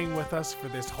staying with us for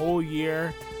this whole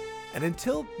year. And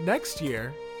until next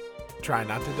year, try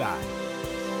not to die.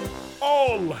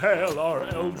 All hail our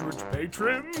Eldritch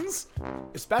patrons!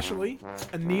 Especially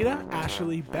Anita,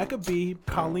 Ashley, Becca B,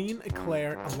 Colleen,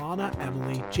 Eclair, Alana,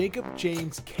 Emily, Jacob,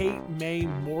 James, Kate, May,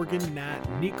 Morgan, Nat,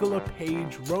 Nicola,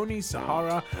 Page, Roni,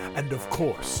 Sahara, and of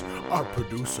course, our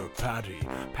producer Patty,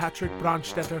 Patrick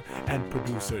Brandstetter, and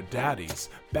producer Daddies,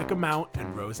 Becca Mount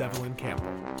and Rose Evelyn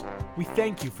Campbell. We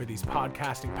thank you for these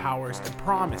podcasting powers and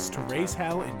promise to raise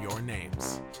hell in your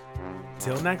names.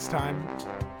 Till next time,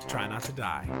 try not to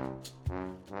die.